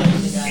manipulation,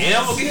 guys. And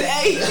I'm gonna get the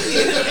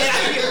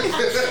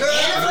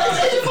And a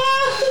PlayStation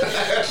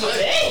 5?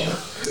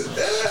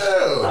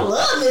 Damn. I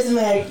love Miss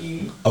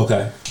Maggie.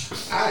 Okay.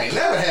 I ain't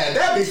never had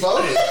that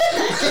before.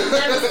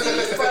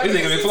 This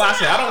nigga been fly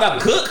said, I don't gotta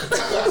cook.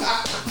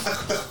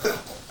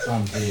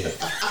 I'm dead.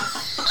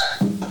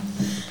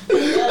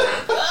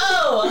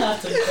 Oh, I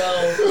have to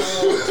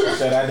go.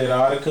 Said I did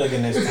all the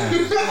cooking this time.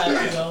 I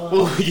have to go.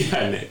 What we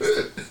got next?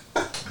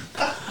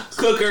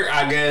 Cooker,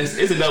 I guess.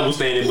 It's a double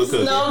standard, but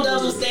cooker. No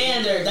double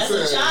standard. That's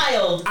a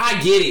child. I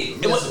get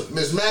it.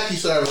 Miss Mackey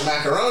serving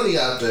macaroni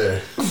out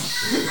there.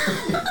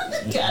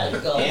 Gotta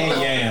go.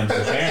 And yams,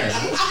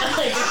 apparently.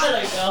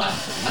 Gotta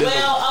go.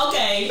 Well,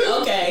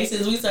 okay.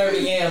 Since we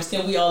serving yams,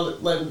 can we all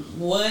like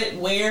what?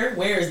 Where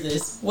is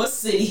this? What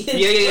city?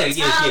 Yeah.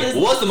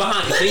 What's the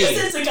behind the Put scenes?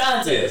 this into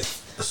context.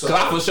 Cause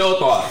I for sure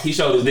thought he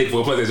showed his dick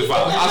for a PlayStation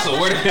 5. I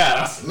swear to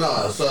God.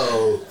 No,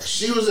 so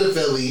she was in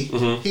Philly.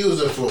 He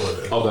was in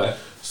Florida. Okay.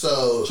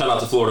 So shout out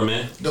to Florida,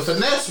 man. The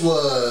finesse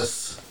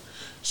was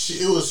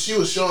she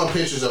was showing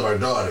pictures of her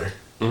daughter,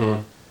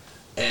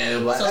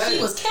 And like, So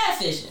she was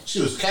catfishing. She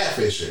was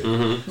catfishing.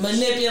 Mm-hmm.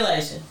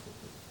 Manipulation.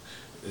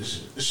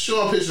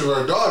 Showing pictures of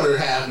her daughter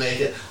half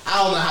naked.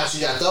 I don't know how she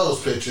got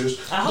those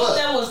pictures. I hope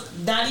that was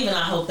not even.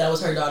 I hope that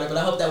was her daughter, but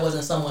I hope that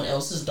wasn't someone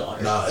else's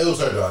daughter. No, it was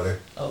her daughter.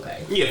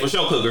 Okay. Yeah, for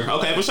sure, Cougar.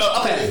 Okay, for sure.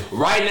 Okay,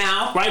 right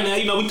now,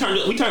 you know, we turned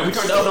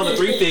the L on the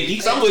 350.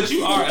 So I'm with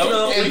you. All right, L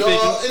on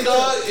 350. And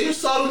dog, you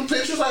saw them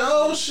pictures like,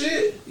 oh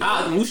shit.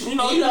 You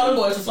know the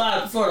boys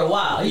from Florida a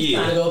while. He's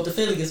trying to go up to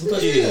Philly get some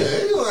pussy. Yeah,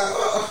 he was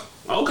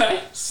like, okay.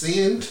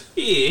 Sinned.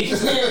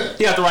 Yeah.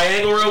 You got the right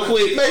angle real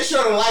quick. Make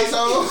sure the lights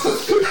on.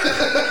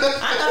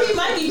 I know he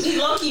might be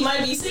low-key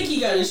might be sick. He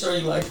got his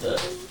shorty like that.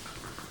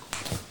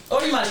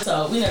 Or he might have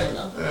told. We never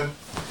know.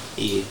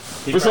 Yeah.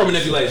 For sure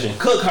manipulation.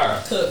 Cook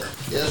her. Cook.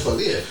 Yeah, that's fuck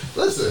yeah.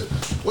 Listen,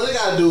 what they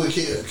gotta do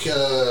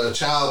with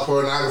child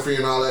pornography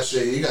and all that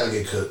shit, you gotta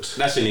get cooked.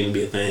 That shouldn't even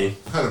be a thing.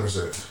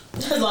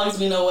 100%. As long as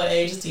we know what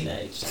age is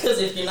teenage. Because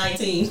if you're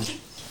 19,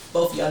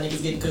 both of y'all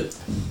niggas getting cooked.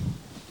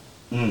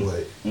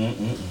 Wait.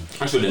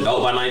 I should an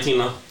adult by 19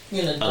 though.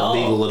 You're an adult.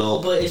 Legal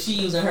adult. But if she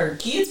using her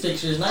kids'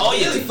 pictures, now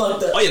you're really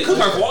fucked up. Oh yeah, cook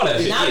her for all that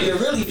shit. Now you're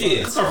really fucked up.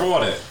 Yeah, cook her for all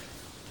that.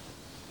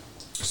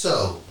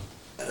 So,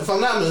 if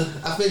I'm not,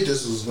 I think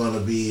this is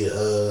gonna be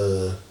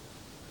no,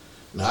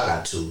 I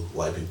got two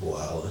white people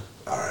wilding.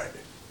 All right.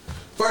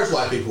 First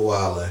white people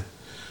wilding.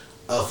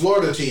 A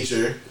Florida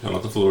teacher. How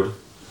about the Florida?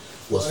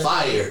 Was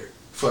fired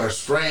for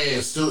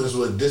spraying students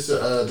with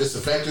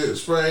disinfectant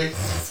spray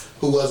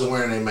who wasn't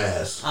wearing a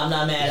mask. I'm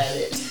not mad at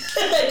it.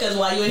 Because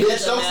why you ain't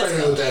got your mask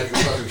on? With that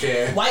fucking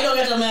can. Why you don't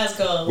got your mask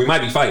on? We might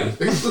be fighting.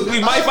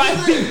 We might fight.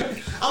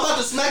 I'm about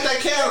to smack that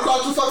can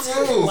across the fucking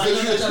room. Why you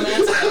don't got your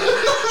mask on?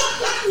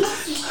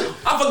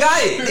 I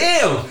forgot it.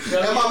 Damn.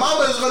 And my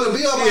mama is going to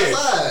be on my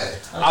side.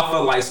 I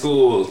feel like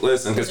school,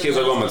 listen, because kids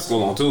are going to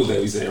school on Tuesday,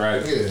 we said,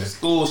 right? Yeah.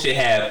 School should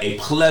have a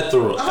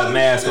plethora of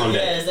masks on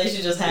that. Yes, they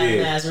should just have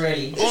masks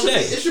ready.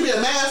 It should be a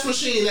mask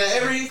machine at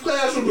every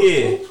classroom.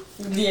 Yeah.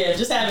 Yeah,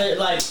 just have it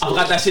like... I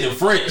got that shit in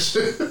French.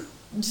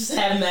 Just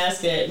have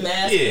mask and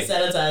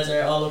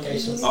sanitizer at all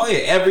locations. Oh, yeah,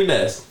 every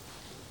desk.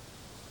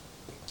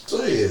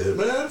 So, yeah,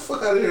 man,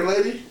 fuck out of here,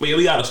 lady. But yeah,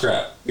 we got a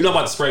strap. You know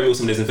about to spray me with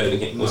some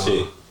disinfectant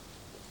shit.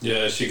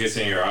 Yeah, she gets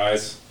in your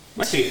eyes.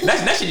 That shit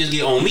just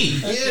get on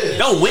me. Yeah.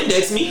 Don't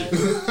Windex me.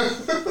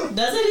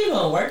 Does it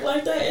even work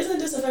like that? Isn't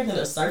disinfectant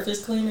a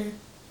surface cleaner?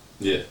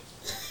 Yeah.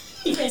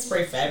 You can't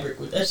spray fabric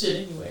with that shit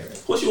anyway,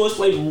 right? What you want to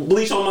spray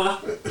bleach on my?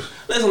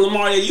 Listen,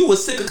 Lamar, you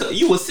was sick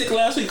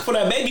last week for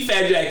that baby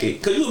fat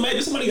jacket. Could you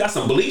imagine somebody got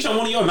some bleach on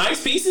one of your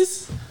nice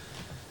pieces?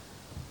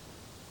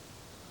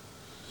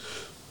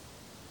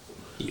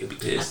 You'll be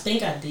pissed. I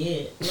think I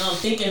did. No, I'm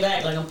thinking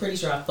back. Like I'm pretty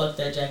sure I fucked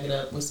that jacket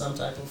up with some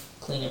type of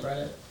cleaning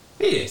product.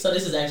 Yeah. So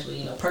this is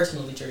actually,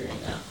 personally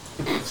triggering now.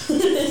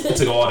 It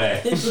took all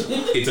that.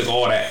 It took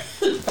all that.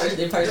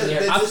 Personally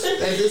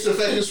that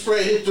disinfectant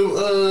spray hit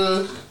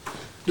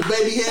the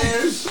baby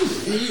hairs.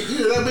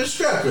 You that bitch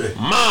strapping.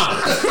 Mom.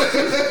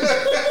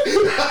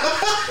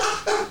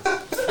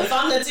 If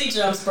I'm the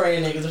teacher, I'm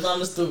spraying niggas. If I'm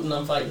the student,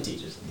 I'm fighting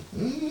teachers.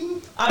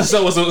 I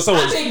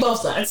pick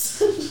both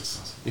sides.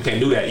 You can't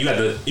do that.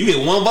 You get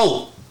one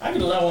vote. I can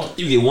do what I want.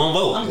 You get one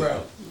vote. I'm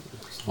grown.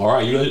 All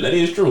right, that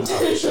is true.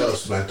 She'll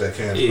smack that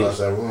can across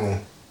that room.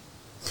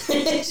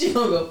 She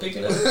gonna go pick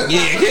it up.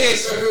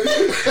 Yes.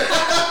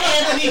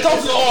 Anthony, go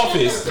to the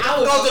office. I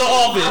would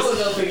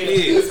go pick it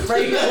up. Yeah.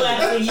 Spray your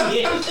ass when you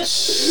get.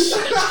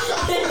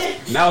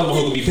 Now it's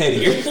gonna be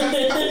pettier.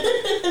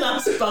 And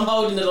I'm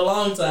holding it a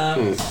long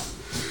time.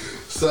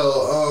 So,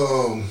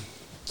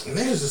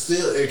 niggas is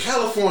still in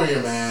California,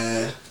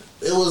 man.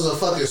 It was a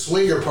fucking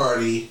swinger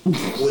party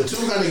with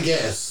 200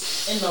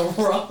 guests. In the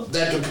row.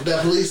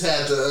 That police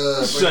had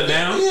to shut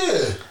down?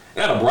 Yeah.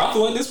 Got a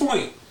brothel at this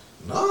point?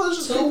 No,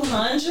 it's just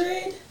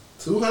 200?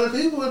 200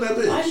 people in that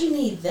bitch. Why do you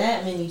need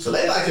that many people? So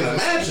they like an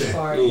imagine.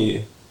 Party?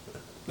 Yeah.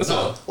 That's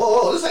all.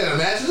 Whoa, this ain't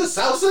imagine. This is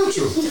South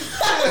Central. That's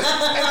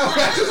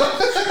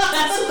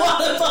why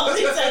the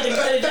police had to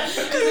cut it down.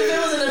 Because if it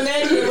was an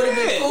imagine, it would have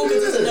been cool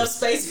because there's enough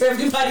space for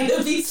everybody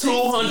to be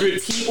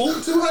 200 people?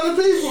 200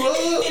 people,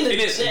 in the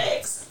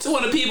checks.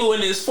 200 people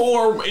in this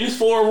four room, 1.5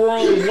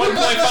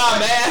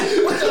 bath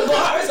with the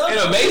bars in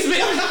a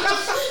basement.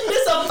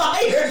 It's a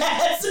fire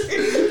hazard.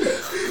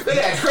 They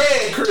got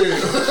Craig crew.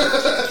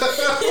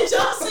 Did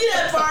y'all see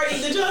that party?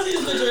 Did y'all see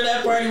the picture of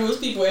that party? Where was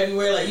people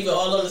everywhere, like even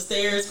all on the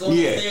stairs, going up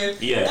the stairs?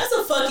 Yeah. That's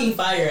a fucking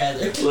fire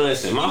hazard.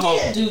 Listen, you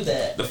can't do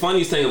that. The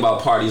funniest thing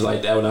about parties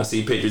like that when I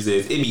see pictures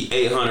is it be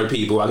 800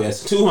 people, I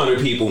guess 200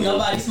 people.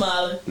 Nobody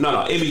smiling.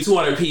 No, it be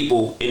 200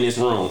 people in this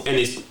room, and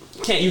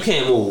you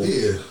can't move.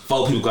 Yeah.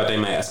 4 people got their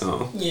mask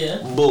on.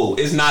 Yeah. Boo,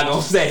 it's not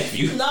gonna save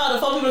you. No, the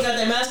 4 people got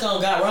their mask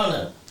on got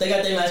Rona. They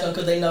got their mask on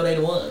because they know they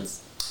the ones.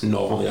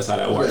 No, that's how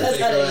that works. That's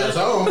how they live. That's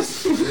how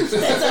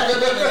they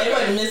live. They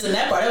wasn't missing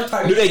that part. That was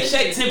part Do they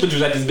check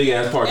temperatures at this big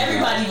ass party?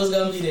 Everybody was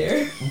gonna be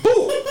there.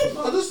 Boo!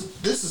 No,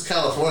 this is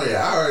California.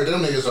 I heard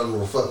them niggas don't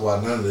give a fuck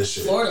about none of this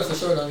shit. Florida for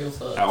sure don't give a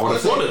fuck.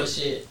 Florida.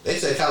 Shit. They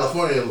said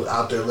California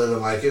out there living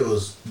like it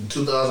was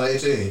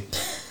 2018.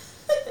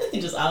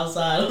 Just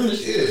outside on the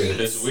street.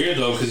 Yeah. It's weird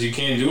though because you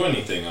can't do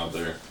anything out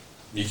there.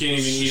 You can't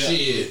even eat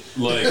Shit.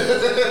 Like,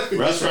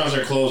 restaurants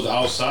are closed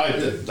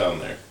outside down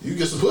there. You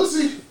get some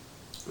pussy.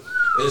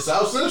 It's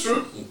South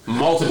Central.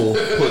 Multiple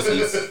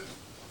pussies.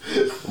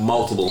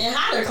 Multiple. In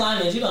hotter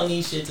climates, you don't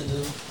need shit to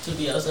do to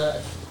be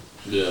outside.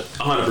 Yeah.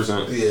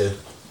 100%. Yeah.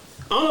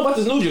 I don't know about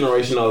this new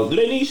generation though. Do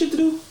they need shit to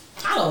do?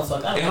 I don't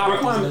fuck. I In don't hotter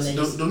fuck climates?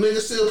 with Do niggas.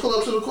 niggas still pull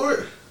up to the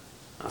court?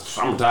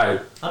 I'm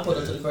retired. I pulled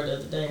up to the court the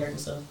other day, hurt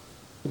myself.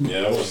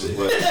 Yeah, that was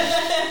but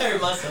Hurt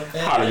myself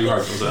bad. How do you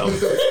hurt yourself?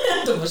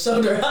 Took my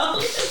shoulder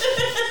out.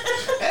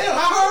 Hey,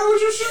 how hard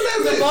would you shoot that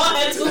The bitch? ball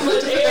had too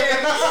much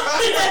hair.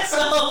 So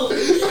I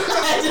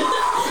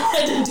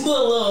had to do a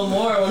little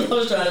more when I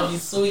was trying to be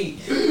sweet.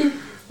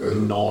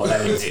 No,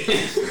 that ain't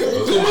it.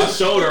 Took my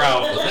shoulder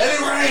out. Let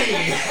it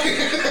rain.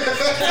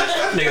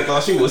 Nigga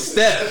thought she was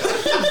step.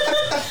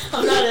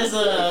 I'm not as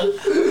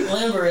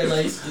limber as I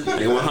used to be.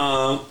 They went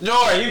home.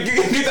 Jordan, you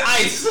get the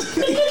ice.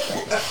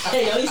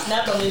 Hey, yo, he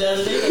snapped on me the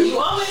other day. And you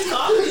always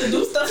call me to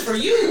do stuff for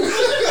you.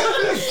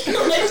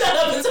 Like, shut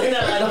up and turn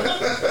that light on.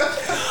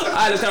 I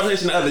had this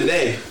conversation the other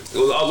day. I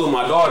was with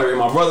my daughter and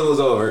my brother was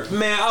over.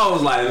 Man, I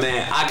was like,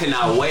 man, I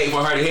cannot wait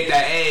for her to hit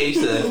that age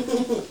to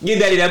get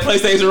daddy that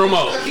PlayStation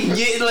remote.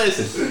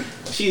 Listen.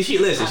 She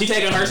listen. She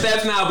taking her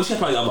steps now, but she's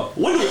probably like,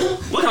 what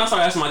can I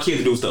start asking my kids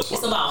to do stuff for?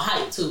 It's about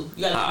height, too.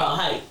 You gotta think about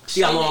height.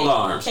 She got long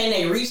arms. Can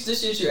they reach the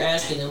shit you're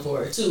asking them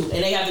for, too?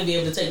 And they have to be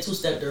able to take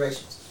two-step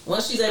directions.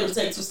 Once she's able to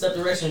take two-step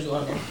directions, you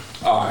on there.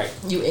 All right.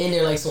 You in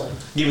there like swim.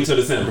 Give it to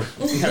December.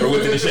 Have her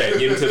whipped in the shade.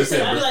 Give it to I'd be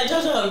December. like,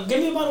 JoJo, give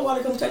me a bottle of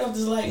water, come turn off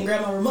this light and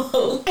grab my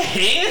remote.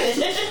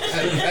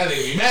 That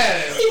nigga be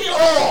mad.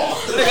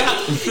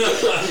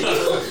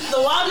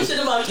 The wildest shit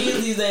about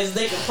kids these days is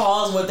they can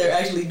pause what they're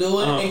actually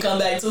doing and come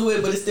back to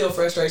it, but it still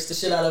frustrates the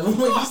shit out of them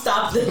when you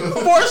stop them.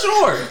 For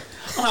sure.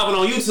 I'm hopping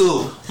on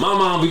YouTube. My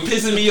mom be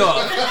pissing me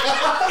off.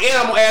 And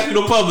I'm gonna ask you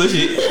to publish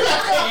it.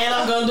 And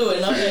I'm gonna do it,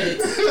 and I'm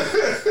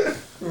edit.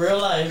 Real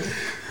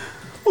life.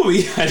 What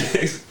we got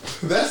next?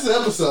 That's the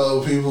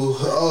episode, people.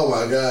 Oh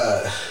my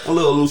god. A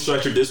little loose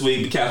structure this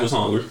week. The cat was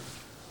hungry.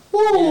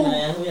 Yeah,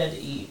 man, we had to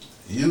eat.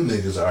 You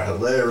niggas are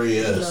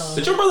hilarious. No.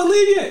 Did your brother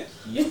leave yet?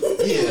 You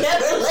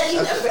never let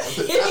you never. If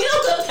you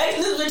don't come back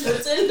in this bitch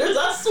with tenders,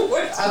 I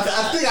swear.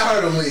 I think I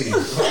heard him leave.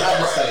 If I'm not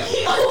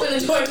mistaken. I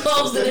opened the door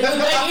closed and he went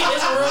back in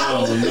his room.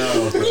 oh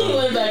no. He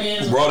went back in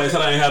his room. Bro, they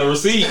said I ain't had a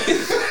receipt.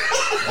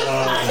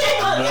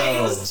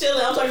 He was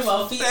chilling. I'm talking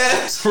about feet.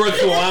 That's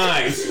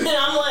reclined. And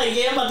I'm like,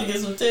 yeah, I'm about to get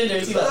some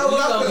tenders. He's like, you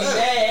gonna be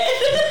mad.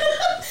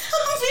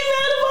 I'm gonna be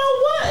mad about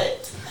what?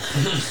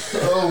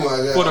 Oh my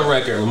god. For the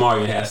record,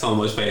 Mario had so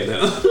much faith in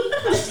him.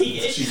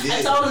 She did.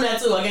 I told him that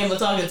too. I gave him a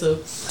talking to.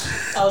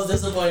 I was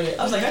disappointed.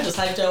 I was like, I just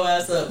hyped your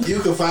ass up. You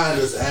can find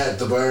us at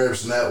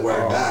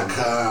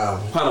theburbsnetwork.com.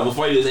 Hold on,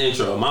 before you do this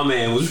intro, my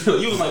man was real.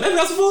 You was like, "Baby,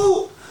 got some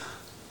food."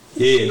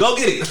 Yeah, go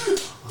get it.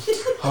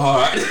 All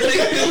right. He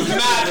was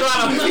not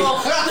trying to. No,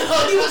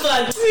 he was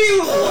like, He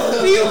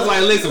was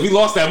like, "Listen, we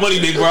lost that money,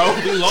 big bro.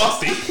 We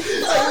lost it." Like,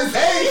 we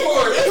paid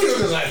for it. He was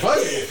just like, fuck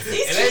it.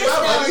 these It ain't kids my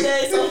money.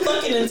 nowadays so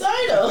fucking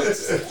entitled.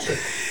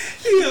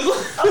 I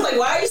was like,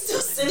 why are you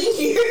still sitting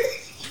here?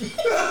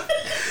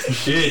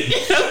 Shit.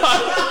 Get the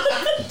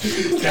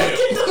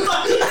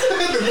fuck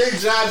The big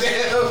John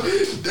damn.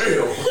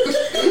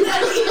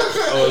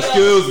 Oh,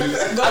 excuse me.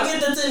 Go get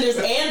the tenders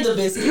and the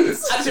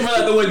biscuits. I just ran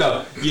out the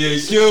window. Yeah,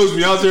 excuse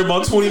me. I was here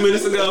about 20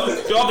 minutes ago.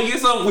 Y'all can get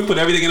something? We put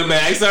everything in the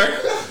bag, sir.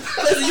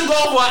 Listen, you go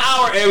for an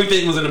hour,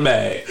 everything was in the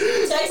bag.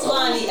 Text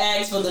Bonnie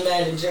asks for the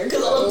manager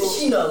because I don't think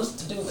she knows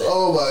to do that.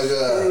 Oh my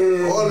god.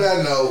 On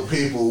that note,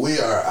 people, we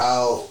are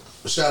out.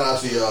 Shout out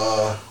to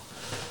y'all.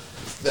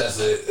 That's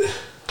it.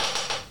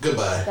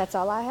 Goodbye. That's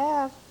all I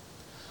have.